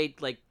 She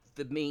played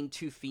the main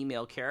 2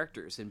 female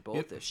characters in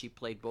both this. She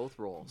played both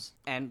roles.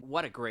 And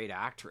what a great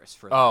actress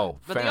for that. Oh,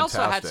 but fantastic. they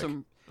also had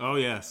some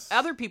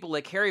other people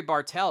like Harry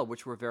Bartell,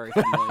 which we're very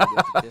familiar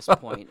with at this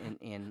point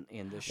in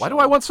this show. Why do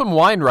I want some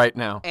wine right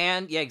now?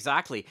 And yeah,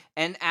 exactly.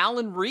 And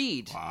Alan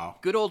Reed, wow,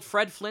 good old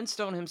Fred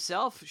Flintstone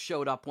himself,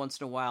 showed up once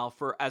in a while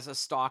as a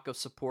stock of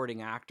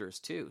supporting actors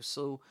too.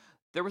 So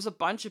There was a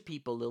bunch of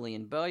people: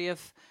 Lillian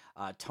Belieff,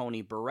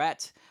 Tony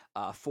Barrett,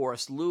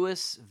 Forrest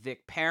Lewis,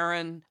 Vic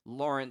Perrin,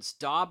 Lawrence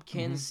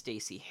Dobkins,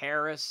 Stacey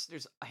Harris.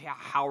 There's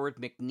Howard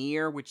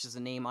McNear, which is a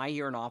name I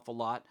hear an awful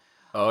lot.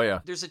 Oh, yeah.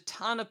 There's a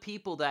ton of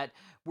people that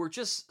were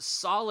just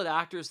solid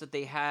actors that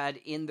they had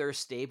in their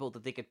stable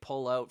that they could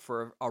pull out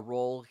for a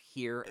role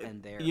here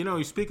and there. You know,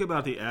 you speak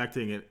about the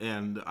acting,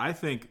 and I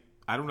think,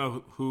 I don't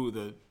know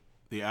who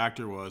the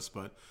actor was,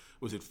 but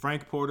was it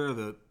Frank Porter,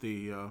 the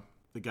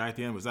guy at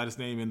the end? Was that his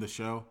name in the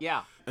show?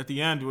 Yeah. At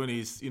the end, when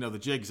he's, the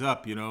jig's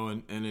up,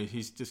 and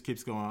he just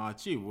keeps going, oh,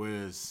 gee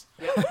whiz.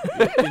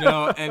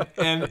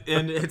 And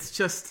it's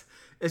just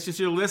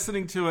you're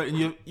listening to it,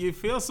 and you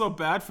feel so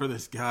bad for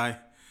this guy.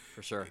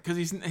 For sure. Because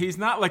he's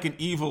not like an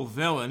evil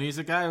villain. He's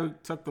a guy who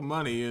took the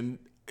money and,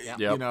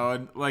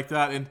 and like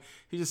that. And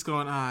he's just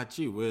going,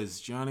 gee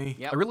whiz, Johnny.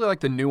 I really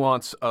like the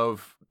nuance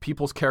of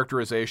people's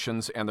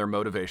characterizations and their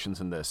motivations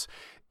in this.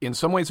 In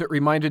some ways, it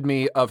reminded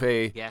me of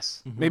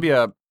maybe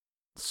a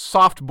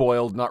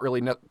soft-boiled, not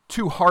really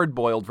too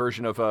hard-boiled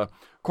version of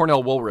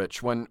Cornell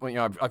Woolrich. When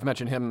I've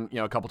mentioned him,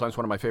 a couple times,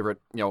 one of my favorite,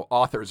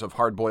 authors of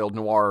hard-boiled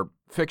noir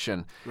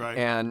fiction. Right.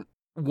 And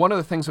one of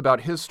the things about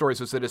his stories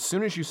is that as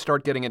soon as you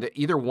start getting into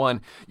either one,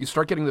 you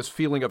start getting this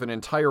feeling of an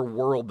entire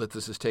world that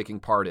this is taking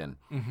part in.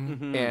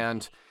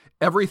 And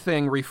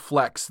everything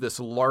reflects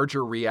this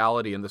larger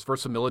reality and this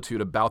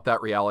verisimilitude about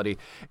that reality.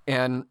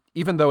 And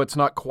even though it's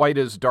not quite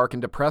as dark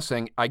and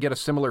depressing, I get a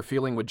similar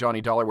feeling with Johnny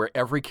Dollar, where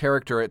every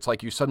character, it's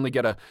like you suddenly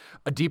get a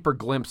deeper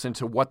glimpse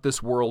into what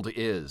this world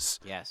is.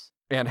 Yes.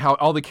 And how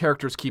all the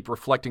characters keep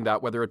reflecting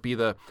that, whether it be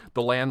the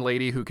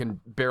landlady who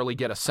can barely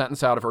get a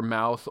sentence out of her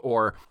mouth,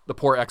 or the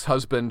poor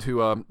ex-husband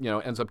who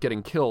ends up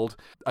getting killed.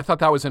 I thought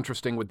that was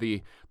interesting with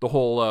the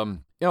whole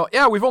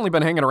we've only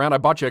been hanging around. I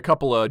bought you a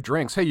couple of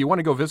drinks. Hey, you want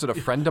to go visit a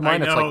friend of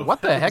mine? It's like,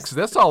 what the heck's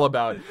this all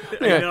about?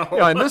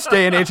 In this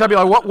day and age, I'd be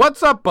like,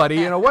 what's up,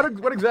 buddy?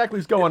 What exactly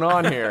is going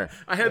on here?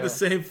 I had the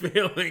same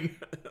feeling.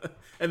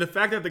 And the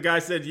fact that the guy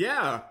said,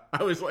 yeah,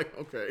 I was like,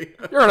 okay.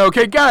 You're an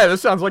okay guy.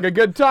 This sounds like a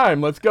good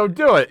time. Let's go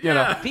do it.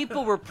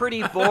 People were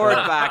pretty bored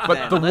back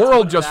then. But the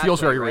world just feels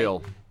very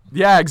real.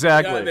 Yeah,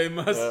 exactly. Yeah, they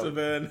must have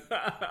been.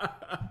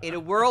 In a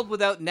world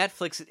without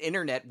Netflix and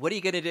internet, what are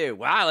you going to do?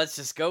 Wow, let's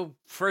just go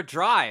for a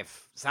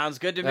drive. Sounds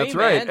good to me, That's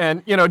right.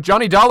 man. And,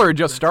 Johnny Dollar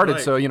just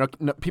started, so,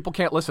 people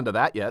can't listen to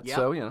that yet. Yep,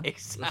 So,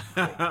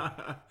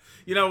 Exactly.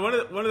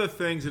 One of the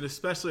things, and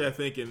especially I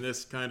think in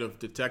this kind of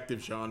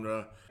detective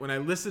genre, when I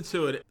listen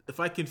to it, if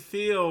I can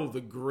feel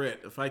the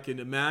grit, if I can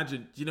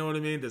imagine, you know what I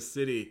mean, the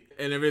city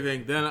and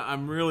everything, then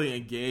I'm really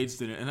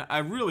engaged in it. And I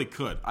really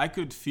could. I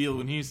could feel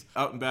when he's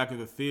out and back of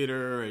the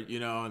theater,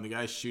 and the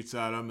guy shoots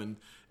at him, and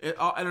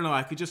I don't know,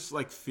 I could just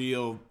like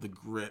feel the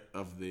grit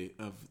of the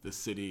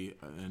city,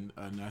 and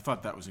I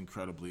thought that was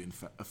incredibly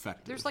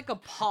effective. There's like a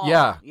pause,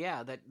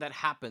 that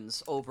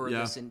happens over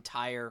this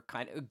entire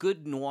kind of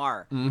good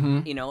noir.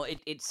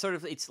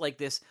 It's like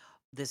this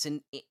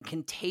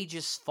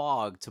contagious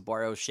fog, to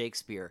borrow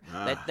Shakespeare,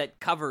 that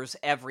covers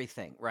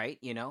everything, right?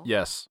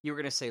 Yes. You were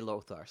going to say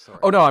Lothar, sorry.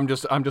 Oh no, I'm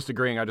just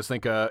agreeing. I just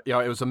think it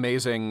was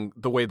amazing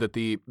the way that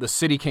the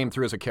city came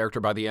through as a character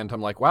by the end.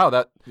 I'm like, wow,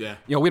 that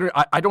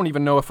I don't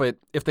even know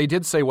if they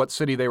did say what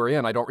city they were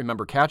in. I don't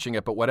remember catching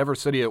it, but whatever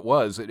city it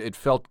was, it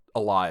felt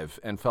alive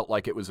and felt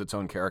like it was its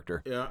own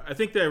character. Yeah, I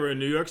think they were in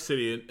New York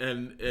City,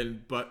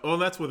 but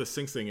that's where the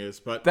Sing Sing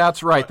is. But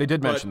that's right, they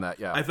did mention that.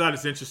 Yeah, I thought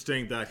it's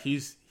interesting that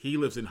he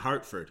lives in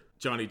Hartford,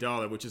 Johnny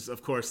Dollar, which is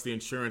of course the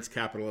insurance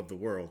capital of the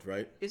world,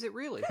 right? Is it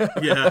really?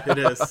 Yeah, it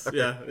is.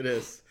 Yeah, it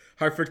is.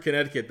 Hartford,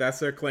 Connecticut. That's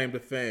their claim to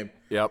fame.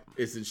 Yep,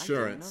 is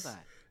insurance. I didn't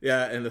know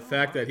that. Yeah, and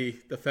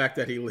the fact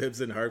that he lives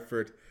in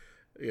Hartford,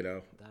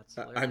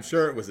 I'm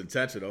sure it was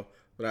intentional.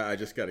 But I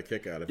just got a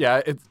kick out of it.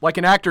 Yeah, it's like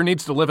an actor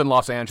needs to live in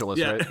Los Angeles,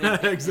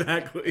 right?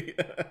 Exactly.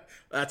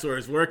 That's where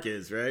his work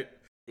is, right?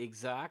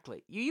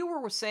 Exactly. You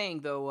were saying,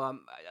 though,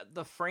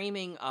 the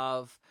framing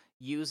of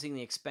using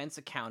the expense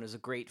account is a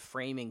great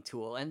framing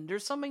tool. And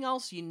there's something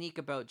else unique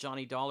about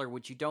Johnny Dollar,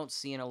 which you don't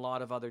see in a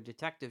lot of other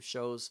detective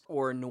shows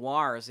or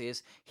noirs,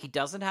 is he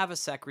doesn't have a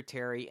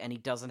secretary and he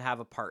doesn't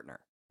have a partner.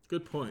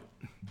 Good point.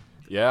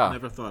 Yeah. I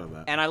never thought of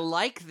that. And I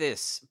like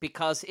this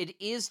because it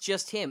is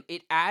just him.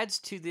 It adds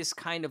to this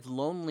kind of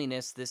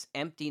loneliness, this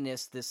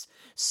emptiness, this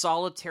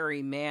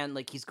solitary man,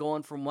 like he's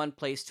going from one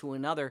place to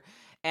another.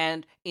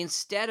 And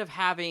instead of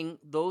having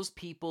those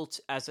people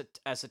as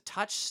a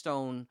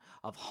touchstone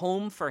of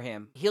home for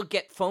him, he'll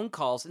get phone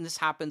calls. And this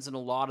happens in a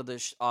lot of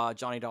the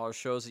Johnny Dollar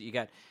shows that you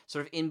get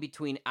sort of in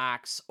between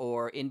acts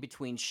or in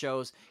between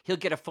shows. He'll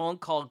get a phone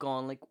call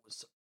going like,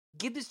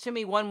 give this to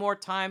me one more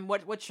time.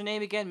 What's your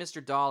name again?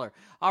 Mr. Dollar.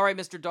 All right,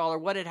 Mr. Dollar,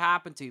 what had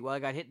happened to you? Well, I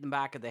got hit in the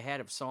back of the head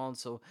of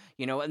so-and-so,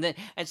 and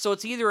so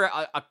it's either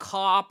a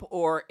cop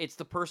or it's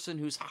the person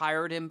who's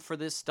hired him for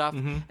this stuff.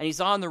 Mm-hmm. And he's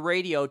on the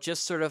radio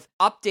just sort of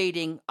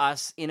updating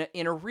us in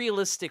a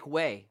realistic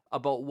way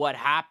about what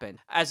happened,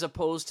 as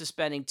opposed to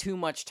spending too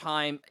much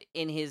time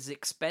in his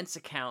expense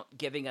account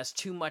giving us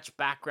too much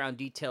background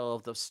detail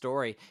of the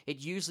story. It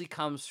usually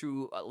comes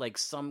through like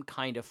some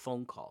kind of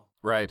phone call.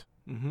 Right.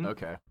 Mm-hmm.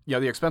 Okay. Yeah,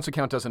 the expense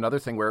account does another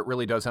thing where it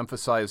really does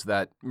emphasize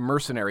that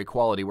mercenary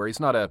quality, where he's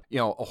not a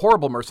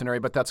horrible mercenary,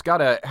 but that's got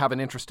to have an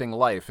interesting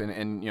life.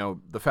 And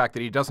the fact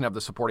that he doesn't have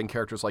the supporting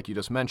characters like you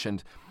just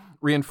mentioned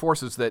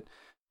reinforces that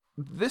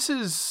this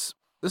is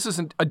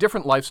a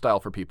different lifestyle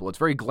for people. It's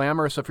very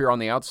glamorous if you're on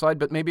the outside,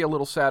 but maybe a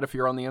little sad if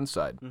you're on the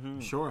inside. Mm-hmm.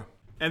 Sure.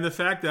 And the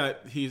fact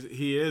that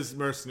he is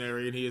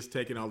mercenary and he is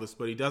taking all this,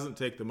 but he doesn't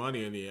take the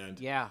money in the end.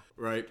 Yeah.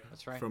 Right?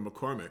 That's right. From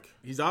McCormick.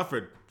 He's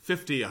offered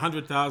 $50,000,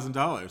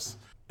 $100,000,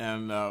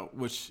 and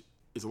which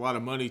is a lot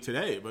of money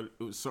today, but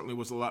it certainly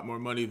was a lot more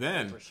money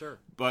then. For sure.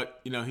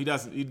 But, he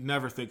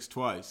never thinks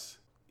twice.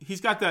 He's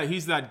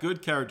that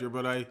good character,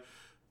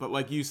 but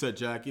like you said,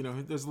 Jack,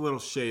 there's a little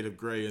shade of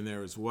gray in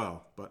there as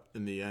well. But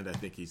in the end, I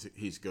think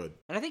he's good.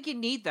 And I think you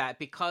need that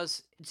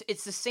because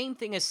it's the same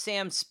thing as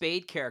Sam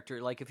Spade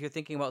character. Like if you're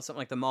thinking about something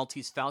like the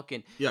Maltese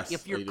Falcon, yes,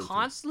 if you're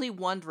constantly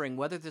wondering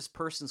whether this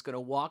person's going to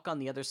walk on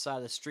the other side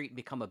of the street and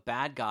become a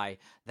bad guy,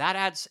 that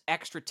adds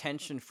extra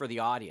tension for the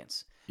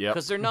audience. Yep.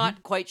 Because they're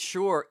not quite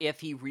sure if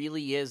he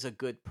really is a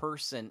good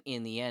person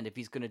in the end, if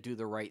he's going to do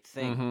the right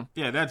thing. Mm-hmm.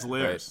 Yeah, that's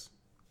layers. Right.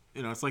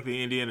 It's like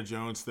the Indiana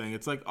Jones thing.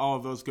 It's like all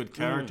of those good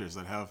characters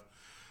that have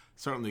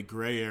certainly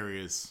gray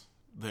areas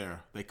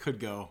there. They could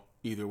go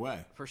either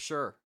way. For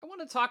sure. I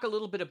want to talk a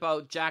little bit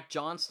about Jack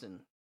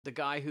Johnston, the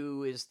guy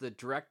who is the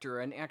director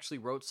and actually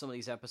wrote some of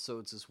these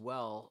episodes as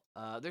well.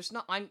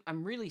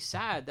 I'm really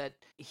sad that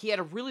he had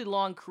a really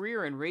long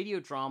career in radio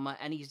drama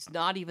and he's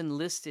not even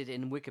listed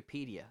in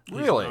Wikipedia.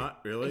 Really?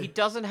 Really? He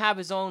doesn't have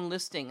his own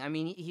listing. I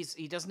mean,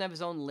 he doesn't have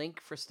his own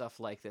link for stuff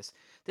like this.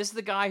 This is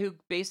the guy who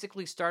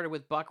basically started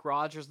with Buck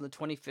Rogers in the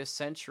 25th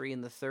century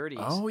in the 30s.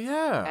 Oh,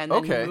 yeah. And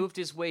then he moved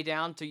his way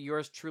down to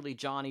yours truly,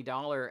 Johnny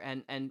Dollar,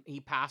 and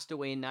he passed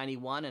away in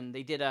 91. And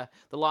they did the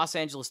Los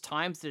Angeles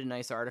Times did a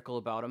nice article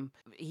about him.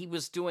 He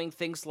was doing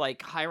things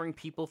like hiring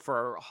people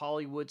for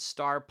Hollywood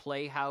Star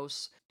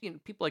Playhouse,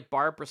 people like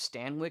Barbara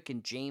Stanwyck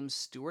and James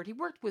Stewart. He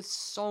worked with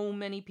so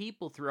many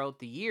people throughout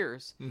the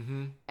years.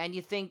 Mm-hmm. And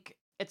you think,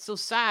 it's so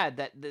sad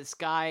that this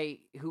guy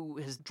who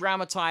has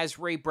dramatized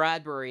Ray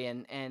Bradbury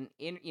and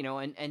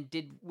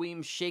did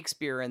William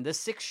Shakespeare and The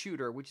Six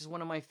Shooter, which is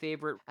one of my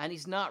favorite, and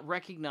he's not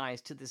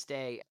recognized to this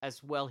day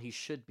as well he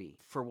should be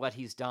for what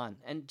he's done.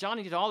 And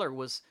Johnny Dollar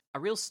was a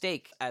real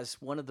stake as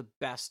one of the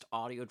best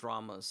audio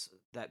dramas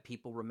that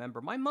people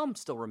remember. My mom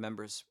still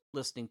remembers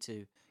listening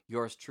to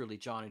yours truly,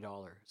 Johnny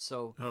Dollar.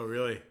 So, oh,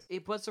 really?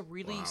 It was a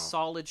really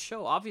solid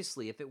show.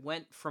 Obviously, if it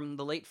went from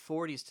the late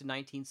 40s to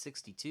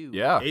 1962.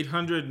 Yeah.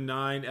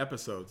 809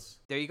 episodes.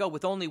 There you go,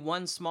 with only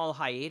one small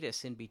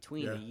hiatus in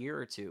between, a year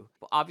or two.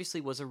 But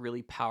obviously was a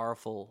really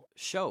powerful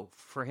show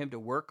for him to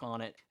work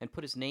on it and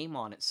put his name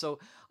on it. So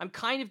I'm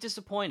kind of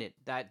disappointed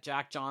that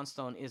Jack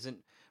Johnstone isn't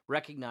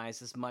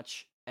recognized as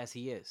much as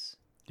he is.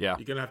 Yeah.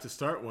 You're going to have to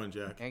start one,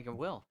 Jack. I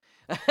will.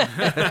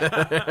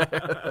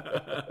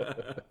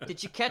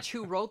 Did you catch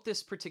who wrote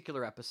this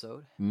particular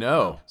episode?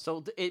 No.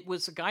 So it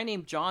was a guy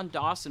named John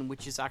Dawson,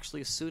 which is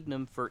actually a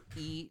pseudonym for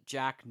E.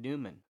 Jack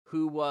Newman,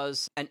 who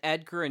was an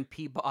Edgar and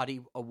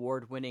Peabody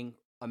award-winning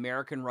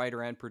American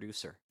writer and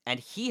producer. And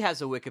he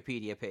has a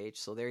Wikipedia page,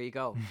 so there you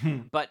go.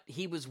 But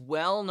he was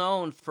well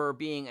known for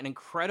being an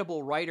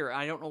incredible writer.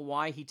 I don't know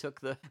why he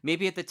took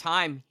maybe at the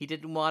time he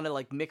didn't want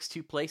to mix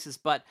two places,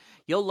 but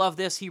you'll love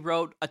this. He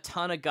wrote a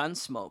ton of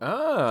Gunsmoke.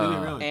 Oh. Did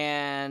he really?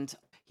 And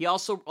he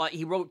also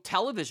he wrote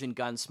television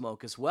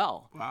Gunsmoke as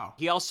well. Wow.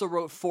 He also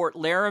wrote Fort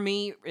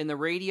Laramie in the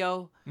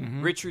radio,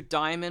 Richard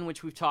Diamond,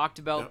 which we've talked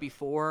about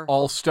before.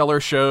 All stellar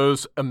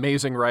shows,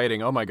 amazing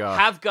writing. Oh my God.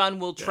 Have Gun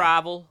Will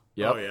Travel.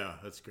 Yep. Oh, yeah,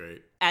 that's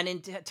great. And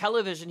in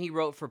television, he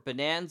wrote for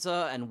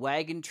Bonanza and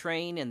Wagon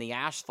Train and The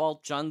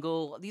Asphalt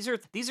Jungle. These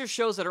are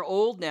shows that are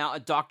old now.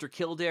 Dr.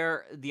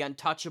 Kildare, The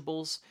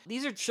Untouchables.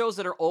 These are shows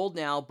that are old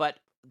now, but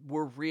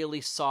were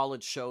really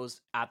solid shows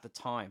at the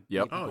time.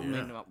 Yep. People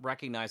may not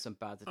recognize them,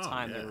 but at the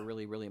time, they were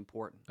really, really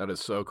important. That is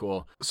so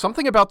cool.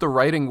 Something about the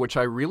writing, which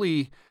I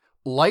really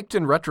liked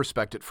in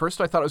retrospect. At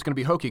first, I thought it was going to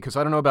be hokey, because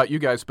I don't know about you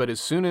guys, but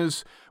as soon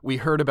as we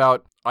heard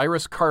about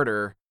Iris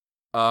Carter,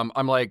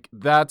 I'm like,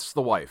 that's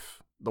the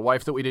wife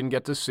that we didn't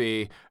get to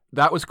see.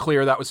 That was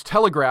clear. That was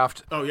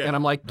telegraphed. Oh, yeah. And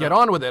I'm like, get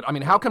on with it. I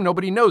mean, how come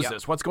nobody knows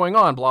this? What's going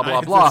on? Blah, blah,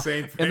 It's blah. the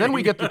same thing. And then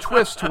we get the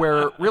twist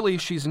where really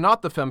she's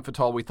not the femme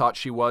fatale we thought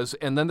she was.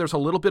 And then there's a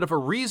little bit of a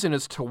reason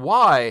as to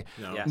why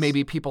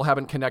maybe people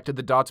haven't connected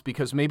the dots,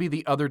 because maybe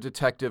the other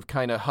detective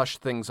kind of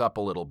hushed things up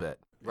a little bit.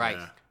 Right.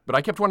 Yeah. But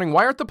I kept wondering,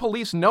 why aren't the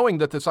police knowing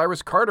that this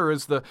Iris Carter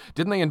is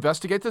didn't they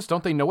investigate this?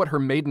 Don't they know what her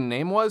maiden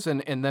name was?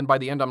 And then by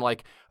the end, I'm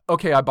like,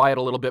 okay, I buy it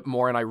a little bit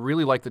more, and I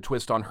really like the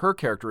twist on her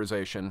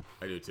characterization.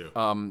 I do too.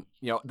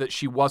 That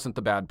she wasn't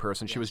the bad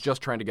person. She was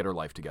just trying to get her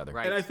life together.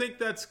 Right. And I think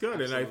that's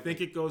good. Absolutely. And I think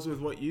it goes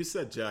with what you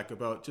said, Jack,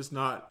 about just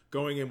not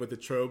going in with the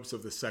tropes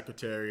of the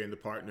secretary and the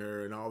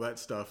partner and all that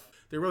stuff.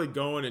 They're really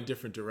going in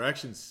different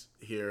directions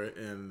here.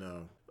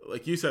 And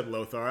like you said,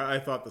 Lothar, I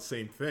thought the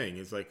same thing.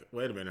 It's like,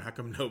 wait a minute, how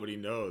come nobody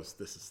knows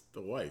this is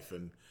the wife?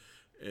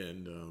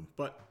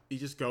 But you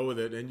just go with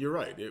it, and you're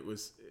right. It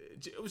was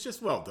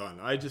just well done.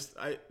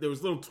 There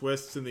was little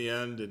twists in the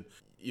end, and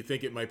you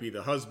think it might be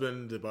the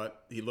husband,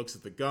 but he looks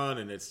at the gun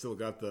and it's still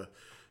got the,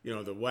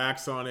 the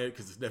wax on it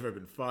because it's never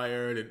been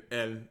fired.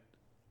 And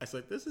I was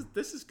like, this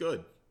is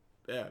good.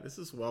 Yeah, this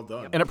is well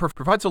done. And it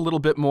provides a little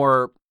bit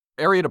more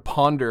area to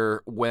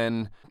ponder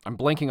when I'm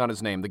blanking on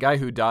his name. The guy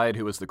who died,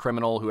 who was the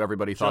criminal, who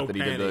everybody thought that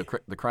he did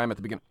the crime at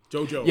the beginning.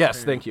 Joe. Yes,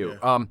 Penny, thank you.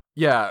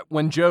 Yeah.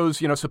 When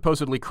Joe's,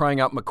 supposedly crying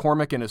out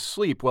McCormick in his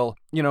sleep. Well,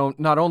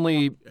 not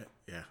only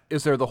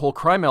is there the whole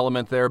crime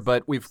element there,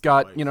 but we've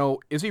got,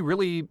 is he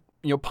really,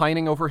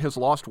 pining over his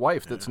lost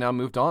wife that's now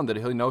moved on that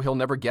he'll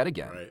never get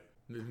again? Right.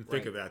 Didn't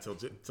think of that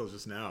till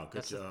just now.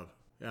 Good job.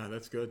 Yeah,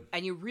 that's good.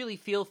 And you really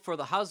feel for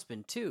the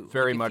husband, too.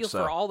 Very you much feel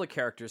so. for all the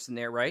characters in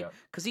there, right?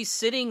 Because he's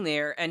sitting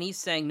there and he's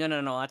saying, no,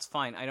 that's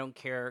fine. I don't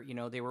care.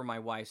 They were my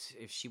wife's.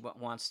 If she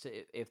wants to,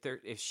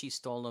 if she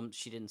stole them,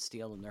 she didn't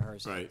steal them. They're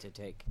hers to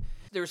take.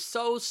 They're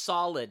so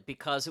solid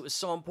because it was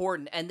so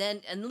important. And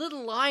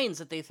little lines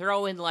that they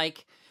throw in,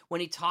 like when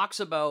he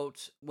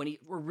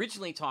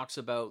originally talks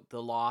about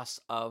the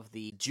loss of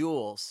the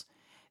jewels.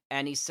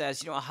 And he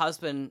says, a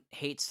husband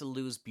hates to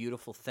lose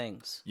beautiful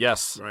things.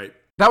 Yes. Right.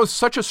 That was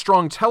such a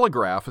strong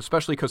telegraph,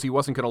 especially because he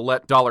wasn't going to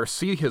let Dollar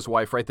see his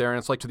wife right there. And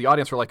it's like to the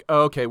audience, we're like,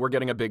 oh, okay, we're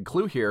getting a big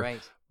clue here.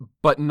 Right.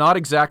 But not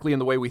exactly in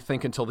the way we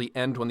think until the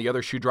end when the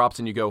other shoe drops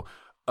and you go,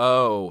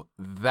 oh,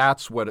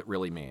 that's what it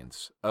really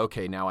means.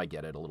 Okay, now I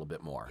get it a little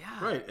bit more.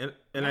 Yeah. Right.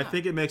 And I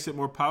think it makes it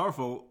more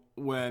powerful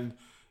when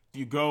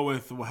you go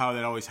with how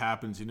that always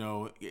happens.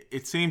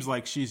 It seems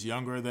like she's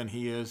younger than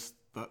he is.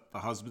 The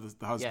husband.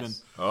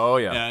 Yes. Oh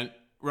yeah. And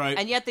right.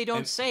 And yet they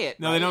don't say it.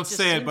 No, right? they don't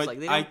say it, but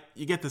like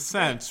you get the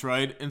sense,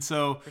 right? And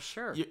so for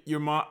sure,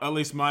 at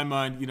least my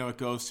mind, it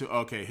goes to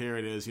okay, here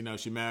it is.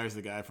 She marries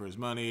the guy for his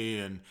money,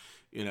 and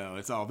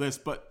it's all this.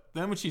 But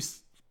then when she's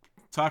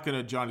talking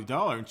to Johnny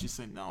Dollar, and she's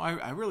saying, "No,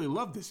 I really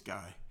love this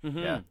guy." Mm-hmm.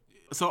 Yeah.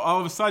 So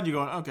all of a sudden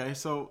you're going, okay,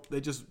 so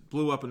they just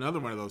blew up another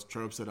one of those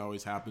tropes that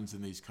always happens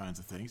in these kinds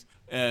of things,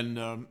 and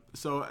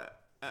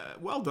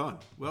well done.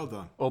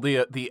 Well,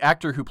 the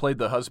actor who played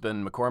the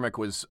husband, McCormick,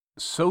 was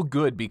so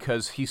good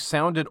because he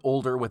sounded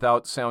older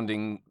without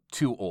sounding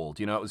too old.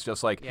 It was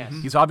just like,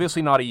 he's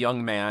obviously not a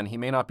young man. He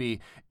may not be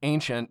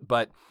ancient,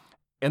 but...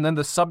 And then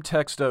the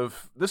subtext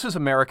of, this is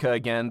America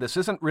again. There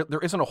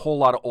isn't a whole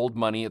lot of old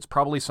money. It's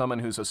probably someone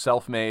who's a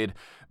self-made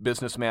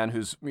businessman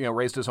who's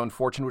raised his own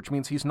fortune, which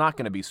means he's not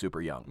going to be super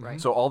young.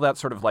 Right. So all that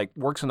sort of like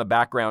works in the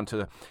background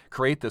to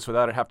create this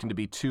without it having to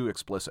be too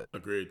explicit.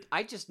 Agreed.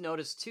 I just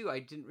noticed too, I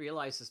didn't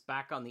realize this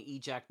back on the E.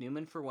 Jack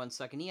Newman for 1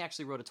 second. He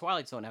actually wrote a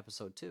Twilight Zone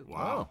episode too.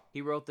 Wow. He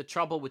wrote The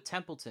Trouble with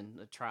Templeton,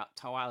 the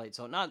Twilight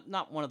Zone.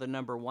 Not one of the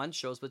number one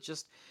shows, but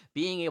just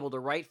being able to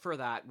write for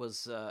that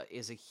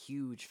is a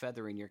huge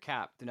feather in your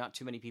cap. Not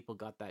too many people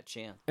got that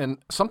chance. And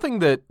something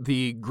that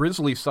the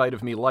grisly side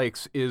of me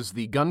likes is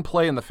the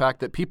gunplay and the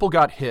fact that people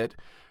got hit.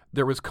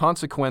 There was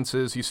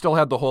consequences. You still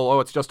had the whole,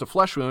 it's just a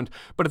flesh wound.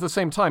 But at the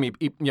same time,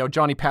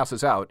 Johnny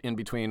passes out in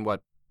between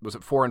what was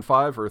it 4 and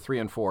 5 or 3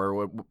 and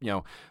 4?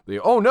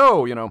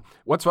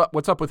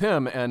 What's up with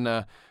him?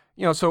 And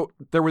so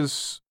there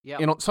was,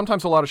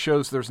 sometimes a lot of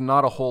shows, there's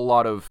not a whole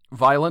lot of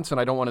violence, and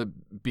I don't want to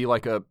be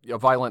like a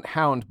violent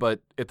hound,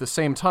 but at the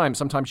same time,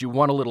 sometimes you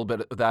want a little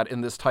bit of that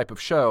in this type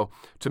of show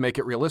to make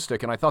it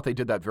realistic, and I thought they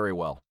did that very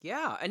well.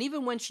 Yeah, and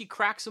even when she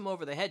cracks him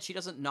over the head, she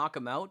doesn't knock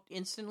him out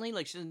instantly.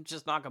 Like, she doesn't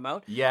just knock him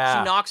out. Yeah.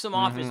 She knocks him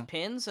off his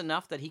pins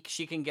enough that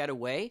she can get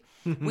away,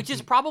 which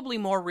is probably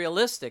more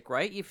realistic,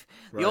 right?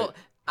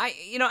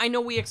 I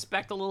know we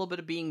expect a little bit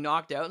of being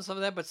knocked out and stuff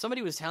like that, but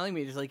somebody was telling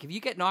me, like, if you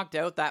get knocked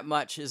out that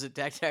much as a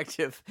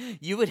detective,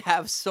 you would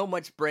have so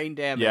much brain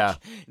damage. Yeah.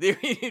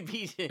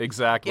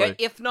 Exactly. Yeah,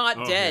 if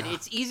not dead. Yeah.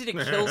 It's easy to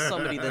kill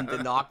somebody than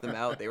to knock them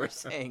out, they were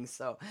saying,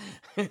 so.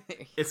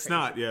 It's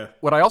not, yeah.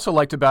 What I also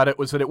liked about it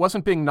was that it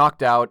wasn't being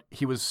knocked out.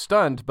 He was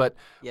stunned, but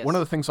one of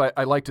the things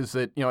I liked is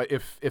that,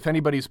 if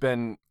anybody's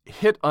been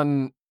hit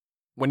when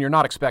you're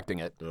not expecting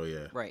it. Oh,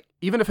 yeah. Right.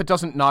 Even if it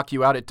doesn't knock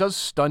you out, it does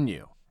stun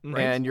you.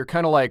 Right. And you're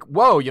kind of like,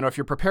 whoa, if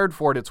you're prepared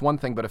for it, it's one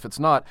thing, but if it's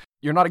not,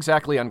 you're not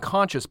exactly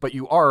unconscious, but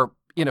you are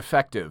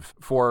ineffective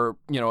for,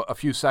 a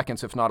few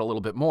seconds, if not a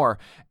little bit more.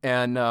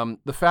 And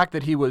the fact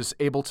that he was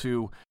able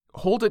to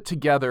hold it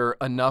together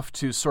enough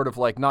to sort of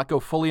like not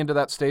go fully into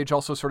that stage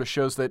also sort of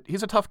shows that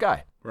he's a tough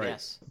guy. Right.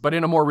 Yes. But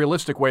in a more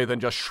realistic way than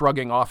just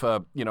shrugging off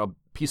a,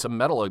 piece of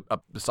metal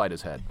up beside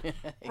his head.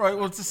 Right.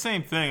 Well, it's the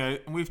same thing.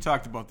 We've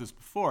talked about this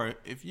before.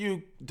 If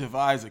you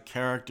devise a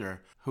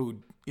character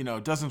who,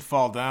 doesn't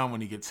fall down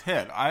when he gets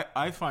hit,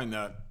 I find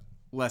that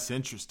less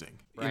interesting.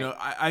 Right.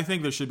 I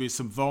think there should be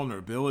some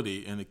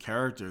vulnerability in the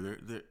character.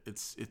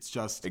 It's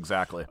just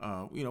exactly.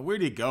 Where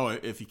do you go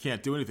if you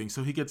can't do anything?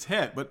 So he gets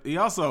hit, but he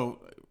also,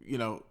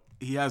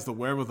 he has the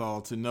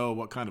wherewithal to know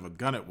what kind of a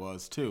gun it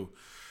was too,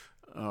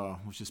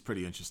 which is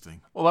pretty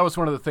interesting. Well, that was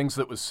one of the things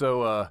that was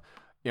so,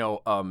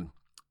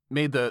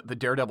 made the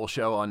Daredevil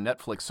show on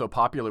Netflix so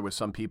popular with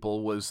some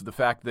people was the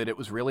fact that it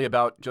was really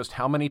about just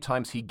how many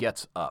times he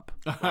gets up.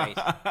 Right.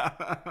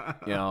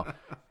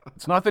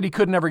 It's not that he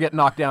could never get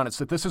knocked down. It's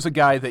that this is a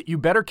guy that you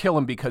better kill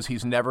him because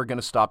he's never going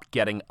to stop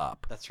getting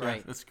up. That's right.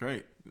 Yeah, that's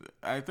great.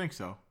 I think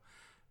so.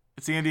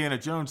 It's the Indiana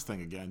Jones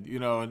thing again, you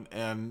know,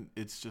 and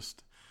it's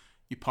just,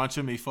 you punch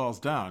him, he falls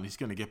down. He's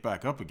going to get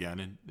back up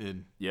again,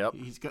 and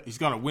he's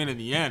going to win in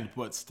the end.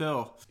 But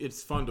still,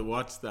 it's fun to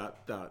watch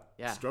that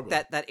struggle.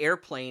 That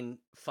airplane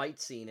fight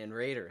scene in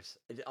Raiders,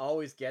 it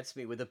always gets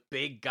me with the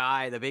big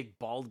guy, the big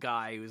bald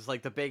guy who's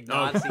like the big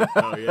Nazi.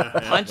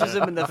 Punches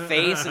him in the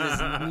face,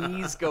 and his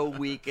knees go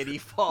weak, and he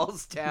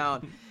falls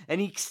down,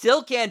 and he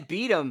still can't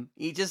beat him.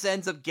 He just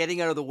ends up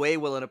getting out of the way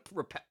while a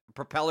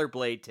propeller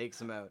blade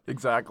takes him out.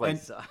 Exactly.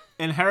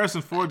 And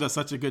Harrison Ford does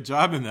such a good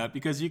job in that,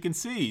 because you can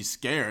see he's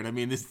scared. I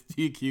mean, this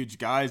huge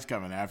guy's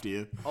coming after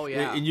you. Oh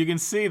yeah. And you can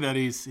see that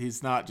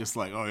he's not just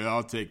like, oh yeah,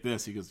 I'll take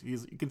this. You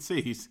can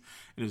see he's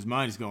in his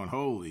mind, he's going,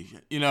 holy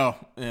shit, you know,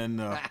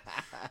 and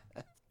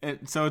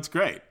so it's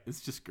great.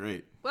 It's just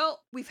great.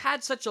 Well, we've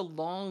had such a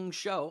long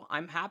show.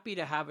 I'm happy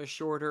to have a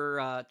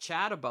shorter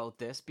chat about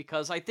this,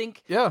 because I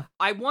think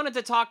I wanted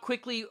to talk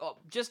quickly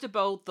just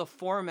about the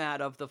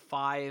format of the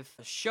 5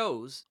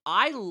 shows.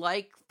 I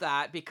like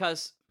that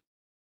because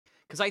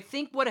I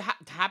think what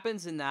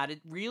happens in that, it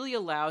really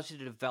allows you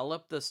to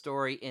develop the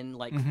story in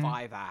like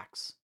 5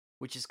 acts,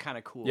 which is kind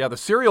of cool. Yeah, the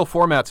serial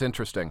format's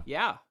interesting.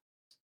 Yeah.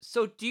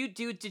 So did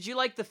you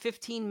like the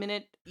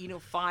 15-minute,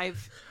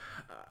 5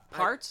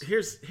 parts?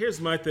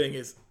 Here's my thing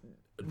is,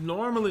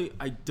 normally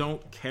I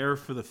don't care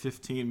for the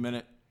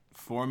 15-minute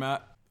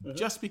format,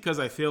 just because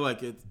I feel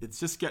like it's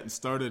just getting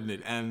started and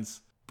it ends.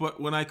 But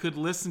when I could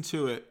listen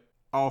to it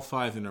all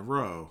 5 in a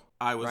row,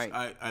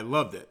 I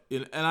loved it.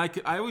 And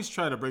I always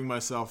try to bring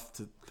myself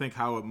to think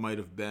how it might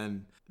have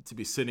been to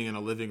be sitting in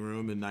a living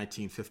room in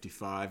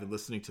 1955 and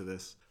listening to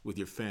this with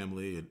your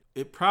family. And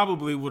it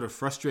probably would have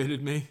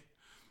frustrated me.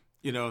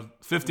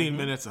 15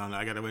 minutes on,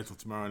 I got to wait till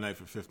tomorrow night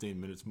for 15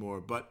 minutes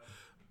more. But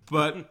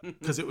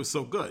because it was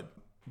so good.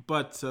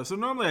 But so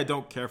normally I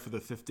don't care for the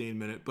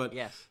 15-minute, but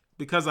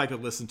because I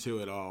could listen to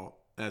it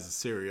all as a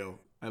serial,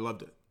 I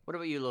loved it. What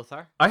about you,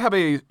 Lothar? I have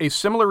a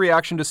similar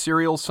reaction to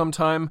serials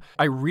sometime.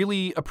 I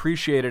really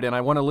appreciate it, and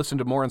I want to listen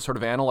to more and sort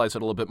of analyze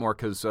it a little bit more,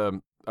 because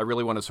I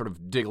really want to sort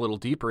of dig a little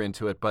deeper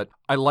into it. But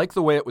I like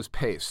the way it was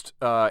paced,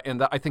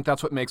 and I think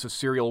that's what makes a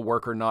serial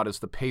work or not, is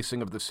the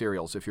pacing of the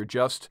serials. If you're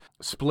just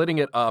splitting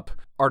it up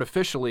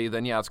artificially,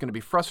 then it's going to be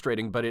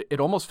frustrating. But it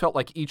almost felt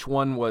like each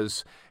one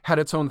had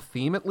its own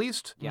theme, at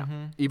least. Yeah.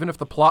 Even if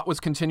the plot was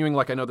continuing,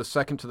 like I know the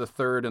second to the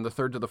third and the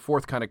third to the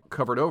fourth kind of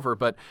covered over,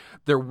 but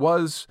there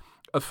was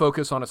a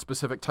focus on a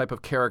specific type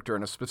of character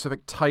and a specific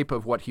type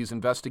of what he's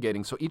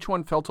investigating. So each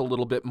one felt a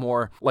little bit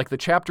more like the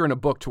chapter in a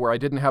book, to where I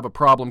didn't have a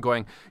problem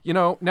going,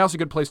 now's a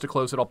good place to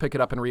close it. I'll pick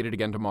it up and read it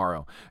again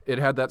tomorrow. It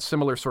had that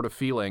similar sort of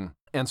feeling.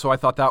 And so I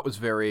thought that was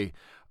very,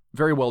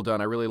 very well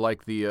done. I really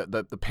like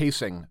the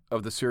pacing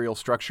of the serial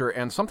structure.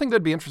 And something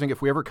that'd be interesting, if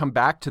we ever come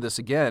back to this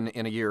again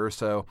in a year or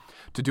so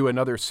to do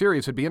another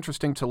series, it'd be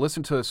interesting to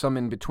listen to some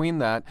in between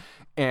that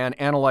and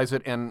analyze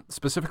it. And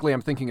specifically,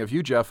 I'm thinking of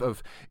you, Jeff,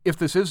 of if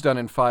this is done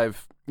in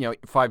 5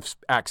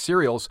 act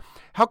serials,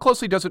 how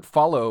closely does it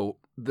follow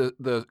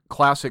the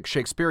classic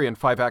Shakespearean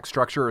 5-act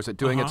structure, or is it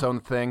doing its own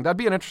thing? That'd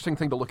be an interesting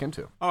thing to look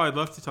into. Oh, I'd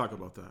love to talk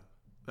about that.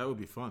 That would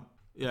be fun.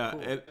 Yeah,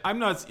 cool. And I'm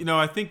not,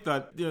 I think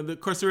that,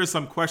 of course there is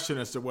some question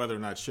as to whether or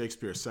not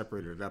Shakespeare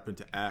separated it up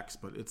into acts,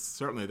 but it's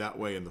certainly that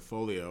way in the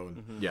folio.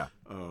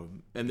 And,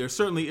 and there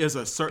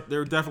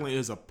definitely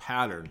is a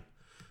pattern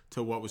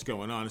to what was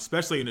going on,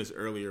 especially in his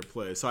earlier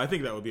plays. So I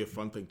think that would be a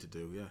fun thing to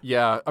do. Yeah.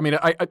 Yeah. I mean,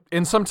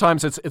 and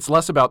sometimes it's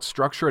less about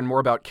structure and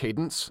more about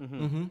cadence.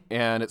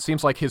 And it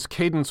seems like his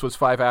cadence was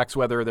 5 acts,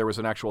 whether there was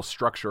an actual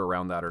structure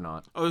around that or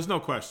not. Oh, there's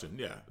no question.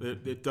 Yeah,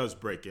 it does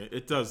break it.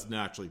 It does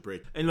naturally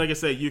break. And like I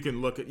say, you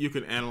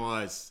can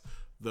analyze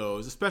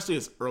those, especially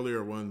his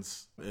earlier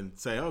ones, and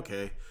say,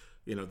 okay,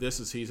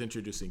 he's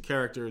introducing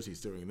characters, he's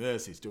doing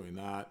this, he's doing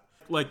that.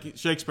 Like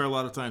Shakespeare, a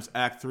lot of times,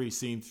 Act 3,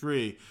 Scene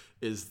 3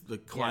 is the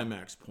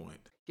climax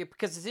point. Yeah,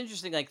 because it's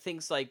interesting, like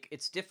things like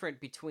it's different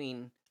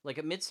between, like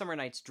A Midsummer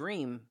Night's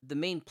Dream, the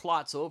main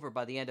plot's over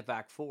by the end of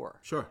Act 4.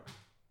 Sure.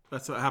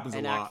 That's what happens a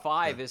lot. And Act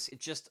 5 is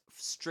just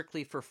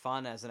strictly for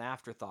fun as an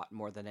afterthought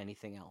more than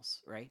anything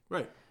else, right?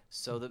 Right.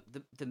 So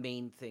the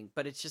main thing.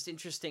 But it's just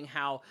interesting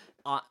how,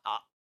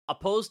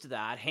 opposed to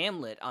that,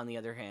 Hamlet, on the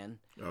other hand,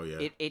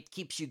 it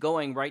keeps you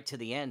going right to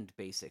the end,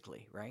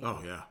 basically, right?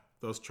 Oh, yeah.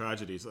 Those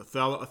tragedies.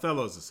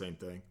 Othello's the same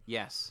thing.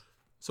 Yes.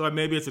 So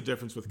maybe it's a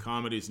difference with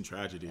comedies and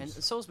tragedies. And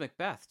so is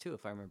Macbeth, too,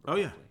 if I remember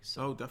correctly. Yeah.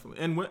 So. Oh,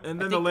 definitely. And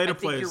then the later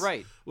plays, you're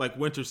right. like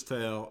Winter's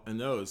Tale and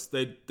those,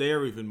 they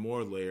are even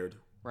more layered.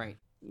 Right.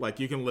 Like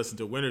you can listen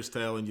to Winter's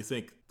Tale and you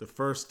think the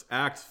first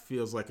act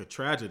feels like a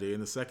tragedy,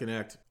 and the second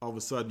act, all of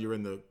a sudden you're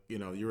in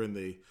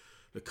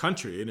the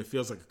country and it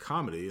feels like a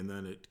comedy, and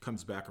then it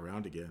comes back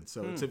around again.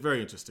 So it's a very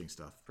interesting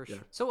stuff. For sure.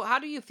 So how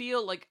do you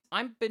feel, like,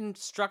 I've been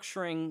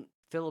structuring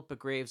Philippa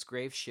Graves'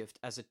 Graveshift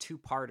as a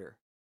 2-parter,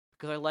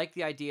 because I like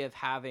the idea of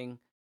having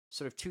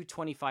sort of 2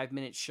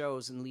 25-minute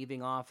shows and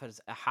leaving off as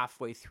a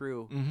halfway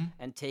through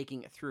and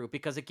taking it through.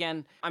 Because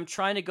again, I'm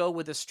trying to go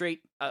with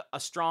a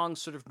strong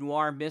sort of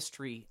noir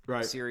mystery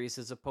series,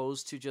 as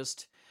opposed to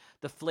just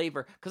the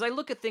flavor. Because I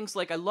look at things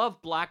like, I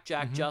love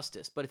Blackjack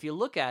Justice, but if you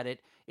look at it,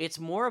 it's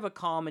more of a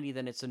comedy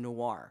than it's a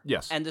noir.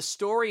 Yes. And the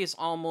story is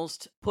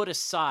almost put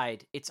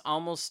aside. It's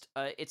almost,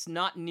 it's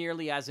not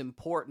nearly as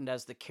important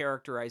as the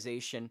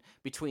characterization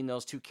between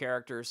those two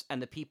characters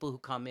and the people who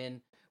come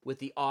in with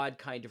the odd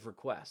kind of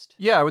request.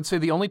 Yeah, I would say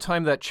the only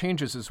time that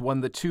changes is when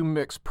the two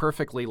mix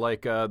perfectly,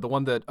 like the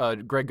one that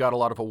Greg got a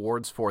lot of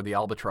awards for, The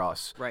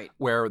Albatross. Right.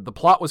 Where the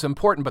plot was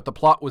important, but the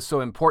plot was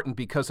so important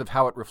because of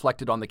how it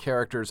reflected on the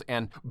characters,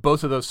 and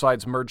both of those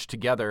sides merged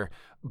together.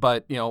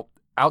 But,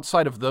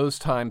 outside of those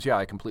times, yeah,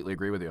 I completely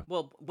agree with you.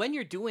 Well, when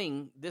you're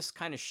doing this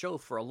kind of show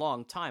for a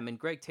long time, and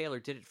Greg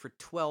Taylor did it for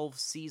 12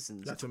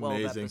 seasons. That's 12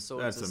 amazing.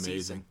 episodes That's a amazing.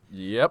 season.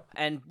 Yep.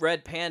 And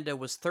Red Panda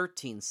was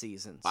 13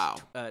 seasons. Wow.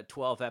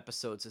 12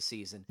 episodes a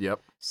season.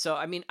 Yep. So,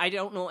 I mean, I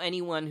don't know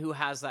anyone who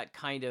has that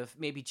kind of,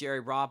 maybe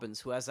Jerry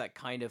Robbins, who has that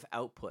kind of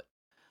output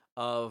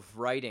of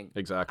writing.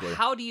 Exactly.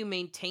 How do you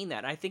maintain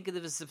that? I think it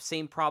was the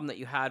same problem that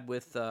you had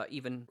with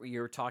even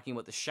you were talking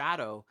about The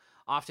Shadow.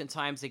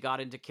 Oftentimes they got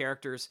into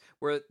characters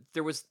where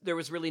there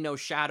was really no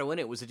shadow in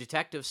it. It was a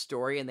detective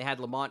story, and they had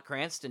Lamont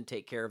Cranston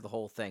take care of the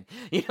whole thing,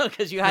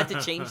 because you had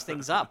to change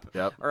things up,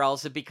 Yep. or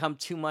else it become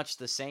too much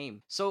the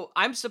same. So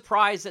I'm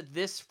surprised that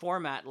this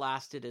format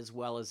lasted as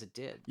well as it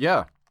did.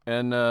 Yeah.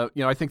 And,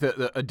 I think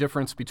that a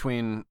difference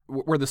between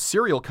where the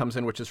serial comes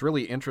in, which is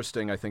really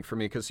interesting, I think, for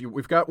me, because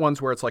we've got ones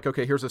where it's like,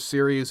 okay, here's a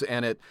series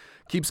and it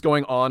keeps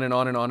going on and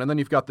on and on. And then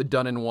you've got the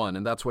done-in-one.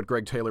 And that's what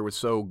Greg Taylor was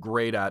so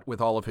great at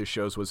with all of his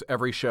shows, was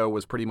every show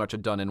was pretty much a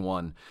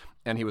done-in-one.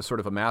 And he was sort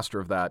of a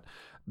master of that.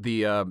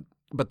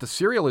 But the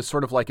serial is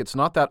sort of like, it's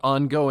not that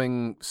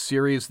ongoing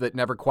series that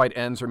never quite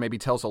ends or maybe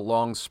tells a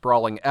long,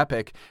 sprawling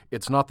epic.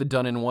 It's not the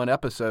done-in-one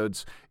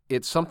episodes.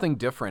 It's something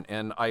different.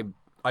 And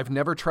I've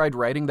never tried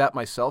writing that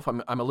myself.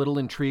 I'm a little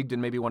intrigued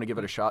and maybe want to give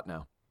it a shot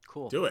now.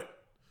 Cool. Do it.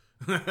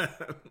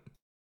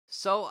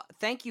 So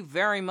thank you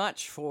very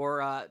much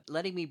for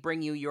letting me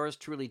bring you yours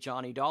truly,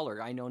 Johnny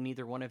Dollar. I know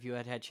neither one of you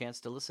had a chance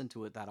to listen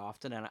to it that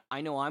often, and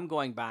I know I'm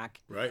going back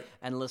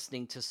and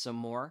listening to some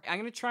more. I'm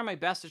going to try my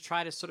best to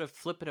try to sort of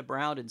flip it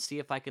around and see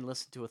if I can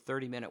listen to a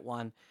 30-minute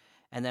one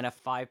and then a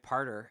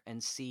 5-parter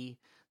and see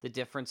the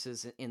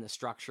differences in the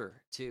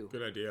structure, too.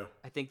 Good idea.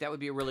 I think that would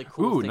be a really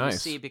cool thing to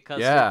see,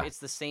 because it's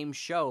the same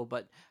show,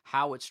 but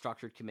how it's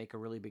structured can make a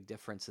really big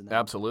difference in that.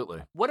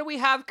 Absolutely. What do we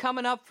have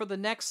coming up for the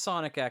next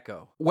Sonic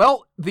Echo?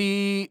 Well,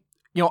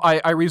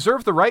 I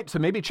reserve the right to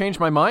maybe change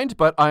my mind,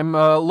 but I'm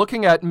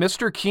looking at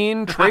Mr.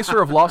 Keen,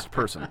 Tracer of Lost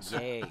Persons.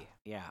 Yay.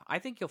 Yeah, I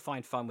think you'll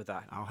find fun with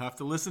that. I'll have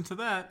to listen to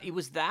that. It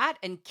was that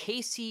and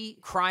Casey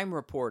Crime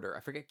Reporter.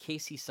 I forget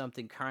Casey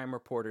something Crime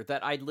Reporter,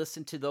 that I'd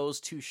listened to those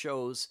two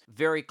shows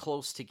very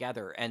close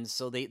together. And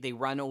so they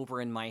run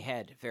over in my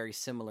head very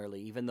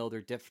similarly, even though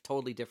they're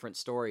totally different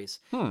stories.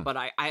 But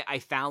I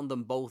found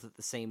them both at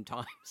the same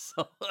time.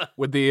 So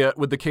Would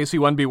the Casey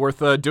one be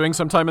worth doing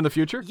sometime in the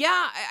future?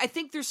 yeah, I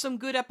think there's some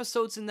good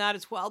episodes in that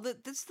as well.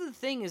 That's the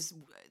thing is,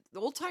 the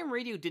Old Time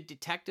Radio did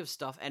detective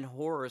stuff and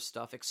horror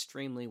stuff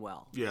extremely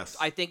well. Yes.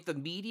 I think the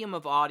medium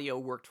of audio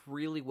worked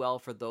really well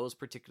for those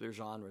particular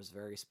genres,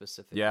 very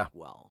specifically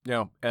well.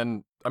 Yeah,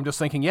 and I'm just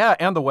thinking,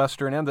 and the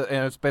Western, and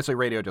it's basically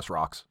radio just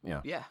rocks.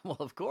 Yeah. Yeah, well,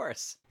 of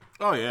course.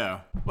 Oh, yeah.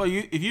 Well,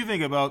 if you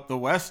think about the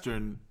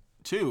Western,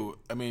 too,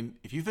 I mean,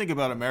 if you think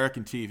about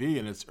American TV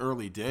in its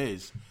early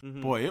days,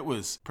 boy, it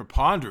was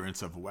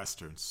preponderance of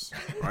Westerns,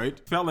 right?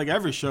 Felt like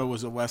every show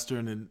was a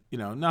Western, and,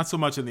 not so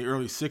much in the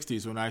early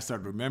 60s when I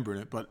started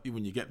remembering it, but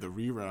when you get the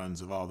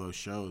reruns of all those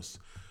shows,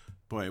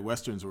 boy,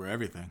 Westerns were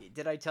everything.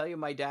 Did I tell you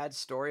my dad's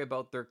story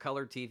about their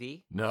color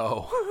TV?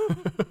 No.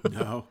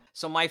 No.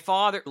 So my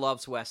father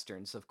loves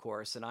Westerns, of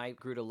course, and I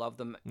grew to love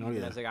them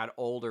even as I got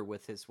older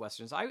with his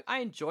Westerns. I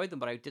enjoyed them,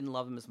 but I didn't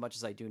love them as much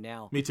as I do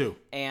now. Me too.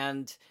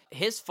 And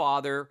his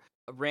father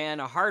ran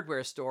a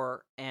hardware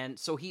store, and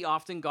so he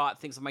often got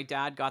things. My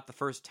dad got the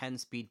first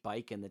 10-speed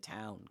bike in the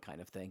town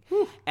kind of thing.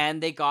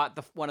 And they got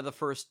one of the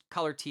first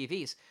color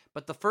TVs.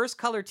 But the first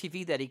color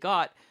TV that he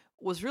got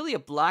was really a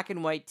black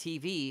and white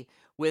TV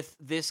with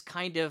this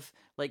kind of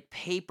like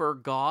paper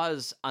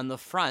gauze on the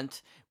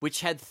front,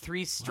 which had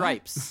 3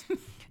 stripes.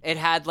 It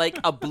had like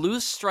a blue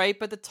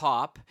stripe at the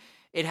top,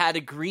 it had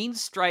a green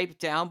stripe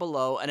down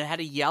below, and it had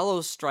a yellow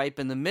stripe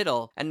in the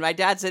middle. And my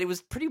dad said it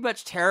was pretty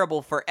much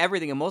terrible for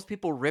everything, and most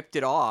people ripped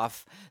it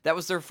off. That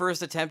was their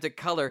first attempt at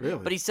color. Really?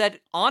 But he said,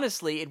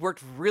 honestly, it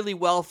worked really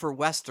well for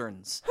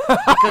Westerns.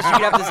 Because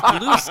you'd have this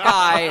blue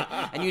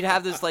sky, and you'd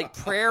have this like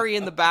prairie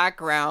in the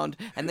background,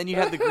 and then you'd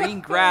have the green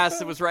grass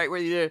that was right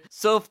where you did.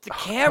 So if the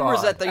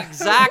camera's at the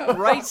exact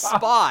right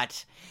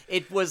spot,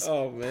 it was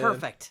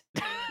perfect.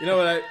 You know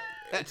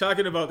what,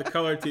 talking about the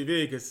color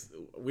TV, because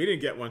we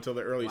didn't get one until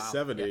the early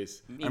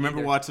 70s. Yeah, I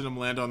remember watching them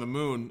land on the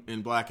moon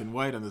in black and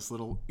white on this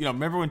little,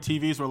 remember when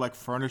TVs were like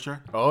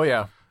furniture? Oh,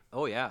 yeah.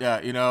 Oh, yeah.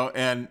 Yeah,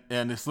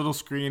 and this little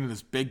screen and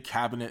this big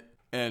cabinet.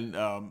 And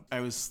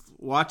I was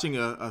watching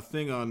a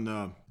thing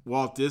on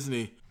Walt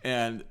Disney,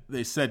 and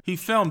they said he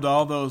filmed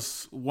all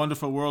those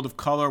Wonderful World of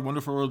Color,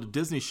 Wonderful World of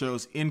Disney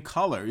shows in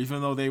color,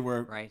 even though they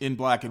were in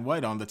black and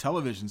white on the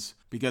televisions,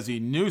 because he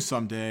knew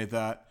someday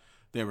that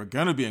they were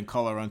going to be in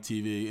color on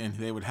TV and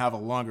they would have a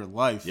longer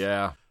life.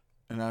 Yeah.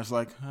 And I was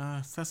like,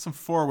 that's some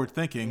forward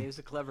thinking. He's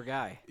a clever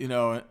guy.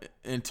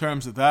 In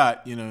terms of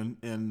that,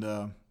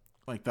 and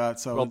like that.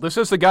 So well, this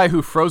is the guy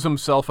who froze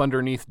himself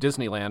underneath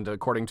Disneyland,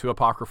 according to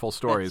apocryphal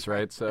stories,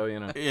 right? So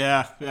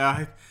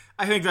Yeah.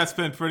 I think that's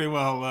been pretty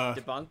well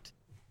debunked.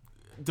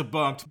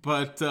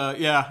 But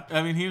yeah,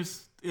 I mean, he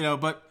was,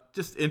 but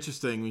just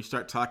interesting when you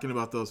start talking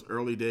about those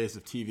early days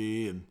of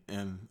TV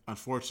and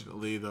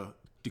unfortunately the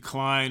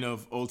decline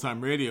of old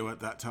time radio at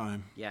that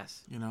time.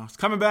 Yes. It's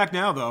coming back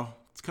now though.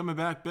 It's coming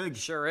back big.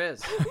 Sure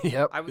is.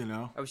 Yep. I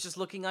was just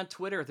looking on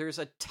Twitter. There's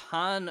a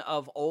ton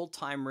of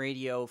old-time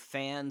radio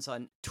fans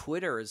on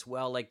Twitter as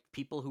well, like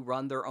people who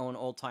run their own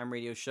old-time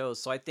radio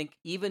shows. So I think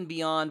even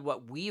beyond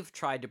what we've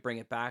tried to bring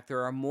it back,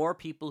 there are more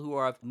people who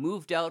have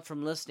moved out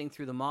from listening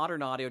through the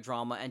modern audio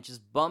drama and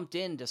just bumped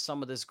into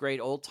some of this great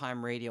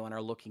old-time radio and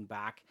are looking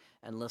back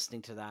and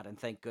listening to that, and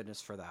thank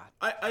goodness for that.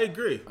 I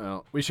agree.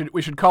 Well, we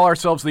should call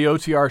ourselves the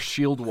OTR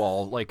Shield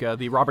Wall, like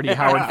the Robert E.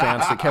 Howard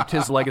fans that kept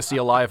his legacy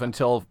alive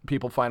until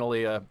people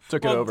finally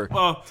took it over.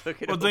 Well,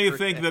 do you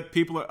think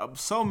that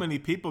so many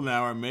people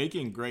now are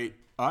making great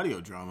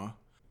audio drama,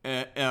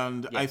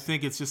 and yes. I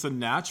think it's just a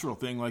natural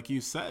thing, like you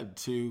said,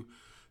 to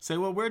say,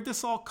 well, where'd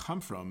this all come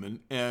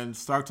from? And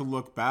start to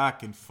look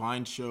back and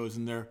find shows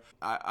in there.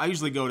 I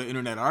usually go to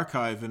Internet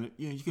Archive, and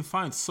you can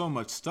find so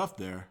much stuff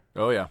there.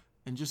 Oh, yeah.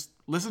 And just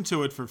listen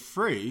to it for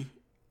free,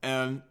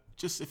 and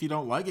just if you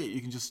don't like it,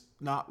 you can just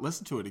not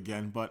listen to it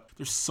again. But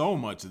there's so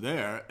much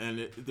there, and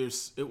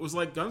it was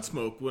like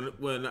Gunsmoke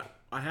when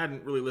I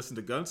hadn't really listened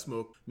to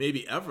Gunsmoke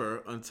maybe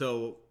ever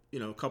until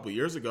a couple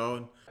years ago,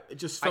 and I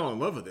just fell in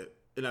love with it.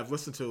 And I've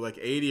listened to like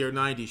 80 or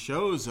 90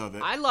 shows of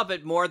it. I love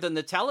it more than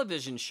the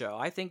television show.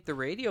 I think the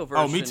radio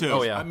version. Oh, me too.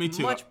 Oh, yeah, me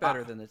too. Much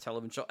better than the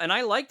television show, and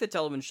I like the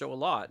television show a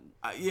lot.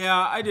 Yeah,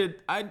 I did.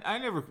 I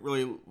never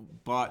really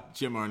bought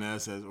Jim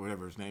Arness as or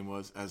whatever his name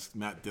was as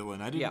Matt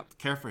Dillon. I didn't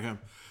care for him,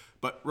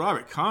 but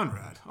Robert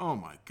Conrad. Oh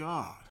my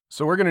God.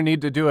 So we're going to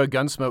need to do a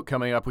Gunsmoke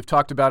coming up. We've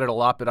talked about it a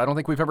lot, but I don't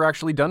think we've ever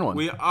actually done one.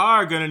 We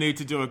are going to need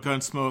to do a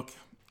Gunsmoke,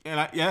 and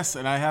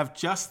I have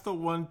just the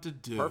one to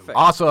do. Perfect.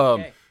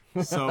 Awesome. Okay.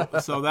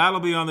 So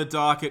that'll be on the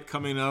docket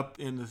coming up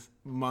in the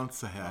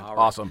months ahead. Right.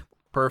 Awesome.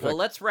 Perfect. Well,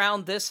 let's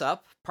round this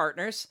up,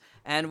 partners,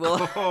 and we'll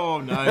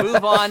nice.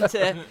 move on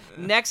to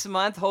next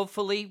month.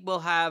 Hopefully, we'll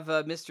have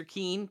Mr.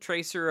 Keene,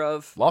 tracer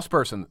of Lost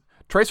Persons.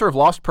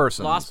 Lost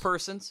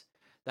Persons.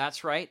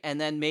 That's right.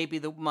 And then maybe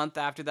the month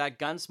after that,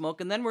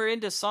 Gunsmoke. And then we're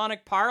into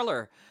Sonic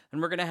Parlor,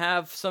 and we're going to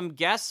have some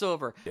guests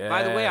over. Yes.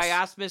 By the way, I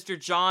asked Mr.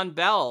 John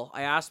Bell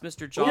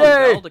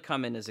to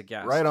come in as a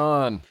guest. Right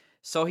on.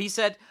 So he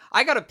said,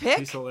 I got to pick.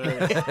 He's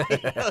hilarious.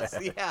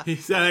 Yeah. He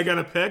said, I got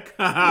to pick.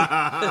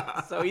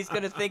 So he's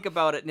going to think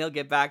about it, and he'll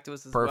get back to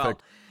us as well.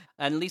 Perfect.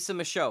 And Lisa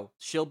Michaud,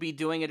 she'll be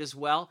doing it as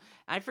well.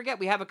 I forget,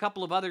 we have a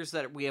couple of others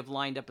that we have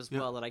lined up as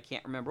well that I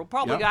can't remember. We'll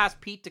probably ask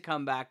Pete to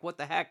come back. What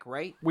the heck,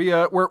 right?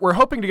 We're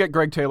hoping to get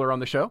Greg Taylor on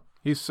the show.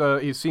 He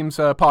seems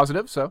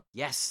positive, so.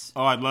 Yes.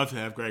 Oh, I'd love to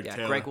have Greg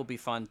Taylor. Greg will be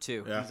fun,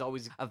 too. Yeah. He's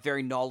always a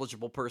very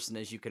knowledgeable person,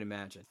 as you can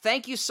imagine.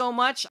 Thank you so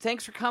much.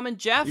 Thanks for coming,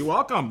 Jeff. You're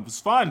welcome. It was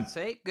fun.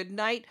 Say good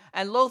night.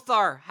 And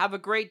Lothar, have a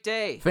great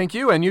day. Thank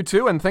you, and you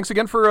too. And thanks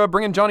again for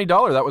bringing Johnny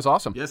Dollar. That was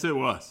awesome. Yes, it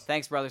was.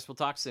 Thanks, brothers. We'll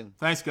talk soon.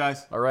 Thanks,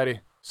 guys.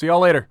 Alrighty. See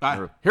y'all later.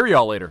 Bye. Hear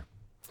y'all later.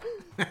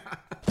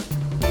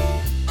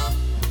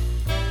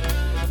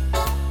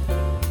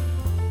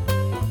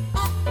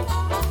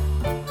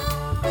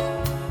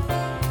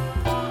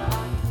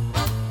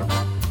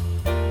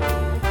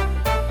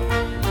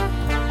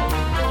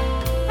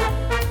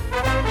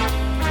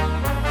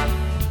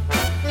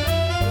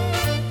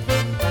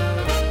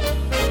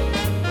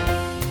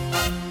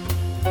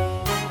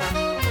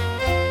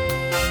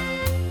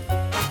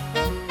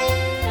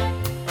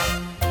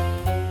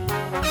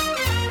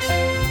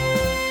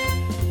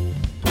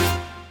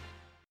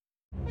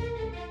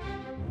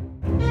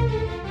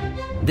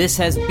 This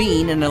has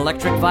been an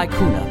Electric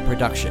Vicuna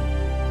production.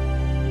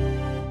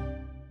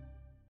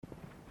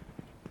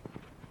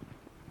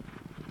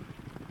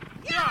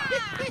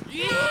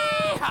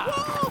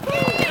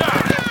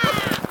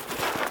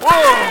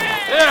 Whoa!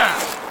 Yeah!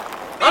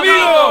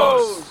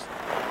 Amigos!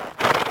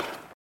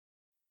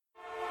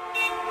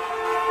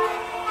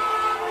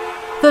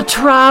 The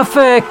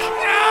traffic!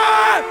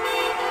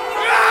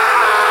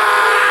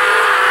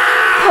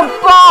 The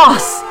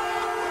boss!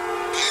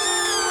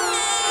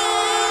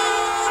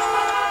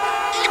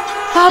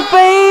 The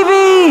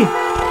baby!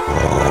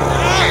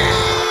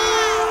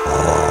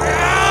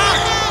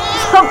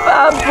 The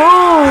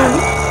baboon!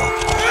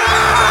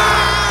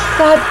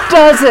 That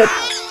does it!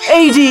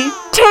 AD,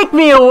 take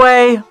me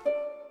away!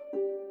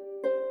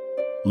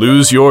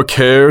 Lose your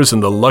cares in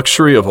the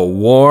luxury of a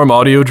warm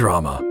audio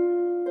drama.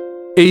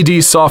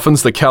 AD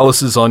softens the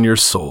calluses on your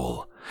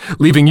soul,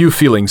 leaving you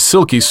feeling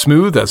silky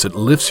smooth as it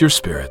lifts your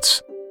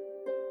spirits.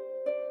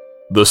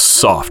 The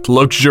soft,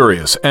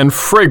 luxurious, and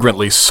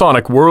fragrantly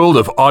sonic world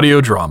of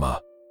audio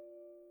drama.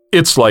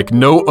 It's like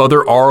no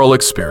other aural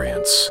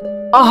experience.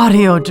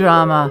 Audio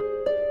drama.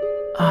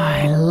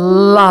 I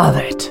love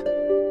it.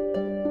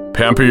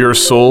 Pamper your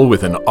soul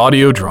with an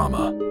audio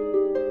drama.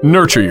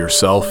 Nurture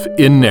yourself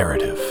in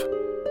narrative.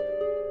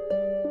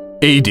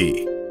 AD.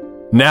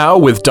 Now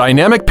with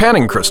dynamic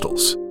panning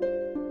crystals.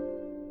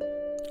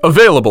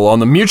 Available on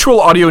the Mutual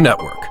Audio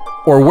Network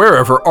or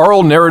wherever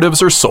oral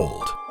narratives are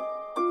sold.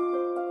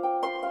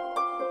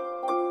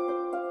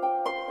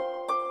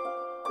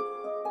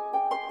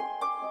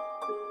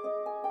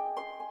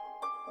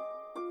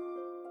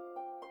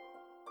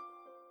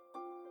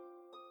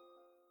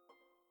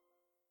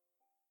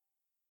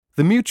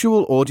 The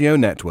Mutual Audio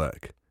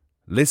Network.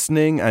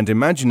 Listening and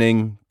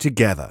imagining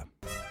together.